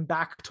reverse and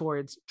back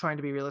towards trying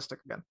to be realistic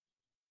again.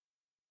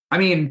 I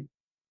mean,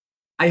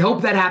 I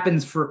hope that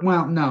happens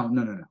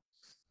no.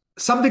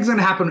 Something's going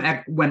to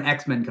happen when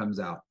X-Men comes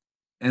out.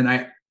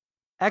 And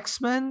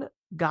X-Men,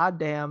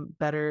 goddamn,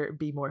 better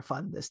be more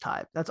fun this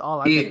time. That's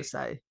all I'm going to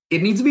say.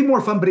 It needs to be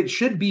more fun, but it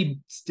should be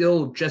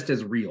still just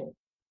as real.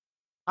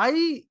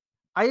 You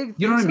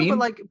know what I mean?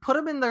 But put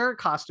them in their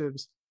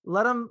costumes.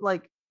 Let them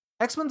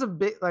X-Men's a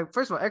bit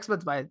first of all,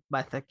 X-Men's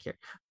my thick here.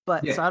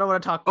 But so I don't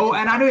want to talk. Oh,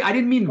 and I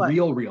didn't mean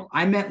real.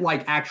 I meant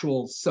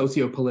actual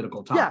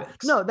socio-political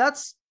topics. Yeah, no,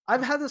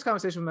 I've had this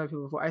conversation with many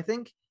people before. I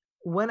think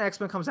when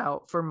X-Men comes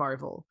out for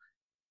Marvel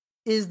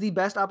is the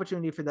best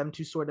opportunity for them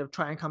to sort of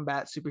try and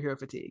combat superhero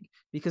fatigue,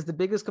 because the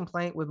biggest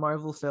complaint with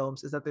Marvel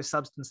films is that they're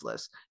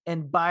substanceless,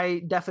 and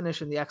by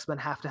definition the X-Men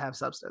have to have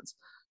substance.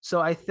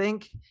 So I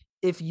think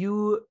if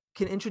you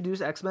can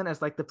introduce X-Men as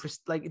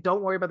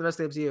don't worry about the rest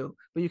of the MCU,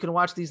 but you can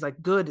watch these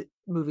good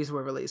movies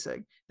we're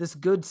releasing, this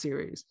good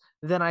series,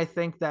 then I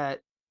think that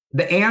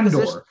the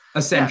Andor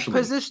essentially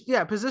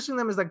position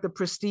them as the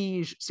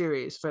prestige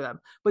series for them,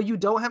 but you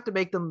don't have to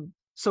make them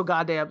so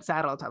goddamn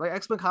sad all the time.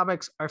 X-Men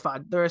comics are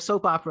fun. They're a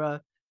soap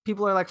opera.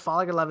 People are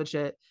falling in love and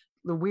shit.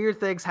 The weird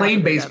things happen.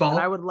 Playing baseball.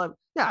 I would love,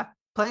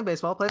 playing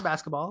baseball, playing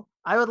basketball.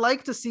 I would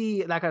like to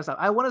see that kind of stuff.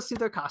 I want to see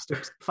their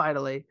costumes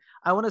finally.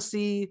 I want to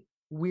see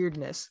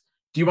weirdness.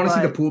 Do you want to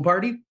see the pool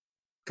party?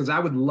 Because I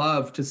would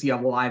love to see a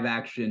live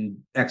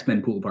action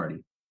X-Men pool party.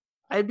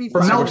 I'd be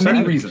for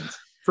many reasons.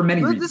 For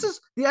many reasons. This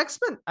is the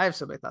X-Men. I have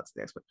so many thoughts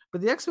on the X-Men,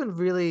 but the X-Men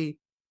really,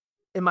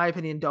 in my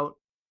opinion,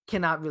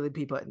 cannot really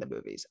be put in the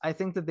movies. I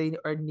think that they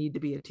need to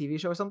be a TV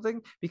show or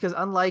something, because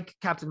unlike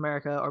Captain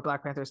America or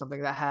Black Panther or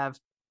something that have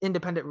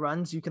independent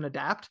runs you can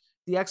adapt,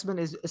 the X-Men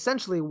is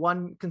essentially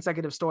one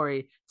consecutive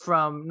story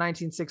from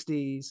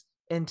 1960s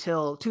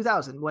until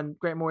 2000 when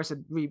Grant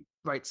Morrison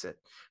rewrites it.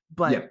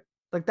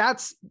 But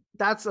that's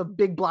a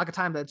big block of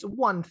time. That's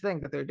one thing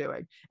that they're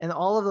doing, and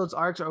all of those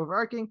arcs are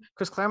overarching.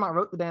 Chris Claremont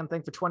wrote the damn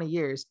thing for 20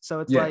 years,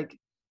 so it's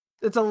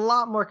it's a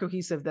lot more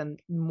cohesive than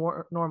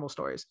more normal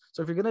stories.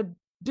 So if you're gonna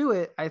do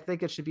it, I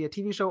think it should be a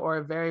TV show or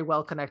a very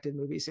well connected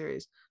movie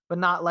series, but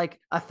not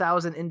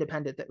 1,000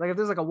 independent things. If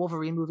there's a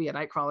Wolverine movie, a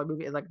Nightcrawler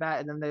movie like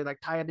that, and then they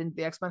tie it into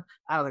the X-Men,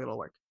 I don't think it'll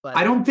work. But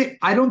I don't think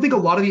a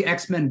lot of the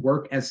X-Men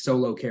work as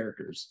solo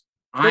characters.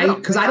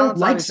 Because I don't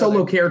like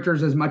solo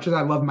characters as much as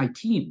I love my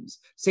teams.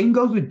 Same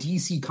goes with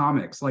DC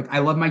Comics. I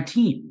love my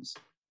teams.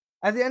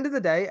 At the end of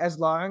the day, as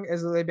long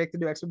as they make the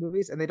new X-Men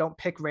movies and they don't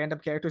pick random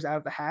characters out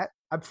of the hat,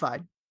 I'm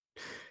fine.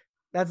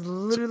 That's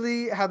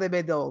literally how they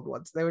made the old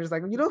ones. They were just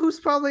like, you know who's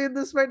probably in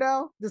this right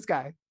now? This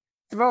guy.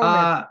 Throw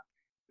him in.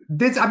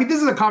 This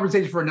is a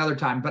conversation for another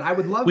time, but I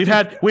would love. We've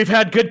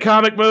had good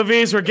comic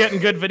movies. We're getting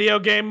good video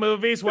game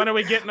movies. When are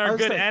we getting our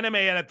good anime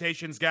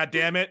adaptations? God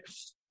damn it!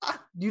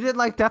 You didn't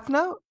like Death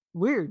Note?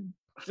 Weird.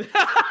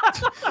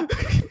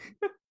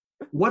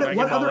 What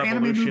other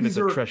anime movies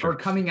are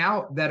coming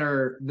out that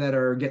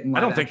are getting? I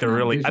don't think there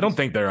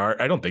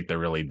are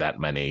really that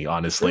many,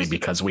 honestly,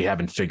 because we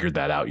haven't figured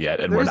that out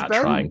yet, and we're not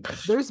trying.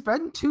 There's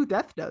been 2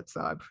 Death Notes,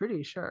 though. I'm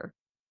pretty sure.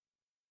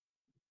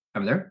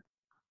 Am there?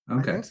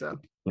 Okay. I think so.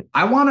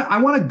 I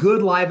want a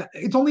good live.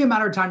 It's only a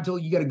matter of time until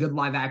you get a good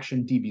live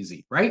action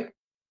DBZ, right?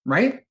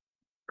 Right?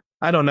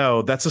 I don't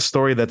know. That's a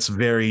story that's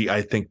very,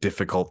 I think,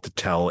 difficult to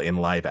tell in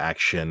live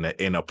action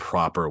in a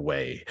proper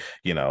way.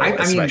 You know,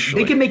 I mean,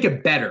 they can make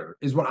it better.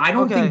 Is what I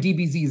don't think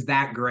DBZ is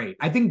that great.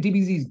 I think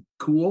DBZ is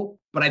cool,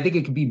 but I think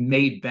it could be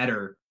made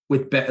better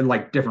with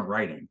like different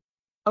writing.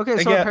 Okay,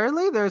 so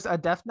apparently there's a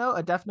Death Note,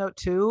 a Death Note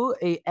 2,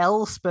 a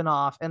L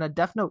spinoff, and a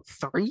Death Note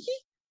 3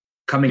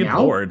 coming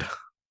out. Lord.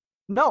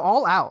 No,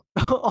 all out.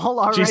 All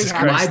already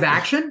live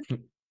action?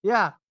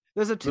 Yeah.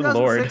 There's a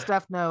 2006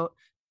 Death Note.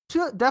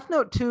 Death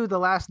Note 2, the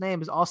last name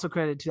is also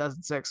credited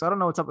 2006. So I don't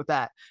know what's up with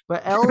that.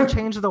 But L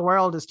Change the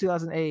World is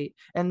 2008.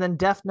 And then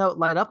Death Note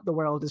Light Up the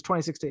World is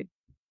 2016.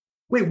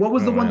 Wait, what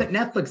was the one that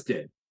Netflix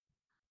did?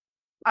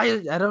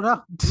 I don't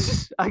know.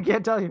 I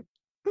can't tell you.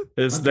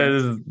 That was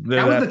the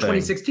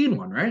 2016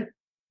 one, right?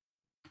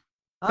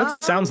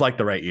 That sounds like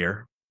the right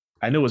year.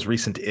 I knew it was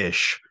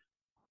recent-ish.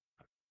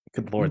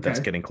 Good Lord, that's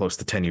getting close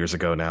to 10 years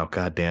ago now.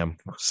 God damn,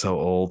 so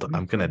old.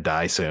 I'm going to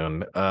die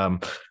soon.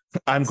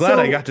 I'm glad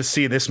I got to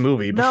see this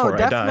movie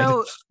before I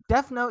died.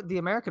 Death Note, the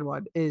American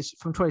one, is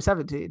from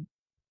 2017.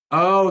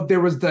 Oh, there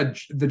was the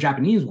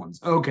Japanese ones.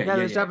 Okay. Yeah,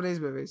 there's Japanese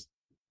movies.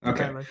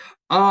 Okay.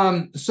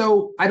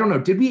 So I don't know.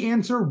 Did we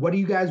answer what do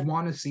you guys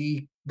want to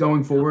see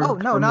going forward? Oh,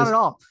 no, not at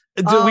all.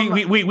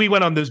 We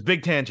went on this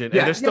big tangent,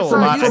 and there's still a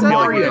lot of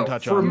Mario we can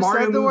touch on. For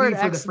Mario movie, the word for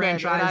the X-Men,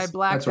 franchise, and I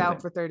blacked out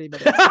okay. for 30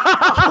 minutes.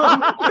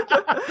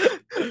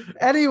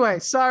 Anyway,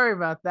 sorry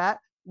about that.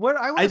 What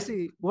I want to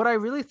see, what I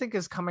really think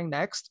is coming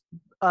next,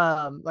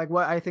 like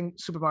what I think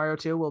Super Mario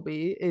 2 will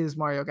be, is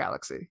Mario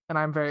Galaxy, and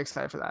I'm very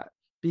excited for that.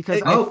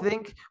 Because I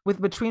think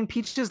between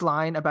Peach's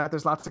line about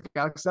there's lots of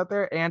galaxies out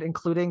there and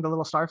including the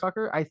little star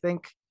fucker, I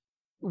think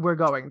we're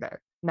going there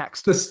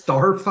next. The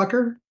star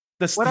fucker?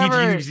 It's a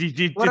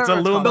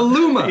Luma. The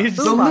Luma.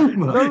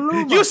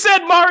 You said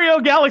Mario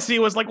Galaxy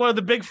was like one of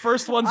the big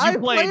first ones you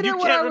played. You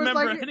can't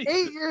remember I was like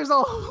 8 years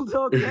old.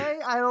 Okay,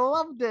 I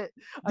loved it.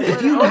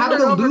 If you have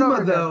the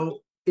Luma, though,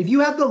 if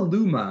you have the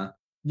Luma,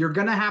 you're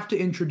gonna have to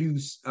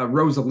introduce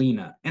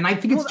Rosalina, and I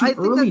think it's too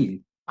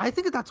early. I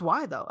think that's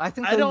why, though. I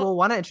think they will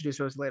want to introduce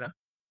Rosalina.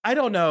 I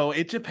don't know.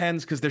 It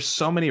depends because there's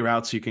so many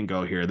routes you can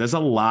go here. There's a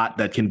lot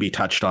that can be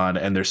touched on,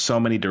 and there's so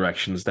many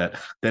directions that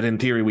in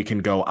theory we can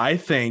go. I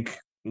think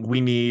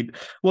we need,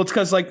 well, it's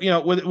because, like, you know,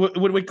 when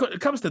it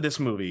comes to this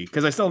movie,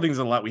 because I still think there's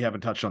a lot we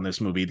haven't touched on this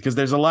movie, because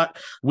there's a lot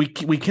we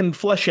can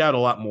flesh out a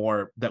lot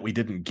more that we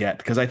didn't get,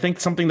 because I think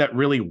something that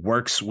really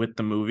works with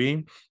the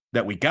movie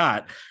that we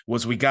got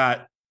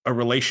a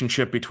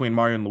relationship between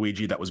Mario and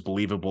Luigi that was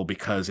believable,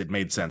 because it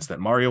made sense that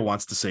Mario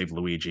wants to save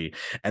Luigi.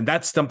 And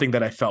that's something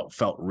that I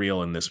felt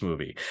real in this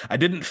movie. I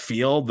didn't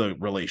feel the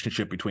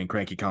relationship between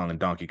Cranky Kong and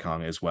Donkey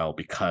Kong as well,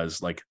 because,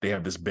 like, they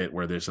have this bit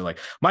where there's like,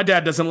 my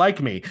dad doesn't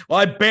like me. Well,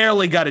 I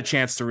barely got a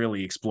chance to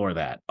really explore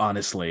that,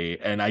 honestly.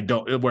 And I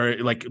don't,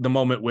 where, like, the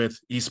moment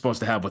he's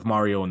supposed to have with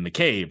Mario in the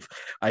cave,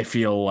 I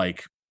feel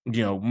like,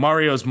 you know,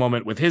 Mario's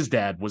moment with his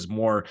dad was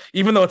more,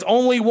 even though it's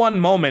only one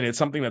moment, it's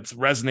something that's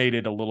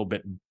resonated a little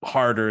bit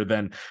harder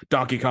than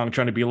Donkey Kong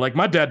trying to be like,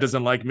 my dad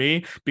doesn't like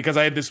me because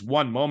I had this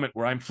one moment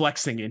where I'm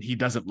flexing and he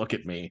doesn't look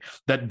at me.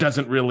 That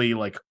doesn't really,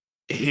 like,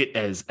 hit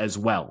as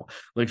well,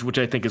 like, which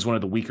I think is one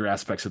of the weaker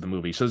aspects of the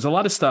movie. So there's a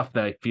lot of stuff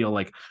that I feel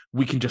like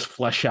we can just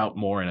flesh out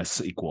more in a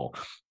sequel,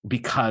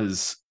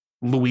 because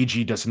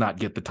Luigi does not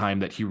get the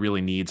time that he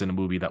really needs in a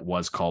movie that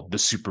was called The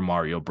Super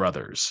Mario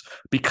Brothers,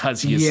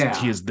 because he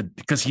is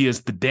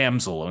the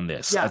damsel in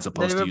this, as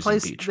opposed to using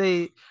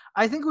Peach.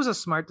 I think it was a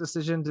smart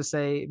decision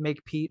to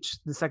make Peach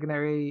the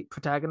secondary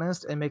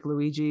protagonist and make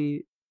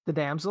Luigi the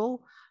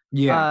damsel.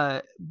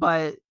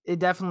 But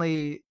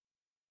it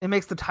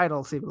makes the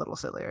title seem a little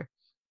sillier.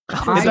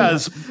 It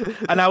does.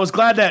 And I was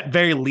glad that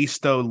very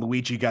least, though,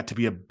 Luigi got to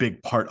be a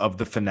big part of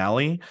the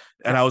finale.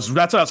 And that's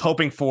what I was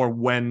hoping for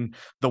when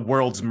the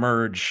worlds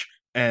merge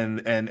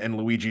and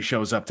Luigi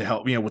shows up to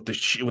help, you know, with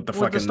the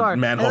fucking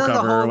manhole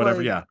cover or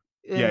whatever.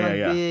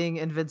 Being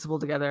invincible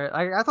together.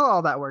 I thought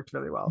all that worked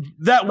really well.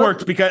 That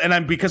worked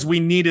because we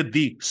needed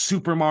the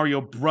Super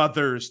Mario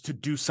Brothers to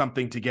do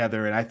something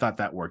together, and I thought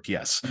that worked.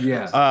 Yes.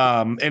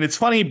 And it's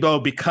funny, though,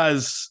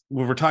 because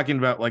when we're talking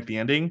about, like, the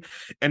ending,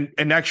 and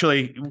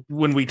actually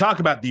when we talk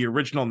about the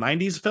original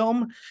 90s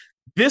film,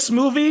 this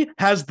movie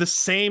has the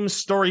same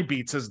story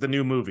beats as the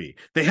new movie.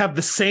 They have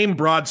the same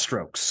broad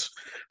strokes.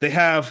 They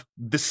have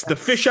the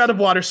fish out of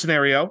water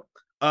scenario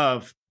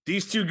of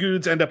these two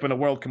dudes end up in a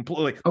world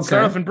completely.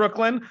 Start off in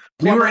Brooklyn.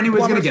 We were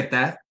anyways going to get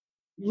that.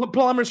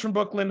 Plumbers from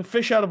Brooklyn,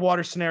 fish out of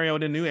water scenario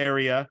in a new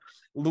area.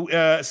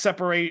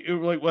 Separate,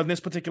 like, well, in this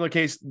particular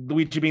case,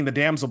 Luigi being the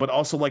damsel, but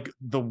also like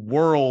the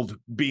world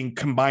being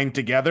combined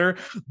together.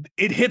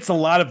 It hits a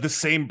lot of the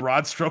same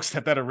broad strokes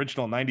that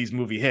original 90s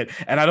movie hit.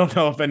 And I don't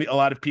know if a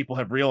lot of people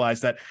have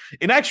realized that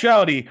in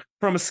actuality,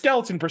 from a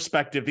skeleton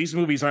perspective, these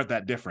movies aren't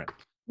that different.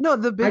 No,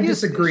 the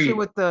biggest issue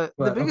with the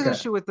biggest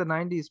issue with the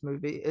 90s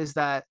movie is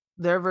that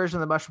their version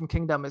of the Mushroom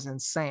Kingdom is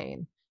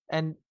insane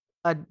and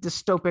a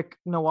dystopic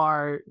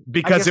noir,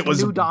 because it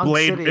was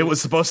Blade. It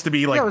was supposed to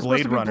be like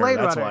Blade Runner.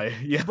 That's why.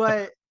 Yeah.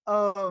 But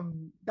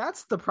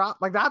that's the problem.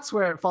 Like, that's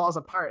where it falls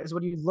apart, is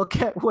when you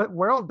look at what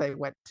world they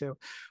went to.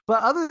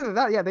 But other than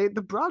that, yeah, the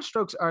broad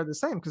strokes are the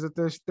same, because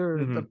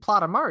they're the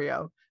plot of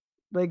Mario.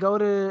 They go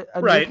to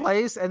a new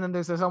place, and then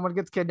there's someone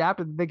gets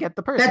kidnapped, and they get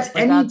the person.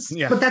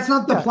 But that's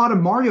not the plot of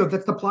Mario.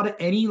 That's the plot of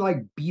any like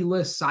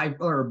B-list sci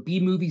or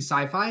B-movie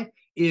sci-fi.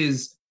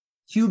 Is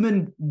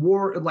human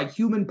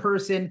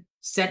person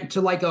sent to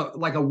like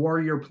a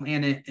warrior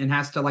planet and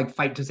has to like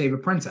fight to save a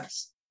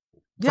princess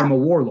from a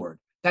warlord.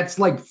 That's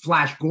like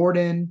Flash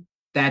Gordon.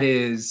 That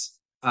is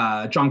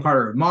John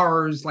Carter of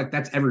Mars. Like,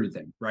 that's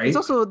everything, right? It's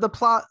also the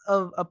plot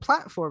of a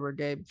platformer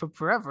game from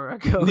forever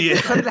ago. Yeah.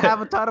 It couldn't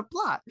have a ton of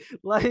plot.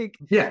 Like,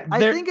 I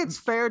think it's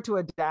fair to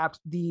adapt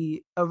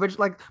the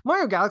original. Like,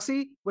 Mario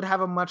Galaxy would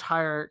have a much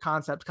higher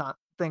concept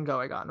thing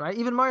going on, right?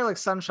 Even Mario like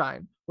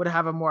Sunshine would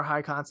have a more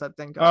high concept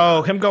thing going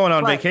on. Him going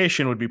on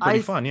vacation would be pretty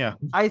fun. Yeah,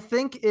 I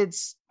think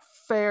it's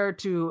fair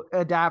to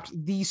adapt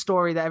the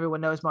story that everyone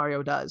knows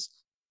Mario does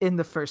in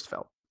the first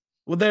film.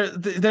 Well,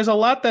 there's a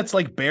lot that's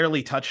like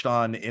barely touched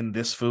on in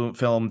this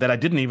film that I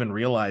didn't even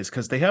realize,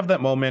 because they have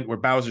that moment where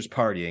Bowser's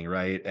partying,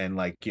 right? And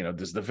like, you know,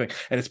 there's the thing,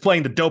 and it's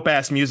playing the dope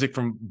ass music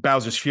from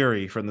Bowser's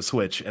Fury from the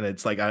Switch, and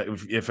it's like,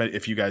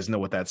 if you guys know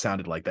what that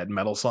sounded like, that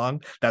metal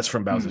song, that's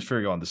from Bowser's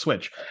Fury on the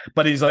Switch.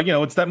 But he's like, you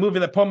know, it's that movie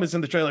that Pum is in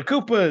the trailer,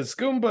 Koopas,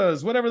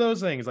 Goombas, whatever those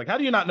things. Like, how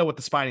do you not know what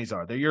the Spinies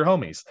are? They're your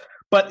homies.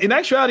 But in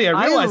actuality,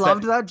 I realized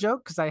loved that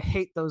joke because I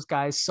hate those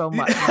guys so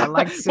much. I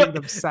like seeing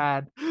them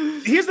sad.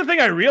 Here's the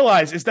thing I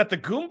realized is that the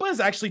Goombas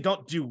actually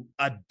don't do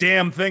a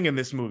damn thing in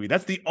this movie.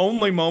 That's the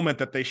only moment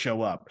that they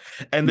show up.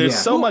 And there's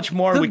so much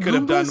more we could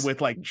have done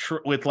with like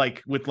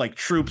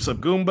troops of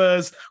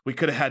Goombas. We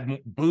could have had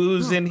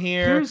Boos in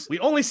here. We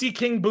only see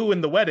King Boo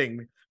in the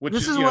wedding. Which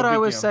this is what I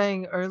was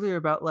saying earlier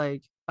about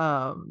like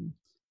I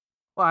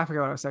forgot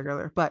what I was saying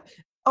earlier, but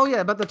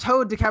about the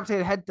Toad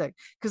decapitated head thing.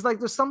 Because like,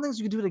 there's some things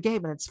you can do in a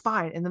game and it's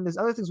fine, and then there's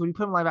other things when you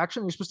put in live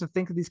action, you're supposed to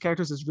think of these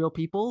characters as real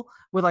people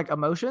with like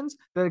emotions,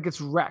 that it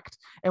gets wrecked.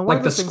 And one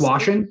like the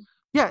squashing.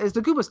 Is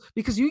the Koopas,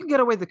 because you can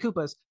get away with the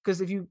Koopas, because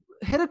if you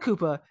hit a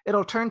Koopa,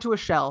 it'll turn to a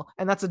shell,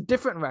 and that's a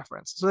different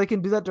reference. So they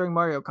can do that during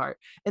Mario Kart.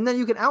 And then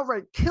you can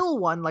outright kill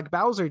one like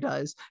Bowser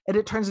does, and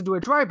it turns into a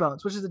Dry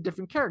Bones, which is a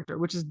different character,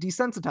 which is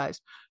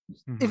desensitized.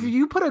 If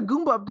you put a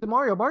Goomba up to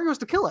Mario has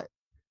to kill it.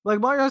 Like,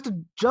 Mario has to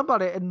jump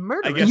on it and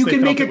murder it. You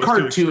can make it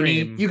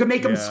cartoony. You can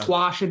make them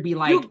squash and be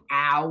like,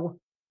 ow.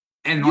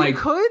 And you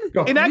could.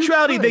 In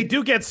actuality, they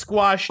do get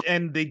squashed,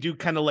 and they do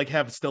kind of like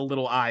have still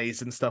little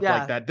eyes and stuff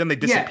like that. Then they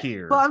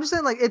disappear. But I'm just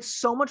saying, like, it's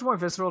so much more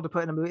visceral to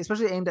put in a movie,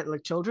 especially aimed at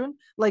like children.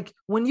 Like,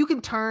 when you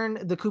can turn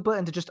the Koopa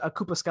into just a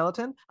Koopa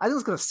skeleton, I think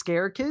it's gonna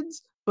scare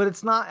kids. But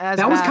it's not as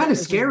that was kind of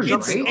scary.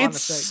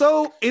 It's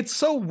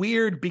so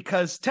weird,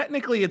 because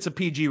technically it's a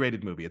PG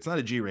rated movie. It's not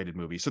a G rated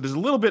movie, so there's a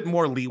little bit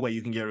more leeway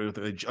you can get with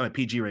a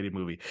PG rated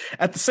movie.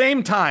 At the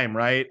same time,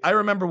 right? I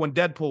remember when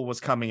Deadpool was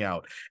coming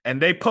out, and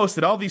they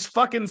posted all these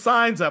fucking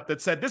signs up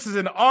that said this is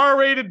an R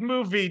rated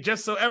movie,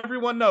 just so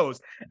everyone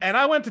knows. And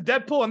I went to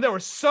Deadpool, and there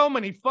were so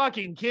many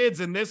fucking kids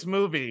in this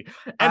movie.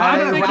 And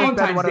I'm thinking,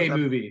 Valentine's Day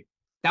movie.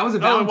 That was a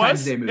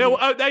Valentine's Day movie. You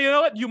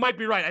know what? You might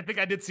be right. I think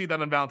I did see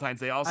that on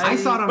Valentine's Day also. I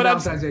saw it on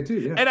Valentine's Day too,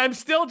 yeah. And I'm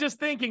still just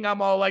thinking,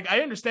 I'm all like, I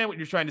understand what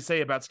you're trying to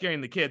say about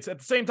scaring the kids. At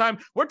the same time,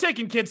 we're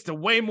taking kids to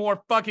way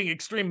more fucking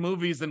extreme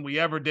movies than we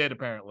ever did,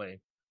 apparently.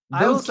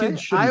 Those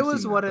kids shouldn't. I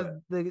was one of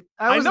the...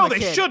 I know they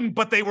shouldn't,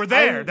 but they were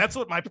there. That's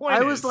what my point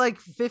is. I was like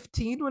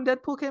 15 when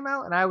Deadpool came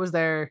out, and I was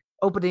there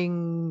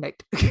opening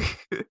night.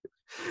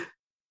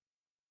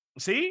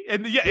 See?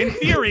 And yeah, in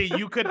theory,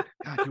 you could.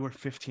 God, you were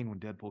 15 when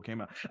Deadpool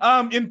came out.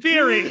 In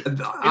theory,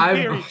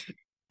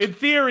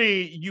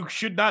 you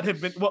should not have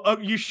been. Well,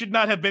 you should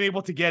not have been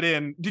able to get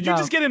in. Did you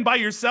just get in by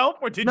yourself,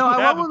 or did you? No, I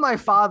went with my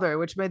father,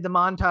 which made the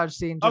montage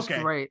scene just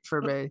great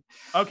for me.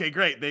 Okay,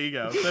 great. There you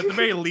go. So at the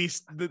very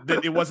least,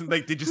 that it wasn't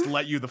like they just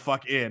let you the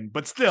fuck in.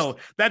 But still,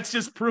 that's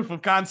just proof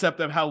of concept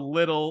of how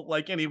little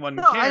like anyone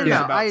cares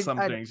about some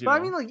things. But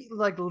I mean,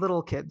 like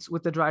little kids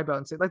with the dry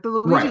bones, like the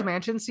Luigi's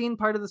Mansion scene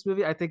part of this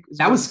movie. I think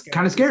that was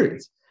kind of scary.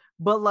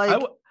 But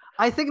like.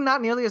 I think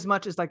not nearly as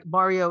much as like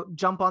Mario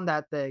jump on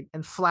that thing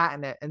and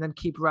flatten it and then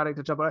keep running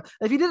to jump on it.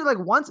 If you did it like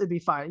once, it'd be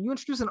fine. You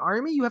introduce an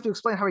army, you have to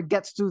explain how he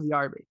gets through the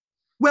army.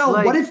 Well,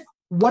 like,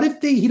 what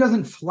if he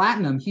doesn't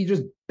flatten them? He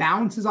just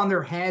bounces on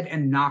their head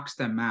and knocks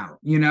them out.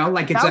 You know,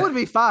 like that would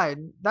be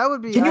fine. That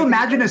would be. Can you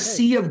imagine a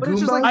sea of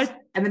Goombas?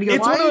 And then he goes,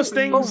 it's one of those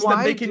things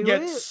that they can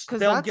get.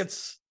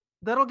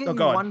 That'll get you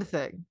one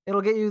thing.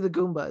 It'll get you the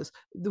Goombas.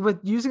 With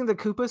using the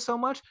Koopas so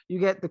much, you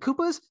get the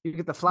Koopas, you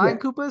get the flying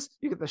Koopas,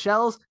 you get the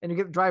shells, and you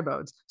get the dry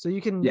bones. So you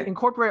can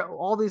incorporate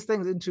all these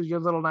things into your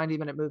little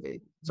 90-minute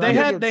movie. So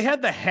they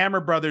had the Hammer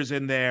Brothers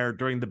in there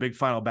during the big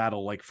final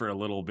battle, like for a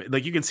little bit.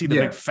 Like you can see the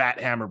big fat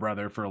Hammer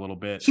Brother for a little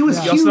bit. He was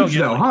huge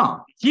though, huh?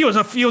 He was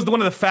one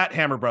of the fat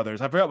Hammer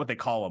Brothers. I forgot what they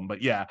call him,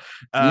 but yeah.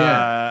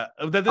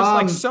 There's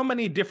like so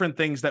many different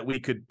things that we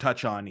could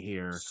touch on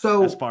here.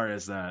 So as far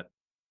as that.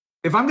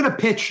 If I'm gonna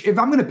pitch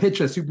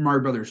a Super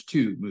Mario Brothers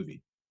 2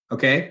 movie,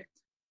 okay?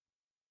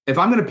 If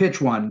I'm gonna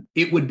pitch one,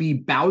 it would be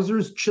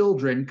Bowser's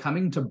children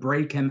coming to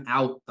break him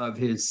out of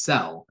his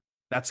cell.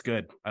 That's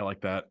good. I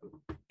like that.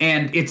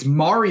 And it's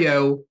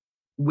Mario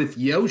with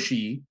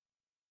Yoshi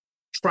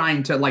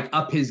trying to like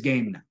up his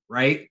game now,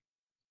 right?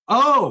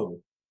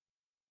 Oh,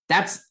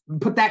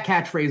 put that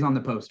catchphrase on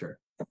the poster.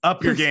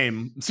 Up your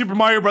game. Super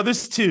Mario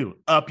Brothers 2.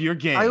 Up your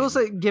game. I will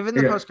say, given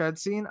the post-credit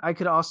scene, I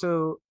could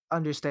also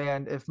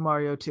understand if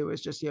Mario 2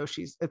 is just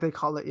if they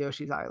call it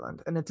Yoshi's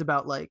Island, and it's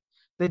about like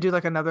they do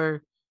like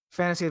another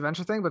fantasy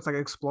adventure thing, but it's like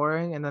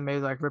exploring, and then maybe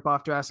like rip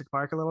off Jurassic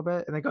Park a little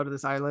bit, and they go to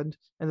this island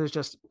and there's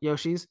just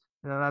Yoshis,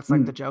 and then that's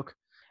like the joke,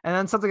 and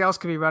then something else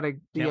could be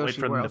running the Yoshi wait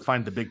for world. Them to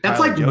find the big. That's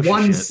like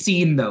one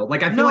scene though.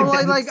 Like I feel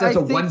that's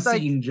a one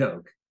scene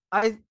joke.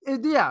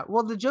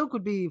 Well, the joke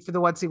would be for the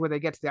one scene where they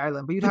get to the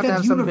island, but you'd have to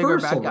have some bigger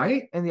bad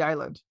guy in the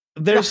island.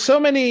 There's so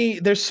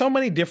many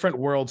different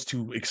worlds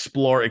to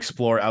explore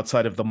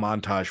outside of the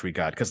montage we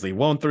got, because they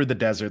won't through the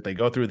desert, they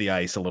go through the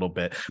ice a little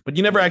bit, but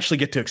you never actually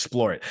get to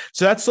explore it.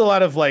 So that's a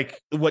lot of like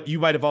what you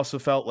might have also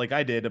felt like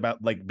I did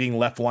about like being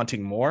left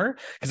wanting more,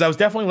 because I was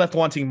definitely left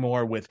wanting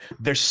more with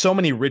there's so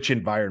many rich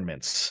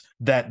environments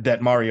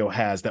that Mario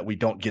has that we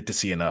don't get to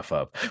see enough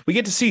of. We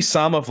get to see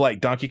some of like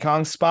Donkey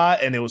Kong's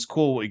spot, and it was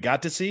cool what we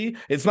got to see.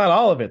 It's not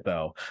all of it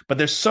though, but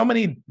there's so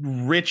many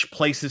rich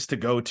places to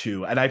go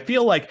to. And I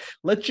feel like,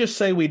 let's just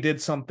say we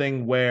did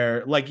something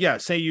where like,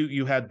 say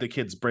you had the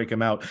kids break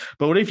them out,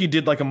 but what if you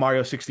did like a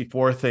Mario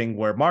 64 thing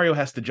where Mario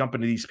has to jump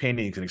into these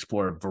paintings and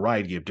explore a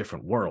variety of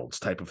different worlds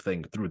type of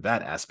thing through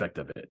that aspect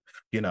of it,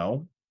 you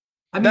know?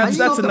 I mean,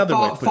 that's another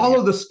way.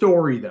 Follow the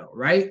story, though,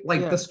 right?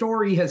 Like the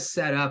story has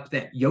set up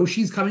that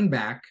Yoshi's coming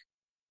back,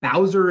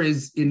 Bowser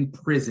is in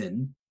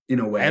prison in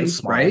a way,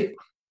 right?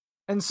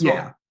 And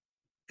small,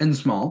 and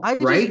small.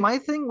 My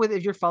thing with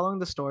if you're following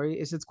the story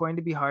is it's going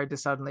to be hard to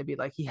suddenly be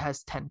like he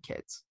has 10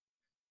 kids.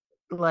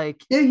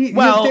 Like,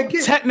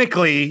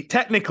 technically,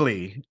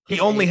 he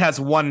only has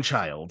one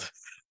child.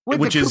 Wait,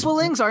 the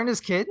Koopalings aren't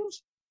his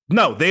kids?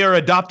 No, they are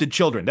adopted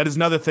children. That is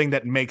another thing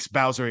that makes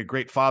Bowser a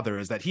great father,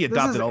 is that he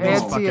adopted all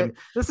those fucking.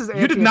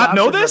 You did not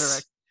know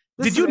this?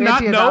 Did you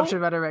not know? Adoption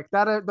rhetoric.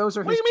 Those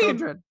are his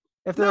children.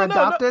 If they're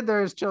adopted,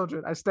 they're his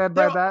children. I stand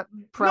by that.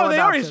 No, they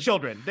are his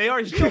children. They are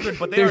his children,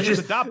 but they are his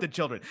adopted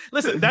children.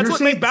 Listen, that's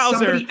what made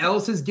Bowser. Somebody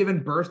else has given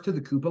birth to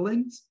the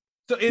Koopalings?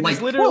 So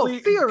it's literally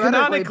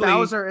theoretically,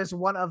 Bowser is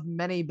one of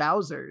many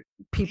Bowser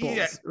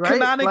peoples. Right?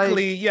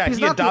 Canonically, he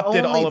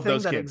adopted all of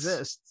those kids.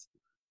 Exists.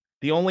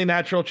 The only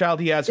natural child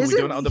he has who we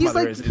don't know the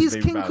mother is he's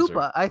Baby King Bowser.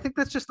 Koopa. I think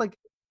that's just like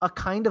a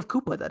kind of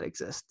Koopa that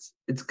exists.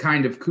 It's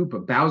kind of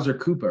Koopa, Bowser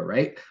Koopa,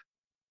 right?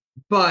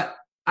 But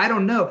I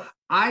don't know.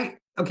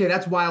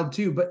 That's wild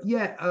too. But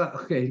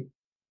okay.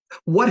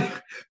 What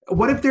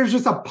if there's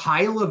just a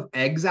pile of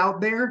eggs out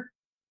there?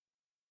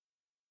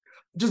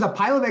 Just a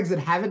pile of eggs that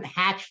haven't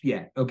hatched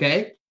yet,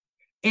 okay?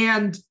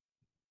 And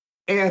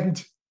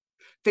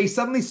they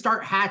suddenly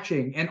start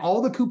hatching and all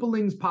the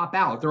Koopalings pop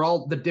out. They're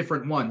all the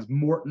different ones,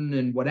 Morton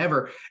and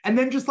whatever. And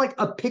then just like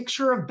a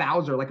picture of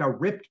Bowser, like a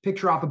ripped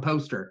picture off a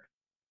poster,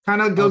 kind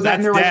of goes out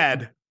and they're dad.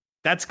 Like,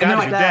 that's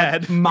gotta be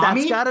dad. Mommy?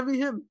 That's gotta be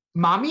him.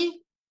 Mommy?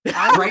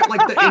 Right?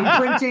 Like the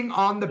imprinting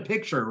on the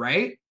picture,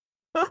 right?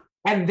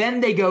 And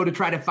then they go to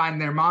try to find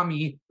their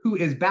mommy, who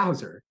is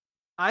Bowser.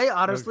 I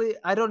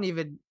don't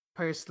even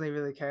personally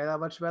really care that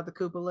much about the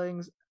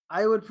Koopalings.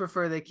 I would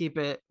prefer they keep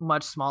it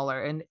much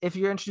smaller. And if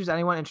you're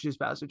introduce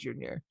Bowser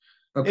Jr.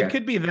 Okay. It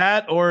could be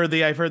that, or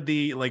I've heard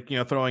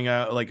throwing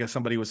out, like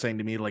somebody was saying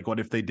to me, like,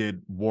 what if they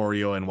did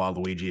Wario and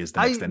Waluigi as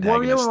the next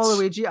antagonists? Wario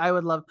and Waluigi, I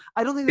would love.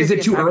 I don't think is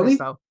it too early?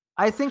 Though.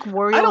 I think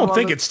Wario. I don't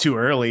think it's too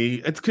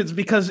early. It's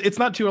because it's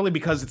not too early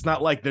because it's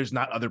not like there's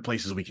not other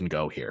places we can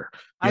go here.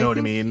 You know what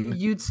I mean?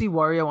 You'd see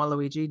Wario and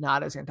Waluigi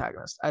not as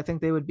antagonists. I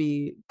think they would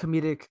be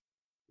comedic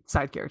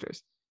side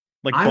characters.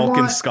 Like Bulk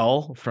and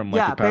Skull from the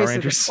Power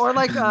Rangers, or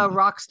like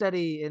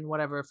Rocksteady in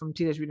whatever from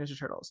Teenage Mutant Ninja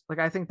Turtles. Like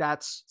I think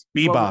that's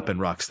Bebop and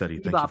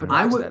Rocksteady.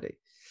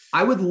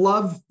 I would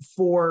love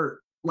for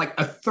like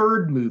a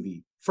third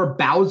movie for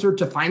Bowser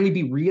to finally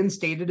be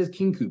reinstated as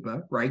King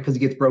Koopa, right? Because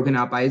he gets broken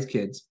out by his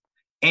kids,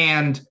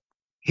 and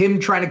him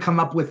trying to come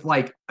up with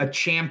like a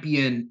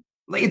champion.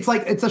 It's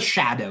a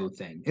Shadow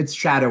thing. It's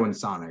Shadow and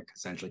Sonic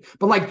essentially,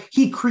 but like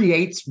he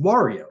creates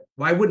Wario.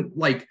 Why wouldn't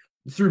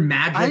through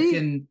magic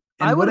and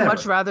I would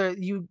much rather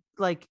you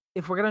like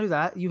if we're gonna do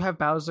that, you have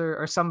Bowser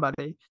or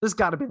somebody. There's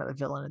got to be another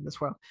villain in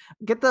this world.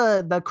 Get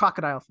the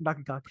crocodile from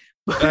Donkey Kong.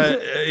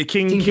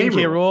 King K.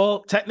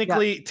 Rool.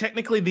 Rool.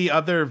 Technically, the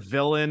other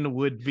villain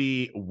would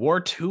be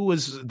Wart, who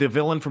was the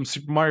villain from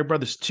Super Mario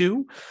Brothers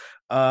 2.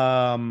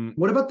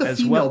 What about the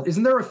female? Well?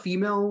 Isn't there a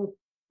female?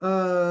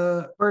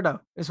 Birdo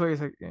is what you're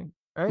thinking,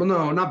 right? Well,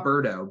 no, not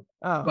Birdo.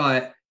 Oh.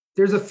 But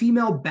there's a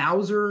female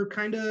Bowser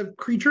kind of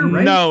creature,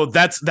 right? No,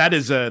 that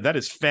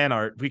is fan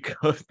art. We could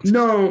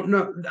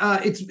No,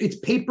 it's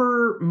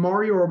Paper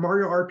Mario or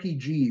Mario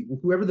RPG.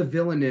 Whoever the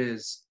villain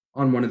is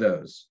on one of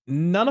those.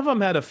 None of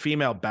them had a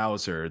female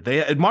Bowser.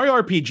 The Mario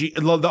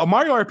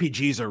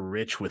RPGs are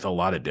rich with a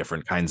lot of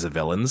different kinds of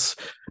villains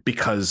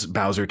because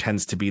Bowser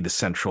tends to be the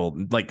central,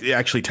 like it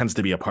actually tends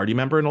to be a party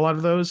member in a lot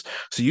of those.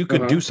 So you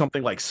could do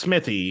something like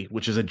Smithy,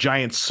 which is a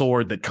giant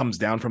sword that comes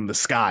down from the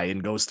sky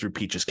and goes through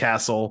Peach's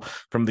castle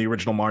from the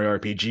original Mario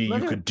RPG.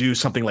 You could do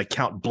something like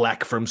Count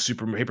Bleck from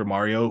Super Paper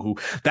Mario, who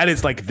that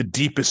is like the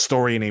deepest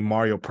story in a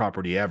Mario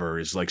property ever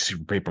is like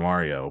Super Paper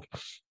Mario.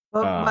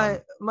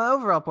 But my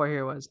overall point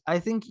here was I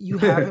think you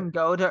have him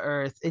go to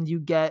Earth and you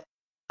get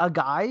a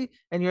guy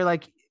and you're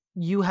like,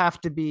 you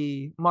have to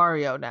be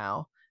Mario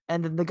now.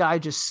 And then the guy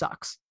just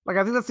sucks. Like,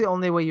 I think that's the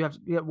only way you have to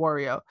get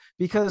Wario,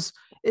 because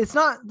it's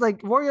not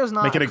like Wario's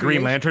not make it a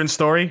Green Lantern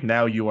story.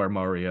 Now you are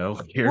Mario.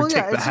 Here, well, take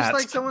yeah, the it's hat. just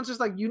like someone's just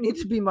like, you need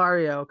to be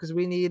Mario because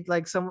we need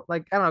like some,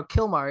 like, I don't know,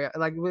 kill Mario.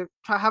 Like we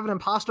try have an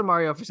imposter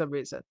Mario for some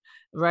reason,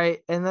 right?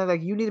 And then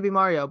like you need to be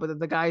Mario, but then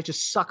the guy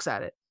just sucks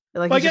at it.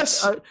 Like well,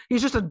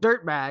 he's just a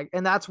dirt bag,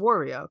 and that's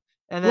Wario.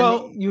 And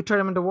then you turn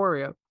him into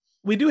Wario.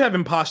 We do have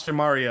imposter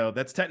Mario.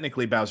 That's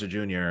technically Bowser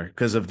Jr.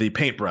 because of the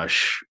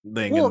paintbrush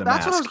thing in the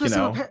mask. That's what I was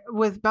going to say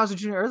with Bowser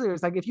Jr. earlier.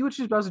 It's like if you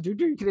introduce Bowser Jr.,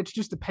 you can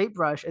introduce the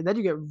paintbrush, and then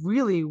you get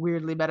really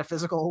weirdly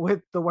metaphysical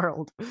with the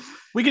world.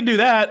 We could do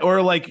that,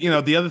 or like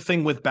the other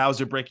thing with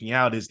Bowser breaking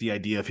out is the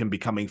idea of him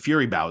becoming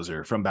Fury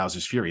Bowser from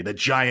Bowser's Fury, the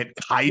giant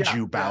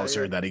kaiju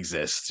Bowser that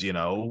exists,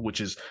 which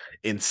is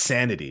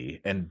insanity.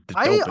 And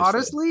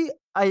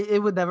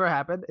it would never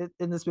happen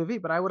in this movie,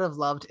 but I would have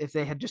loved if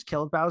they had just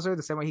killed Bowser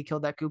the same way he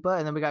killed that Koopa,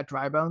 and then we got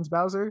Dry Bones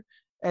Bowser,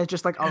 and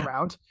just like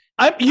around.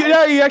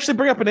 You actually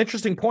bring up an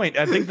interesting point.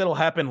 I think that'll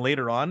happen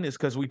later on, is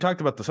because we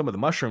talked about some of the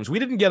mushrooms. We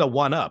didn't get a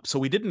 1-up, so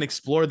we didn't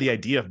explore the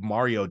idea of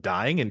Mario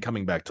dying and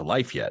coming back to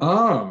life yet.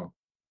 Oh.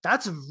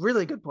 That's a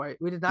really good point.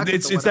 We did not.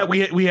 It's that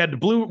we had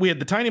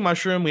the tiny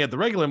mushroom, we had the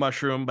regular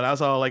mushroom, but I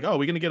was all like, oh,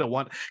 we're gonna get a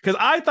 1, because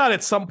I thought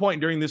at some point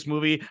during this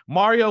movie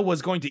Mario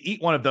was going to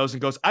eat one of those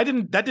and goes,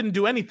 that didn't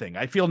do anything.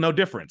 I feel no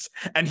difference,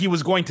 and he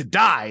was going to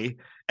die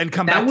and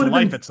come back to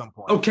life at some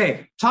point.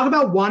 Okay, talk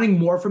about wanting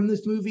more from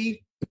this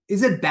movie.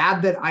 Is it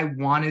bad that I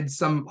wanted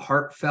some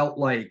heartfelt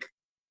like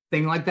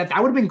thing like that?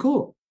 That would have been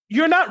cool.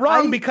 You're not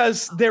wrong,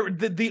 because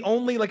the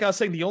only, like I was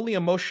saying, the only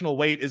emotional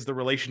weight is the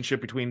relationship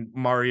between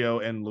Mario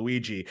and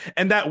Luigi,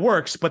 and that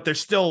works. But there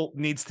still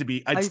needs to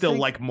be. I'd still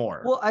like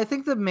more. Well, I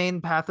think the main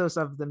pathos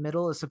of the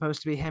middle is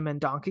supposed to be him and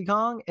Donkey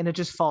Kong, and it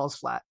just falls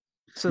flat.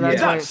 So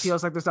that's why it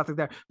feels like there's nothing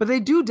there. But they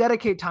do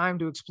dedicate time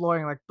to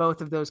exploring like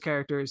both of those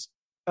characters'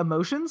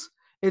 emotions.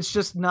 It's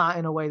just not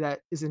in a way that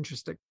is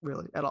interesting,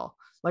 really, at all.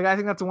 Like I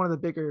think that's one of the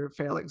bigger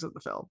failings of the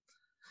film.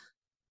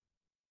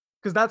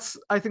 Because that's,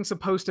 I think,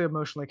 supposed to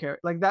emotionally carry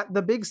like that.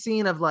 The big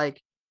scene of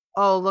like,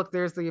 oh, look,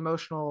 there's the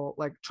emotional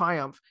like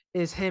triumph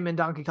is him and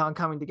Donkey Kong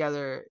coming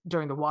together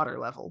during the water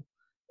level.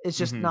 It's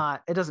just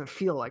not, it doesn't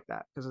feel like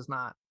that because it's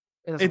not.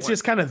 It's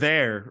just kind of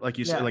there, like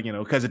you said, like,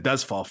 because it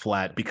does fall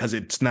flat because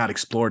it's not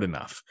explored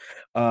enough.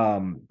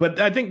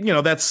 But I think,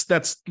 that's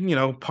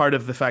part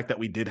of the fact that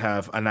we did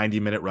have a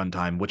 90-minute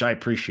runtime, which I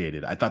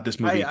appreciated. I thought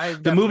this movie,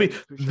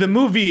 the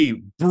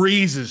movie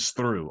breezes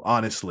through,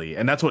 honestly.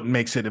 And that's what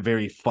makes it a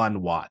very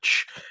fun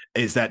watch,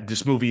 is that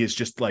this movie is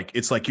just like,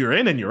 it's like you're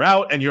in and you're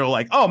out and you're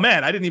like, oh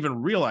man, I didn't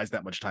even realize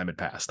that much time had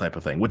passed, type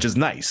of thing, which is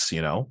nice,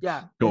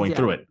 going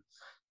through it.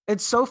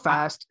 It's so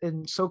fast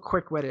and so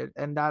quick-witted,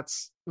 and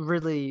that's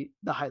really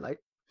the highlight.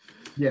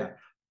 Yeah.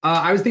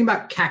 I was thinking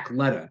about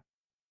Cackletta.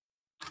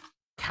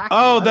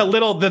 Oh,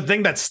 the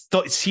thing that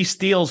he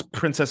steals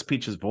Princess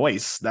Peach's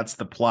voice. That's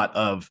the plot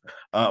of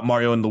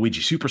Mario and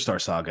Luigi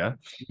Superstar Saga.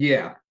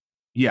 Yeah.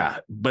 Yeah,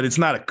 but it's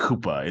not a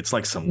Koopa. It's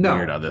like some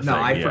weird other thing.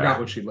 No, I forgot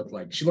what she looked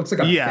like. She looks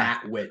like a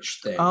bat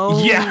witch thing.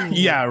 Oh.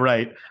 Yeah,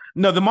 right.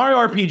 No, the Mario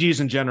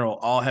RPGs in general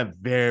all have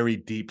very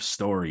deep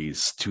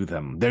stories to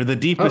them. They're the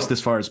deepest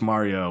as far as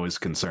Mario is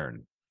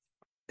concerned.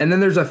 And then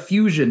there's a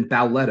fusion,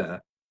 Bowletta.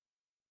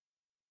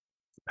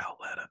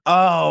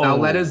 Oh.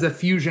 Bowletta is the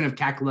fusion of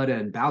Cackletta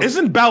and Bowser.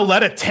 Isn't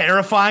Bowletta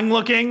terrifying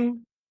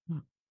looking?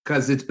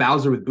 Because it's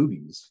Bowser with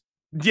boobies.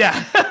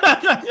 Yeah.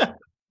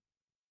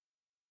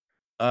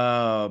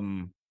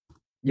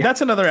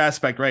 That's another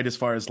aspect, right? As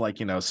far as like,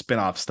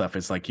 spin-off stuff,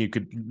 it's like you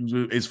could,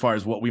 as far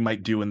as what we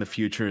might do in the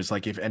future, is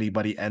like if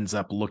anybody ends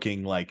up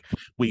looking like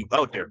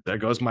there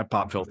goes my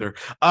pop filter.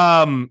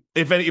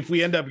 If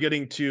we end up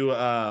getting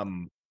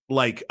to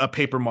like a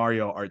Paper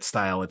Mario art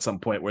style at some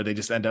point where they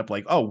just end up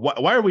like, oh,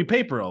 why are we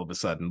paper all of a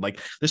sudden? Like,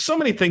 there's so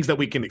many things that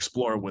we can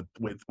explore with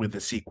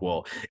the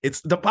sequel.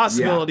 It's the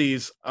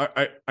possibilities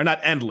are not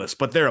endless,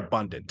 but they're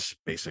abundant,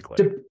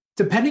 basically.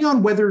 Depending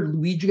on whether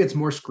Luigi gets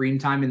more screen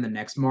time in the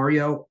next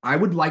Mario, I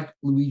would like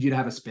Luigi to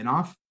have a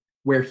spinoff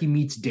where he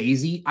meets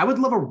Daisy. I would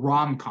love a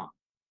rom-com.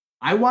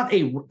 I want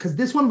because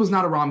this one was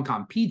not a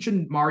rom-com. Peach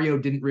and Mario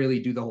didn't really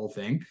do the whole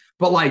thing,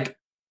 but like,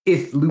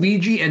 if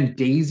Luigi and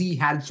Daisy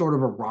had sort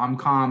of a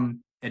rom-com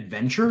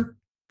adventure,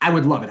 I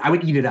would love it. I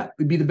would eat it up.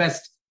 It'd be the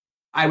best.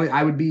 I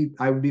would be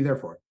there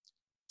for it.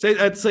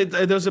 So I'd say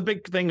there's a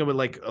big thing of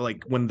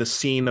like when the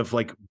scene of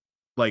like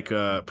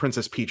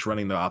Princess Peach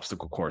running the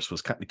obstacle course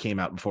came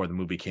out before the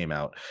movie came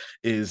out,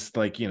 is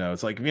like,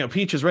 it's like,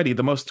 Peach is ready.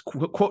 The most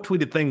quote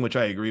tweeted thing, which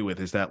I agree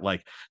with, is that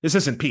like, this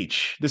isn't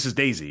Peach, this is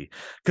Daisy,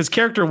 because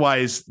character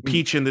wise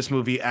Peach in this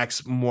movie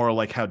acts more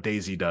like how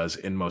Daisy does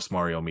in most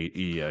Mario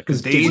media,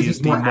 because Daisy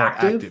is more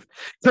active.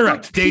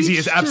 Correct. Like, Daisy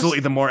is absolutely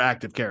the more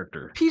active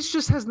character. Peach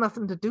just has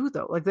nothing to do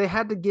though. Like, they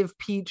had to give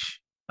Peach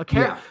a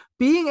character. Yeah.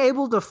 Being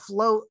able to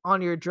float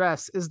on your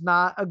dress is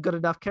not a good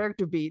enough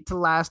character beat to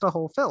last a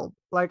whole film.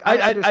 Like,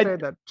 I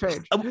understand that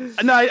change.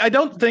 No, I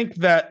don't think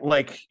that,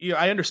 like,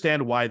 I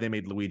understand why they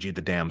made Luigi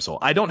the damsel.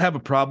 I don't have a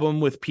problem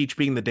with Peach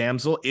being the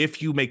damsel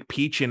if you make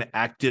Peach an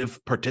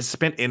active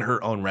participant in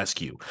her own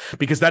rescue,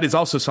 because that is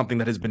also something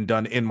that has been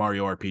done in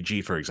Mario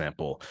RPG, for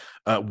example,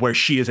 where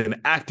she is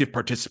an active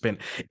participant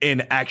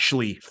in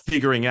actually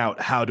figuring out,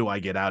 how do I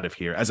get out of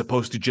here, as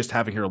opposed to just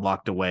having her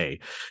locked away,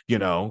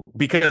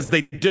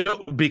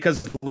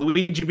 because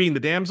Luigi being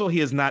the damsel, he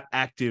is not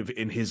active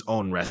in his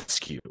own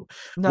rescue.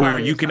 No, where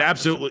you can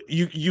absolutely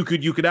you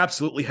could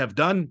absolutely have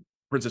done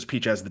Princess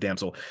Peach as the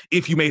damsel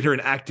if you made her an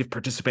active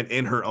participant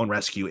in her own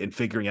rescue and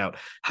figuring out,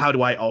 how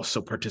do I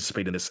also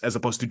participate in this, as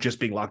opposed to just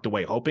being locked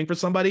away hoping for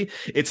somebody.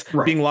 It's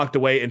being locked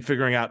away and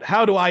figuring out,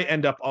 how do I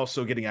end up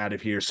also getting out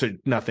of here so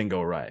nothing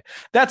go awry.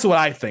 That's what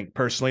I think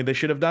personally they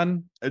should have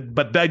done.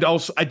 But I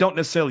don't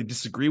necessarily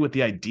disagree with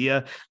the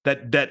idea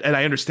that and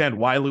I understand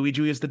why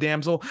Luigi is the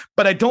damsel,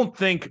 but I don't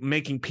think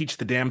making Peach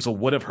the damsel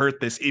would have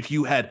hurt this if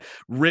you had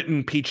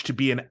written Peach to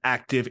be an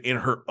active in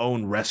her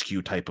own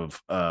rescue type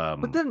of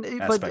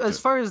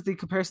but as far as the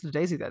comparison to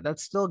Daisy, that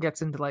still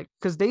gets into, like,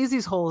 because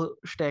Daisy's whole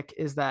shtick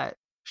is that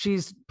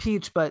she's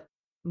Peach but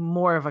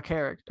more of a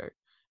character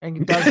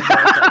and does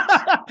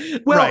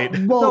more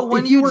things. So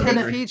when you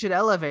take Peach an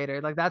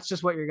elevator, like, that's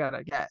just what you're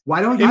gonna get.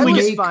 Why don't you? I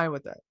was fine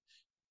with that.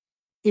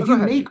 If you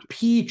make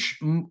Peach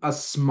a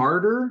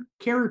smarter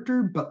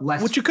character but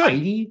less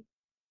fighty,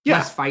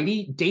 less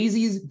fighty,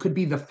 Daisy's could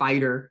be the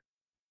fighter,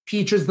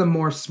 Peach is the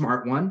more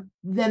smart one,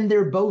 then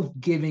they're both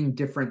giving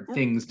different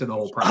things to the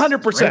whole process.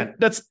 100%.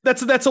 Right?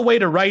 That's a way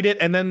to write it.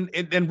 And then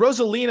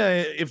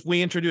Rosalina, if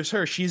we introduce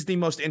her, she's the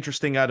most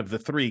interesting out of the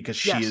three, because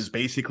she is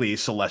basically a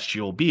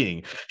celestial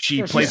being.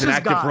 She plays an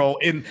active role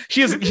in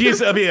she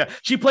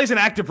plays an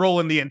active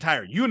role in the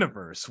entire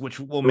universe, which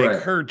will make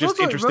her just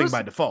interesting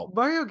by default.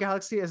 Mario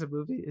Galaxy as a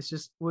movie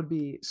would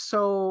be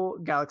so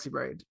galaxy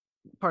braid.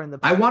 Pardon the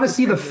I want to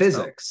see the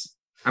physics.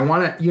 I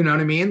want to, you know what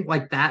I mean?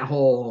 Like that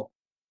whole,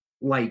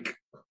 like,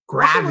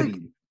 gravity. Also,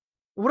 like,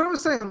 what I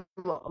was saying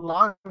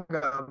long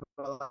ago,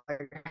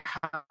 like,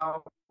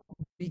 how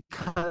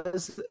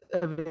because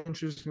of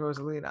introducing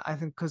Rosalina, I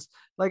think, because,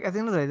 like, at the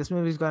end of the day, this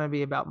movie is going to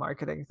be about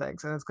marketing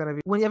things, and it's going to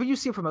be, whenever you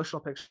see a promotional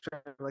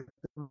picture like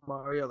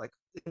Mario, like,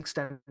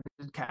 extended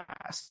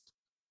cast,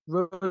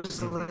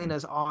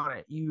 Rosalina's on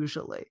it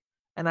usually,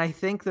 and I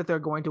think that they're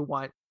going to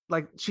want,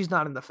 like, she's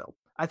not in the film.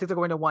 I think they're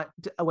going to want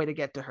a way to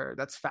get to her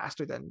that's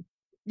faster than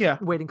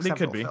waiting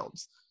several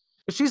films.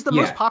 She's the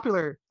most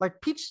popular,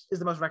 like, Peach is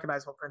the most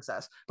recognizable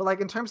princess, but,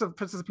 like, in terms of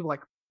princesses people,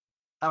 like,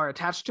 are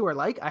attached to or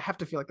like, I have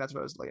to feel like that's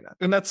Rosalina,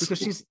 and that's because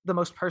she's the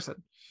most person.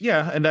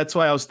 Yeah, and that's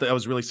why I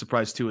was really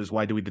surprised too, is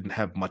why we didn't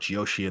have much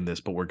Yoshi in this,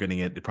 but we're getting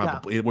it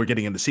we're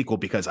getting in the sequel,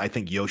 because I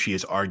think Yoshi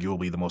is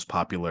arguably the most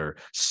popular,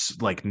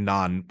 like,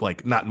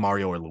 not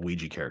Mario or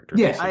Luigi character.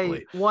 Yeah,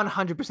 basically. I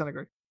 100%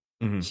 agree.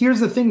 Mm-hmm. Here's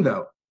the thing,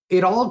 though.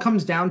 It all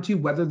comes down to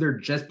whether they're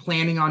just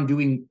planning on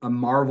doing a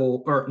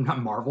Mario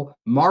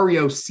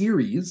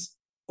series,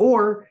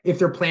 or if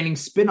they're planning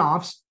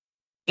spin-offs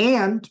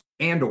and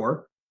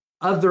or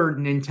other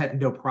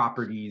Nintendo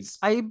properties.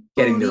 I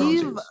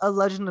believe a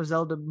Legend of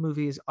Zelda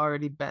movie has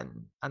already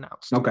been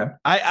announced. Okay.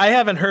 I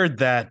haven't heard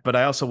that, but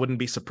I also wouldn't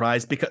be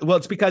surprised,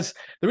 because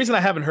the reason I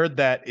haven't heard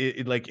that,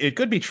 it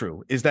could be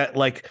true, is that,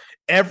 like,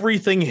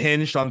 everything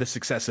hinged on the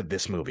success of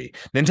this movie.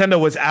 Nintendo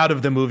was out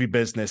of the movie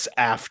business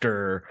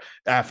after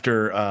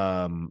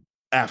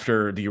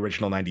the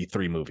original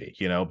 93 movie,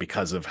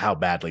 because of how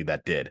badly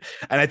that did.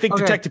 And I think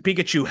Detective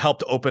Pikachu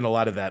helped open a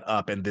lot of that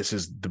up. And this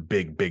is the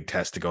big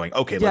test to going,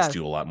 okay, let's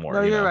do a lot more.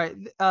 No, you're right.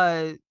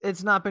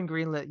 It's not been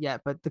greenlit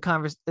yet, but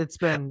it's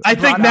been. I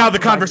think now the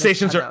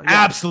conversations are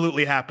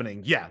absolutely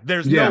happening. Yeah.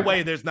 There's no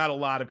way there's not a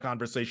lot of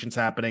conversations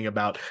happening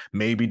about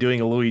maybe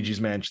doing a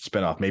Luigi's Mansion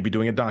spinoff, maybe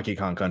doing a Donkey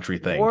Kong Country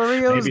thing.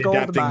 Wario's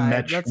Goldmine.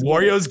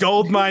 Wario's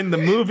Goldmine, the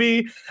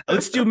movie.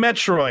 Let's do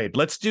Metroid.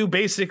 Let's do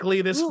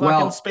basically this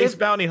fucking space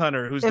bounty hunter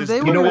daughter who's if this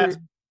they were- dumbass.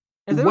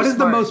 What is the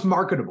smart, most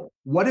marketable?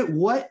 What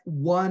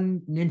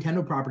one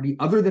Nintendo property,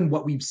 other than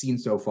what we've seen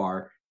so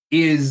far,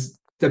 is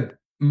the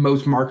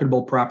most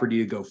marketable property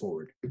to go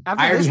forward?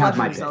 after I already this, have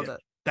my Legend of pick. Zelda.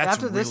 That's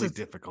after this really is-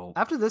 difficult.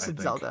 After this, I it's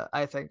think. Zelda.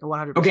 I think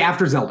 100%. Okay,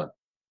 after Zelda,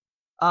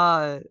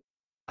 Uh,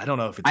 I don't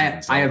know if it's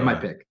even I have my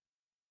Zelda. pick.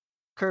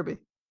 Kirby.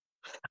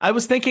 I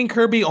was thinking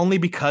Kirby only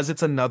because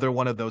it's another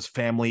one of those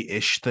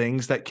family-ish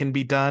things that can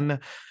be done,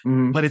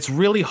 Mhm. but it's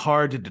really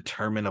hard to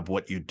determine of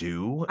what you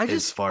do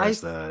as far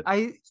as the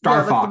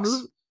Star Fox.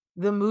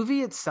 The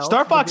movie itself. Star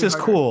would Fox be is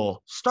harder.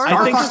 cool. Star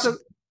Star Fox, Fox-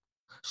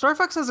 Star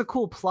Fox has a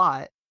cool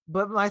plot,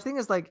 but my thing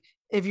is like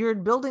if you're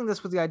building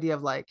this with the idea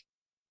of like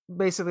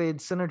basically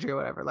it's synergy or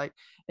whatever, like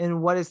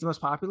and what is the most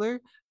popular,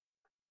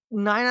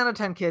 9 out of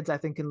 10 kids I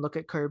think can look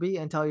at Kirby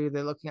and tell you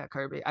they're looking at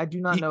Kirby. I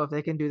do not know if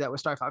they can do that with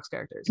Star Fox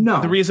characters.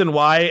 No, The reason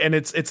why, and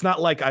it's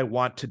not like I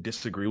want to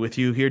disagree with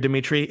you here,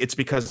 Dimithri. It's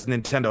because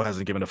Nintendo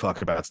hasn't given a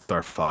fuck about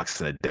Star Fox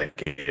in a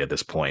decade at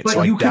this point. But So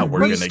I you doubt could we're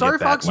re- going to Star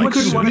get Fox that. you Like,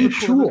 would be could one of the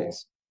soon. cooler retool.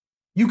 movies.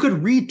 You could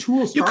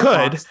retool Star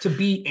could. Fox to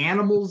be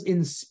animals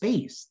in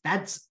space.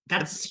 That's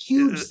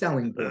huge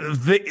selling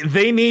point.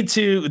 They need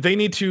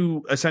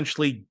to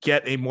essentially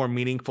get a more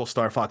meaningful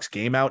Star Fox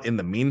game out in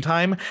the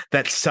meantime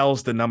that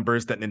sells the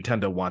numbers that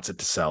Nintendo wants it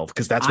to sell,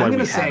 because that's why I'm we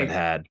gonna say- haven't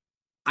had.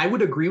 I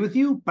would agree with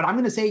you, but I'm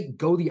going to say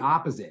go the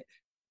opposite.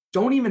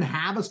 Don't even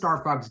have a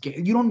Star Fox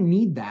game. You don't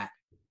need that.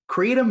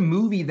 Create a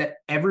movie that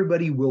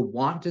everybody will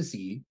want to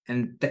see,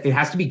 and it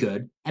has to be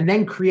good, and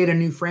then create a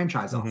new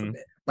franchise off of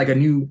it, like a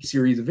new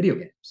series of video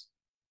games.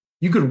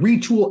 You could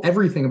retool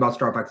everything about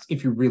Star Fox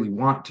if you really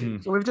want to.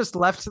 So we've just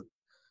left.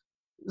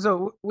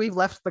 So we've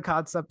left the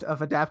concept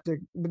of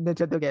adapting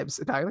Nintendo games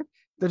entirely.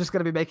 They're just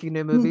going to be making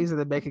new movies and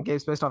then making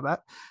games based off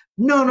that.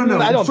 No.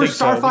 I don't For think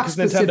Star so, Fox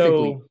because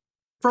specifically. Nintendo.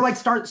 For like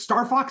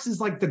Star Fox is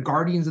like the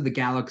Guardians of the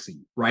Galaxy,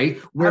 right?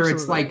 Where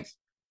it's Absolutely. like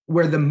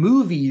where the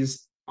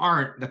movies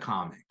aren't the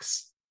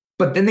comics,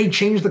 but then they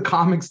change the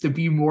comics to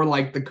be more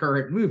like the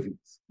current movies.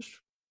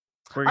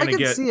 We're I gonna could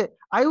get. see it.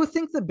 I would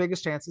think the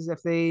biggest chance is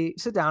if they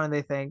sit down and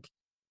they think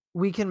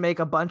we can make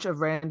a bunch of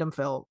random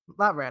film,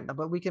 not random,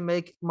 but we can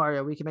make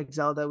Mario, we can make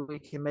Zelda, we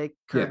can make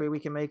Kirby, we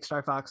can make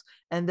Star Fox,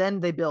 and then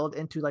they build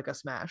into like a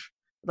Smash.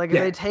 Like if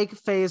they take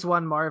phase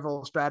one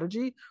Marvel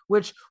strategy,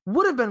 which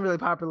would have been really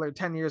popular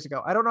 10 years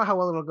ago. I don't know how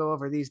well it'll go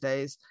over these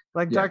days.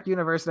 Like Dark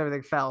Universe and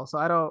everything fell. So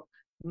I don't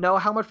know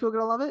how much people are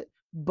gonna love it.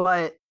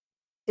 But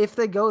if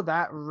they go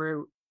that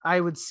route, I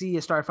would see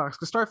a Star Fox,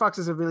 because Star Fox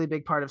is a really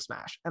big part of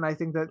Smash. And I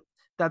think that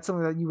that's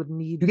something that you would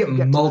need You get to get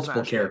to the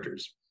multiple Smash.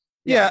 characters.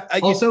 Yeah.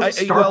 Also,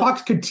 Star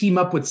Fox could team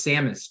up with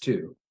Samus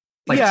too.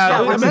 Like Yeah,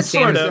 Star Fox and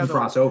Metroid Samus is could the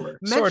cross over.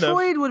 Sort of.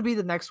 Metroid would be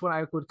the next one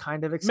I would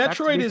kind of expect,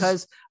 Metroid is-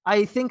 because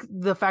I think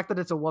the fact that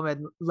it's a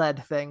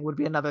woman-led thing would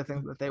be another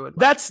thing that they would.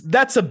 That's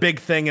a big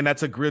thing, and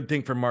that's a good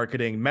thing for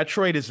marketing.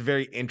 Metroid is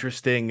very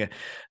interesting,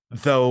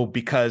 though,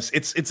 because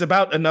it's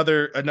about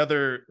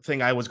another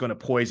thing. I was going to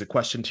pose a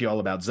question to you all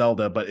about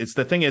Zelda, but it's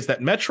the thing is that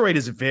Metroid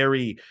is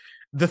very.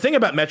 The thing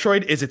about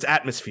Metroid is its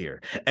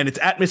atmosphere, and its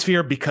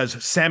atmosphere because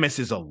Samus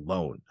is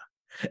alone.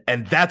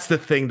 And that's the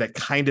thing that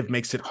kind of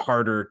makes it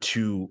harder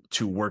to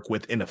work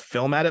with in a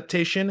film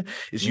adaptation,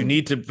 is you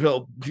need to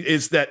build,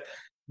 is that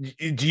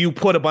do you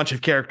put a bunch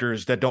of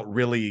characters that don't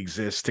really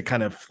exist to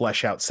kind of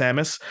flesh out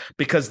Samus?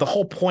 Because the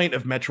whole point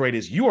of Metroid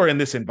is you are in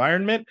this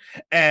environment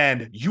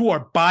and you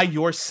are by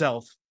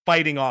yourself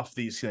fighting off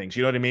these things,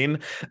 you know what I mean?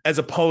 As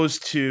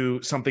opposed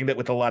to something that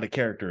with a lot of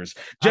characters.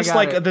 Just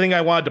like the thing I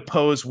wanted to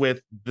pose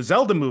with the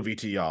Zelda movie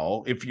to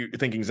y'all, if you're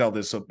thinking Zelda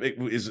is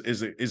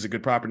a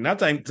good property. Not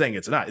saying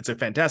it's not. It's a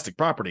fantastic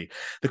property.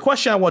 The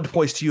question I wanted to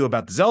pose to you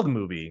about the Zelda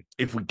movie,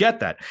 if we get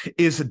that,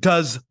 is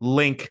does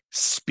Link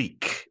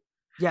speak?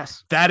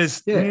 Yes. That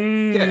is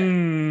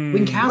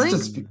Link has to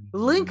speak.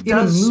 Link in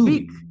a does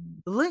movie. speak.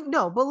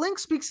 But Link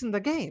speaks in the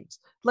games.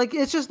 Like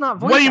it's just not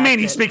voice. What do you mean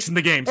he acted. speaks in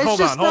the games? It's Hold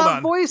just on.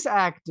 not voice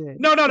acted.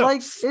 No. Like,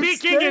 it's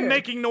Speaking and there.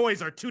 making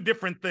noise are two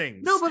different things.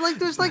 No, but like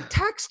there's like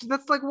text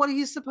that's like what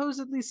he's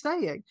supposedly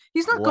saying.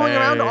 He's not going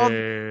around all.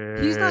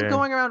 He's not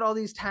going around all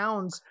these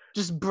towns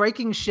just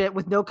breaking shit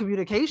with no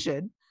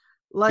communication.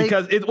 Like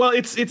because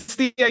it's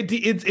the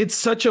idea. It's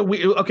such a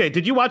weird. Okay,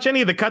 did you watch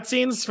any of the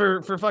cutscenes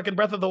for fucking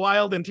Breath of the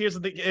Wild and Tears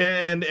of the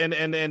and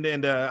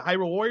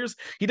Hyrule Warriors?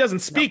 He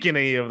doesn't speak in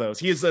any of those.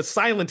 He is a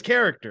silent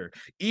character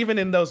even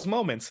in those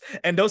moments.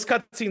 And those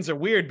cutscenes are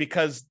weird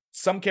because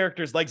some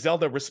characters like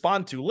Zelda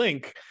respond to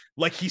Link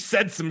like he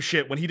said some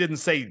shit when he didn't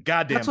say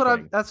goddamn.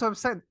 That's what I'm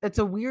saying. It's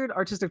a weird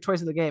artistic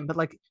choice of the game, but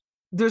like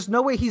there's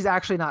no way he's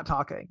actually not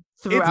talking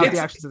throughout the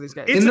actions of these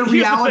games. In the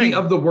reality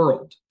of the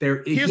world,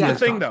 here's the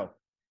thing though.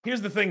 Here's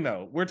the thing,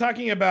 though. We're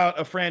talking about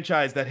a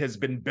franchise that has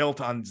been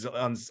built on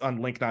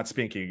Link not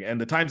speaking,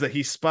 and the times that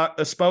he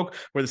spoke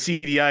were the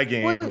CDI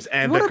games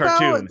and the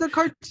cartoon.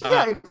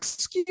 Yeah,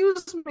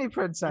 excuse me,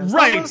 princess.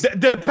 Right.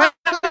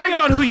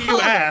 Depending on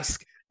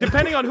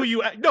who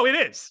you ask. No, it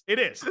is.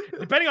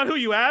 Depending on who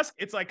you ask,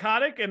 it's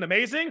iconic and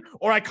amazing,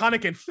 or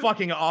iconic and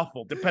fucking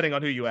awful, depending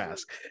on who you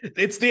ask.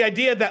 It's the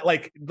idea that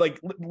like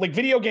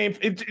video game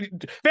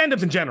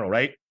fandoms in general,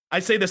 right? I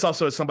say this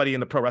also as somebody in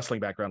the pro wrestling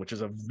background, which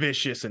is a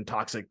vicious and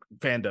toxic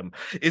fandom,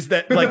 is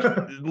that like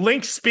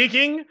Link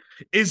speaking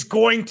is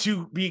going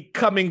to be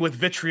coming with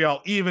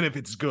vitriol, even if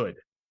it's good.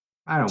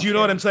 Do you know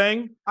what I'm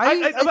saying?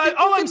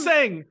 All I'm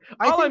saying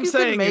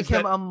make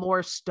him a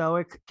more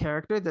stoic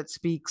character that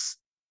speaks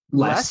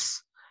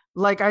less.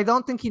 Like, I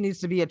don't think he needs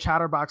to be a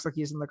chatterbox like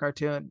he's in the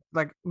cartoon,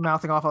 like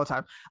mouthing off all the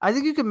time. I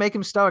think you can make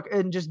him stoic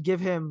and just give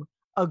him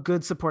a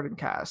good supporting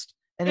cast.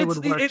 And it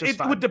would work just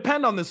fine. It would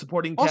depend on the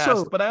supporting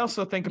cast, but I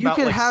also think you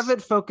could have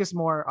it focus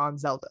more on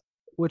Zelda,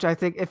 which I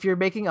think if you're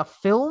making a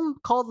film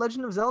called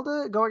Legend of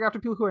Zelda, going after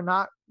people who are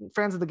not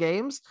fans of the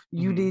games,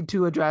 you need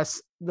to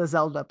address the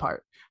Zelda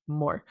part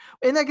more.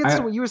 And that gets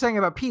to what you were saying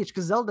about Peach,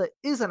 because Zelda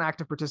is an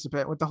active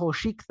participant with the whole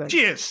Sheik thing.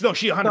 She is. No,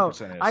 she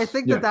 100% is. I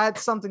think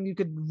that's something you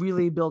could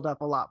really build up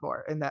a lot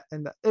more in that.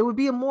 It would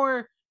be a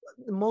more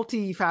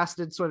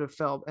multifaceted sort of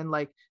film. And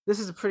like, this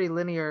is a pretty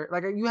linear,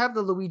 like you have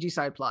the Luigi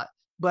side plot,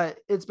 but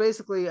it's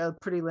basically a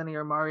pretty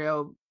linear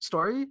Mario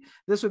story.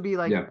 This would be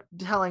like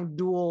telling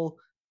dual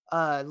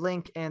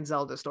Link and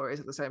Zelda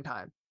stories at the same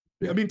time.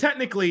 I mean,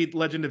 technically,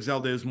 Legend of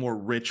Zelda is more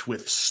rich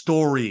with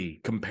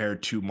story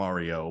compared to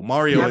Mario.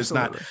 Mario is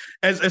not,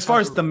 as far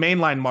as the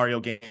mainline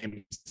Mario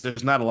games,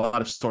 there's not a lot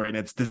of story, and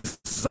it's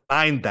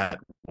designed that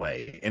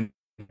way. In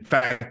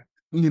fact,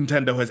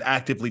 Nintendo has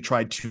actively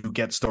tried to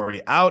get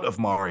story out of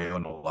Mario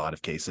in a lot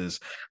of cases.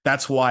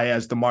 That's why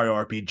as the Mario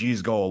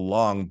RPGs go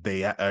along,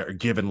 they are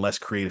given less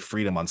creative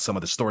freedom on some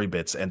of the story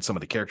bits and some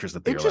of the characters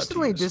that they're allowed to use.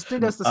 Interestingly, Disney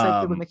does the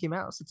same thing with Mickey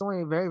Mouse. It's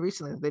only very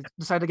recently that they've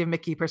decided to give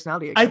Mickey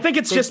personality again. I think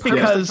it's just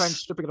because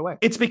stripping it away.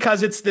 It's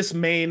because it's this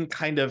main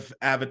kind of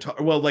avatar.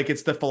 Well, like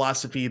it's the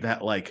philosophy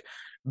that like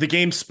the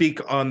games speak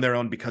on their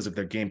own because of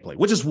their gameplay,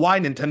 which is why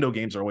Nintendo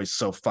games are always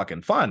so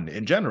fucking fun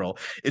in general.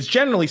 Is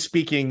generally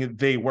speaking,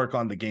 they work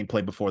on the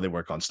gameplay before they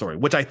work on story,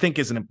 which I think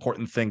is an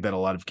important thing that a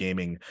lot of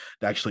gaming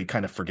actually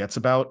kind of forgets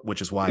about,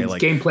 which is why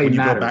like gameplay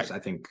matters, I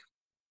think.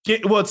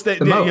 Well, it's that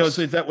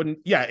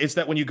it's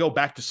that when you go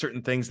back to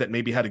certain things that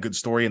maybe had a good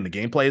story and the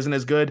gameplay isn't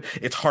as good,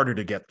 it's harder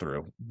to get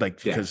through.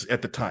 Like because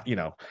at the time,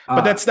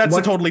 but that's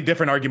a totally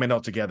different argument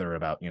altogether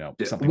about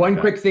something. One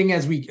quick thing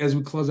as we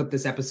close up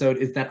this episode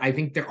is that I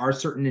think there are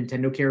certain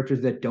Nintendo characters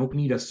that don't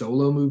need a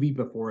solo movie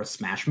before a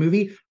Smash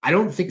movie. I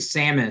don't think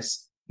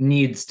Samus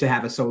needs to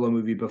have a solo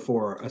movie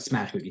before a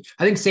Smash movie.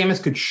 I think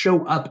Samus could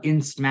show up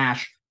in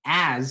Smash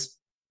as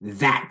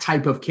that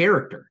type of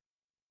character.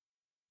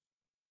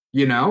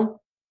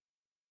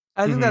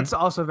 I think that's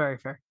also very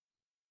fair.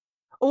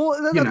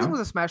 Well, the thing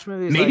with a Smash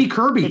movie is maybe like,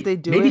 Kirby. If they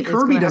do maybe it,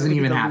 Kirby doesn't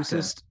even have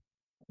to.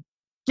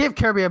 Give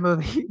Kirby a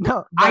movie.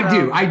 No, but,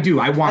 I do.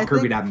 I want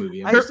Kirby to have a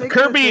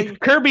movie.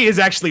 Kirby is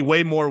actually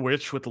way more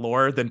rich with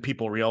lore than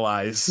people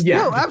realize.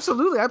 Yeah, no,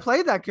 absolutely. I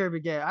played that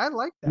Kirby game. I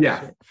like that.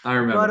 Yeah, shit. I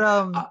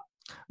remember.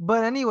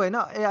 But anyway, no.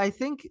 I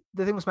think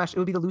the thing with Smash, it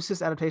would be the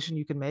loosest adaptation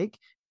you can make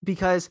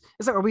because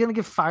it's like, are we gonna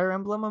give Fire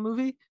Emblem a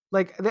movie?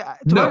 Like,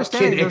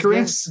 Kid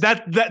Icarus.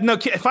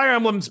 Fire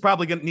Emblem's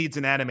probably needs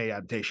an anime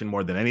adaptation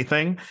more than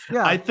anything.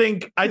 Yeah, I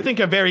think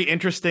a very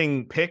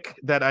interesting pick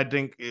that I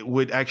think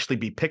would actually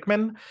be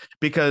Pikmin,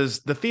 because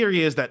the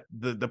theory is that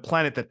the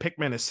planet that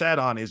Pikmin is set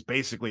on is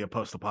basically a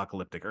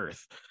post-apocalyptic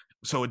Earth.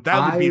 So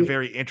that would be a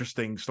very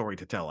interesting story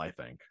to tell, I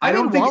think. I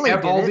don't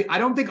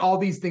think all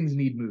these things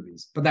need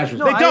movies, but that's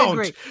just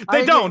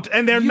they don't,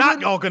 and they're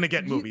not all going to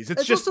get movies.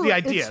 It's just also, the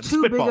idea. It's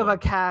too big of a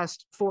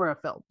cast for a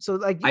film. So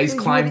like Ice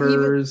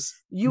Climbers,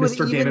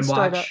 Mr. Game &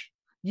 Watch.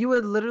 You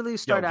would literally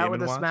start out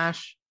with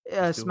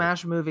a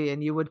Smash movie,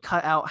 and you would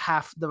cut out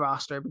half the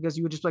roster because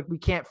you would just we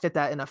can't fit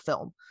that in a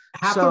film.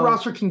 Half the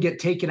roster can get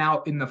taken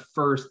out in the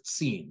first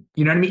scene.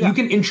 You know what I mean? Yeah. You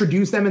can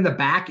introduce them in the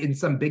back in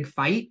some big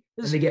fight,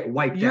 and they get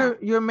wiped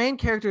out. Your main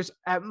characters,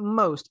 at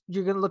most,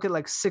 you're going to look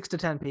at 6 to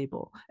 10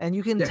 people, and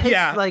you can take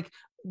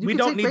we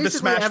don't need the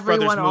Smash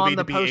Brothers movie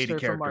to be 80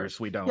 characters.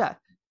 We don't. Yeah,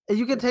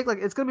 you can take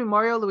it's going to be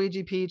Mario,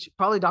 Luigi, Peach,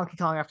 probably Donkey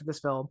Kong after this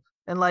film.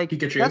 And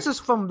Pikachu. That's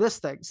just from this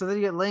thing. So then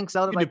you get Link,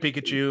 Zelda,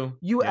 Pikachu.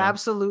 You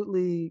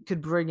absolutely could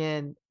bring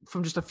in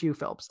from just a few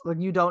films. Like,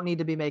 you don't need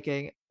to be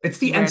making. It's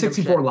the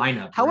N64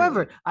 lineup.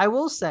 However, I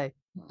will say,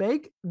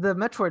 make the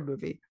Metroid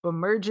movie, but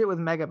merge it with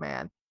Mega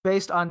Man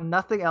based on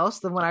nothing else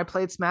than when I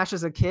played Smash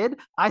as a kid.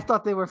 I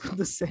thought they were from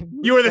the same.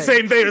 You were the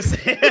same thing.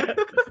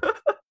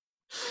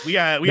 We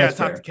got to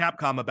talk to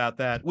Capcom about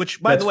that.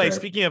 Which, by the way,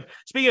 speaking of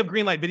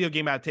greenlight video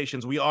game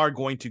adaptations, we are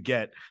going to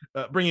get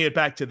bringing it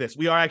back to this.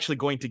 We are actually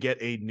going to get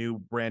a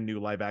brand new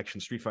live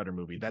action Street Fighter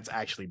movie that's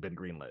actually been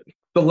greenlit.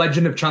 The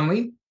Legend of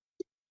Chun-Li.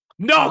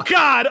 No,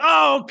 God!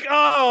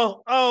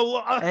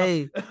 Oh!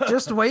 Hey,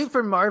 just wait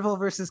for Marvel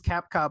versus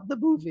Capcom, the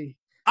movie.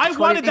 I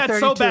wanted that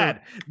so bad.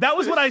 That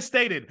was what I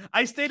stated.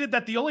 I stated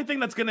that the only thing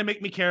that's going to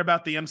make me care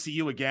about the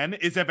MCU again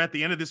is if at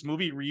the end of this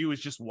movie, Ryu is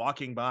just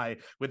walking by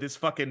with his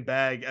fucking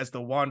bag as the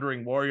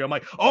wandering warrior. I'm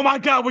like, oh my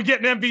God, we're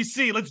getting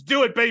MVC. Let's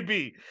do it,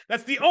 baby.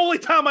 That's the only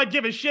time I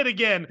give a shit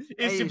again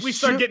is if we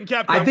start getting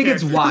Capcom. I think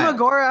it's wild.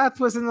 Gorath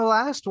was in the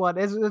last one.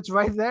 It's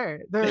right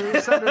there.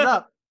 They're setting it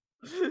up.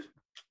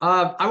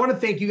 I want to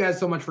thank you guys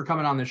so much for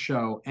coming on this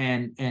show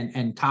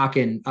and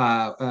talking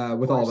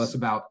with all of us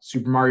about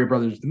Super Mario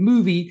Brothers the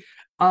movie.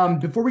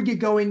 Before we get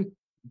going,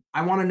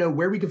 I want to know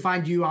where we can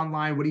find you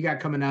online. What do you got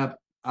coming up?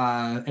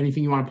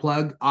 Anything you want to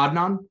plug,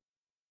 Adnan?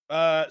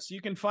 So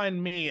you can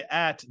find me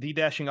at the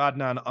Dashing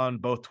Adnan on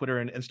both Twitter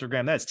and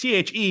Instagram. That's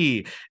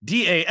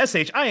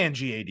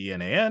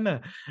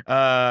TheDashingAdnan.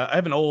 I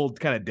have an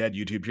old kind of dead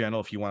YouTube channel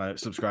if you want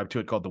to subscribe to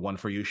it called The One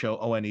For You Show,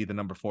 ONE, the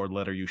number 4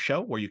 letter U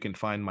show, where you can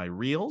find my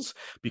reels.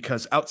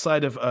 Because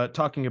outside of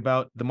talking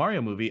about the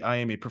Mario movie, I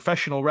am a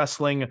professional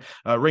wrestling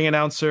ring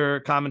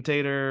announcer,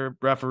 commentator,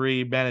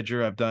 referee,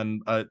 manager. I've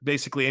done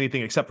basically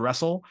anything except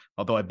wrestle,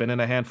 although I've been in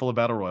a handful of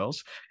battle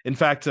royals. In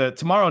fact,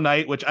 tomorrow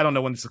night, which I don't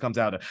know when this comes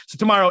out, so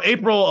tomorrow,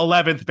 April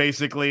 11th,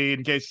 basically,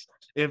 in case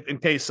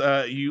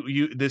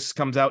this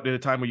comes out at a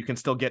time where you can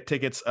still get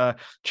tickets.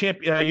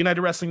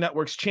 United Wrestling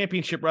Network's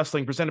Championship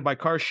Wrestling, presented by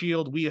Car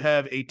Shield. We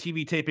have a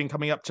TV taping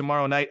coming up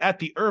tomorrow night at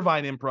the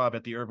Irvine Improv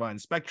at the Irvine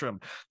Spectrum.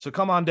 So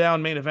come on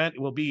down. Main event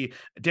will be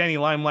Danny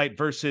Limelight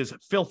versus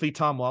Filthy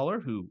Tom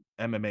Lawler, who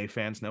MMA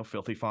fans know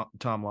Filthy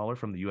Tom Lawler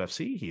from the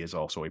UFC. He is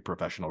also a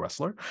professional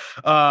wrestler.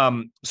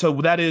 So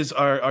that is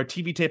our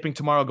TV taping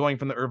tomorrow, going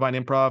from the Irvine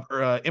Improv,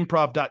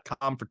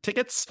 improv.com for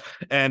tickets.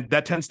 And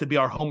that tends to be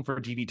our home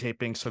for TV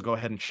taping. So go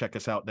ahead and check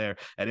us out there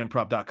at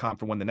improv.com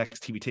for when the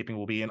next TV taping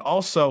will be. And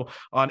also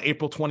on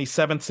April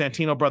 27th,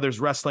 Santino Brothers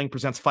Wrestling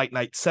presents Fight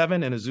Night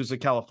 7 in Azusa,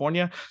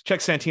 California. Check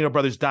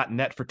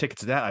santinobrothers.net for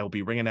tickets to that. I will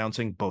be ring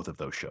announcing both of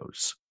those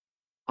shows.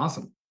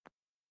 Awesome.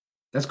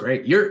 That's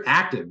great. You're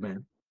active,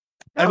 man.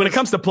 And when it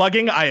comes to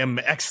plugging, I am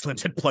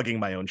excellent at plugging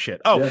my own shit.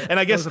 Oh, yeah, and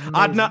I guess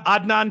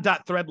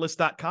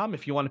Adnan.threadless.com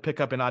if you want to pick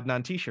up an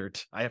Adnan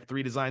t-shirt. I have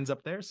 3 designs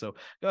up there, so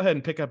go ahead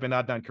and pick up an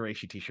Adnan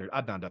Kureishy t-shirt,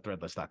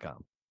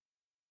 Adnan.threadless.com.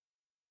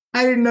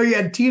 I didn't know you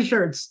had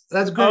t-shirts.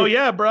 That's great. Oh,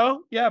 yeah,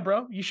 bro. Yeah,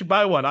 bro. You should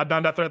buy one,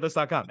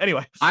 Adnan.threadless.com.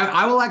 Anyway.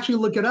 I will actually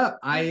look it up.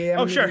 I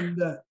am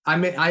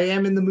I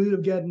am in the mood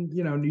of getting,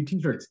 new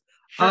t-shirts.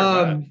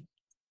 Sure,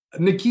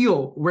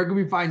 Nikhil, where can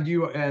we find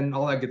you and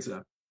all that good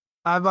stuff?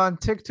 I'm on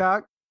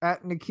TikTok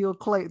at Nikhil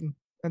Clayton,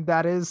 and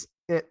that is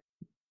it.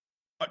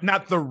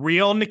 Not the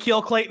real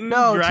Nikhil Clayton?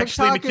 No, you're TikTok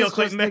actually Nikhil is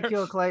Clayton just there?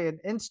 Nikhil Clayton.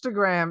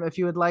 Instagram, if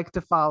you would like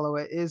to follow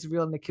it, is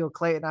real Nikhil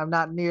Clayton. I'm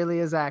not nearly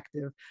as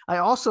active. I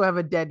also have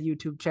a dead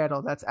YouTube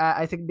channel that's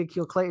I think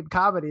Nikhil Clayton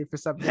Comedy for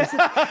some reason.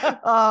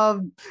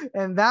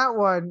 And that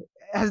one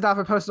has not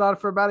been posted on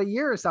for about a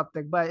year or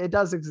something, but it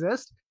does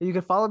exist. You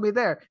can follow me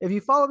there. If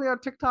you follow me on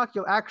TikTok,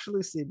 you'll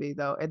actually see me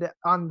though. And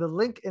on the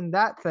link in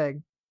that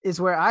thing is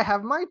where I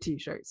have my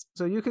t-shirts.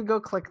 So you can go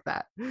click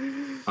that.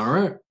 All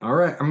right.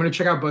 I'm going to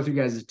check out both of you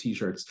guys'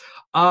 t-shirts.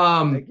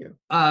 Thank you.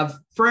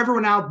 For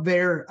everyone out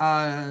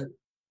there,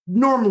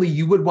 normally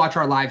you would watch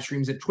our live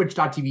streams at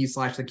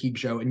twitch.tv/The Keeg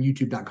Show and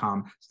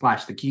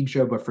youtube.com/The Keeg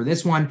Show. But for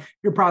this one,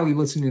 you're probably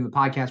listening to the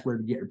podcast where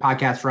you get your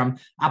podcast from: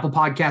 Apple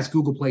Podcasts,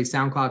 Google Play,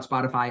 SoundCloud,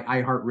 Spotify,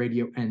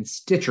 iHeartRadio, and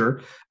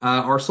Stitcher.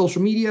 Our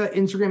social media,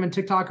 Instagram and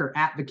TikTok, are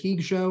at The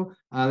Keeg Show.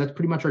 That's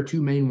pretty much our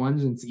 2 main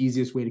ones, and it's the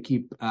easiest way to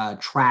keep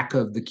track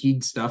of the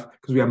Keeg stuff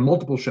because we have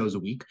multiple shows a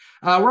week.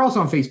 We're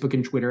also on Facebook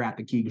and Twitter at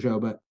The Keeg Show,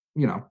 but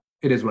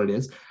it is what it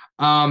is.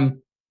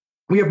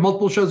 We have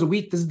multiple shows a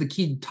week. This is the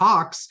Keeg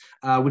Talks,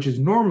 which is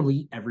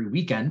normally every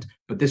weekend,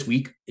 but this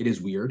week it is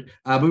weird.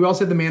 But we also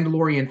have the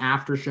Mandalorian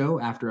after show.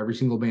 After every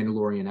single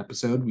Mandalorian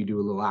episode, we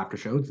do a little after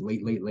show. It's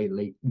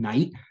late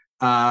night,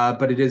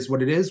 but it is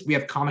what it is. We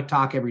have Comic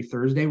Talk every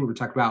Thursday, where we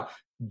talk about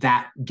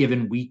that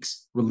given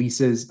week's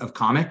releases of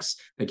comics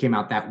that came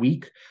out that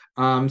week.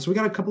 So we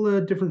got a couple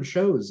of different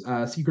shows.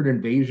 Secret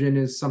Invasion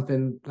is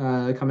something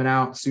coming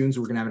out soon,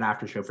 so we're gonna have an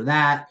after show for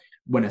that.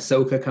 When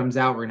Ahsoka comes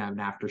out, we're gonna have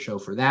an after show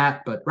for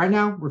that. But right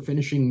now, we're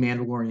finishing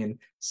Mandalorian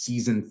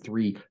season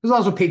 3. There's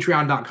also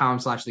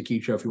patreon.com/The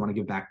Keeg Show if you want to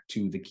give back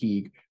to the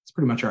Keeg. It's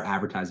pretty much our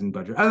advertising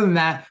budget. Other than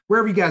that,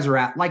 wherever you guys are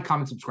at, like,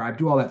 comment, subscribe,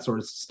 do all that sort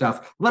of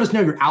stuff. Let us know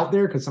you're out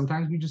there, because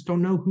sometimes we just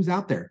don't know who's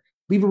out there.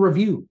 Leave a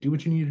review. Do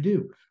what you need to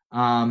do.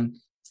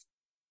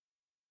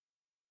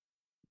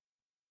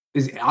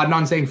 Is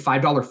Adnan saying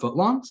 $5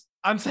 footlongs?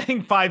 I'm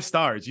saying 5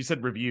 stars. You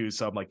said reviews,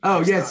 so I'm like, oh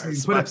yes,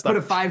 stars, put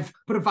a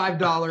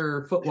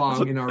 $5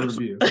 footlong in our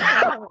review.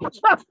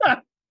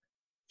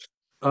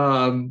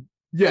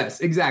 Yes,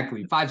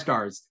 exactly. 5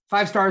 stars.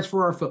 5 stars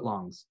for our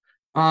footlongs.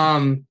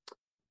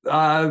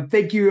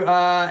 Thank you,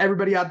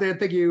 everybody out there.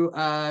 Thank you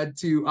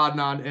to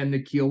Adnan and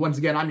Nikhil. Once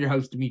again, I'm your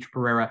host, Dimithri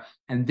Perera,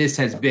 and this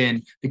has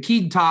been the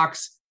Keeg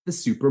Talks, the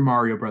Super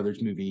Mario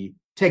Brothers movie.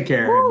 Take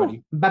care,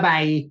 everybody.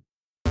 Bye-bye.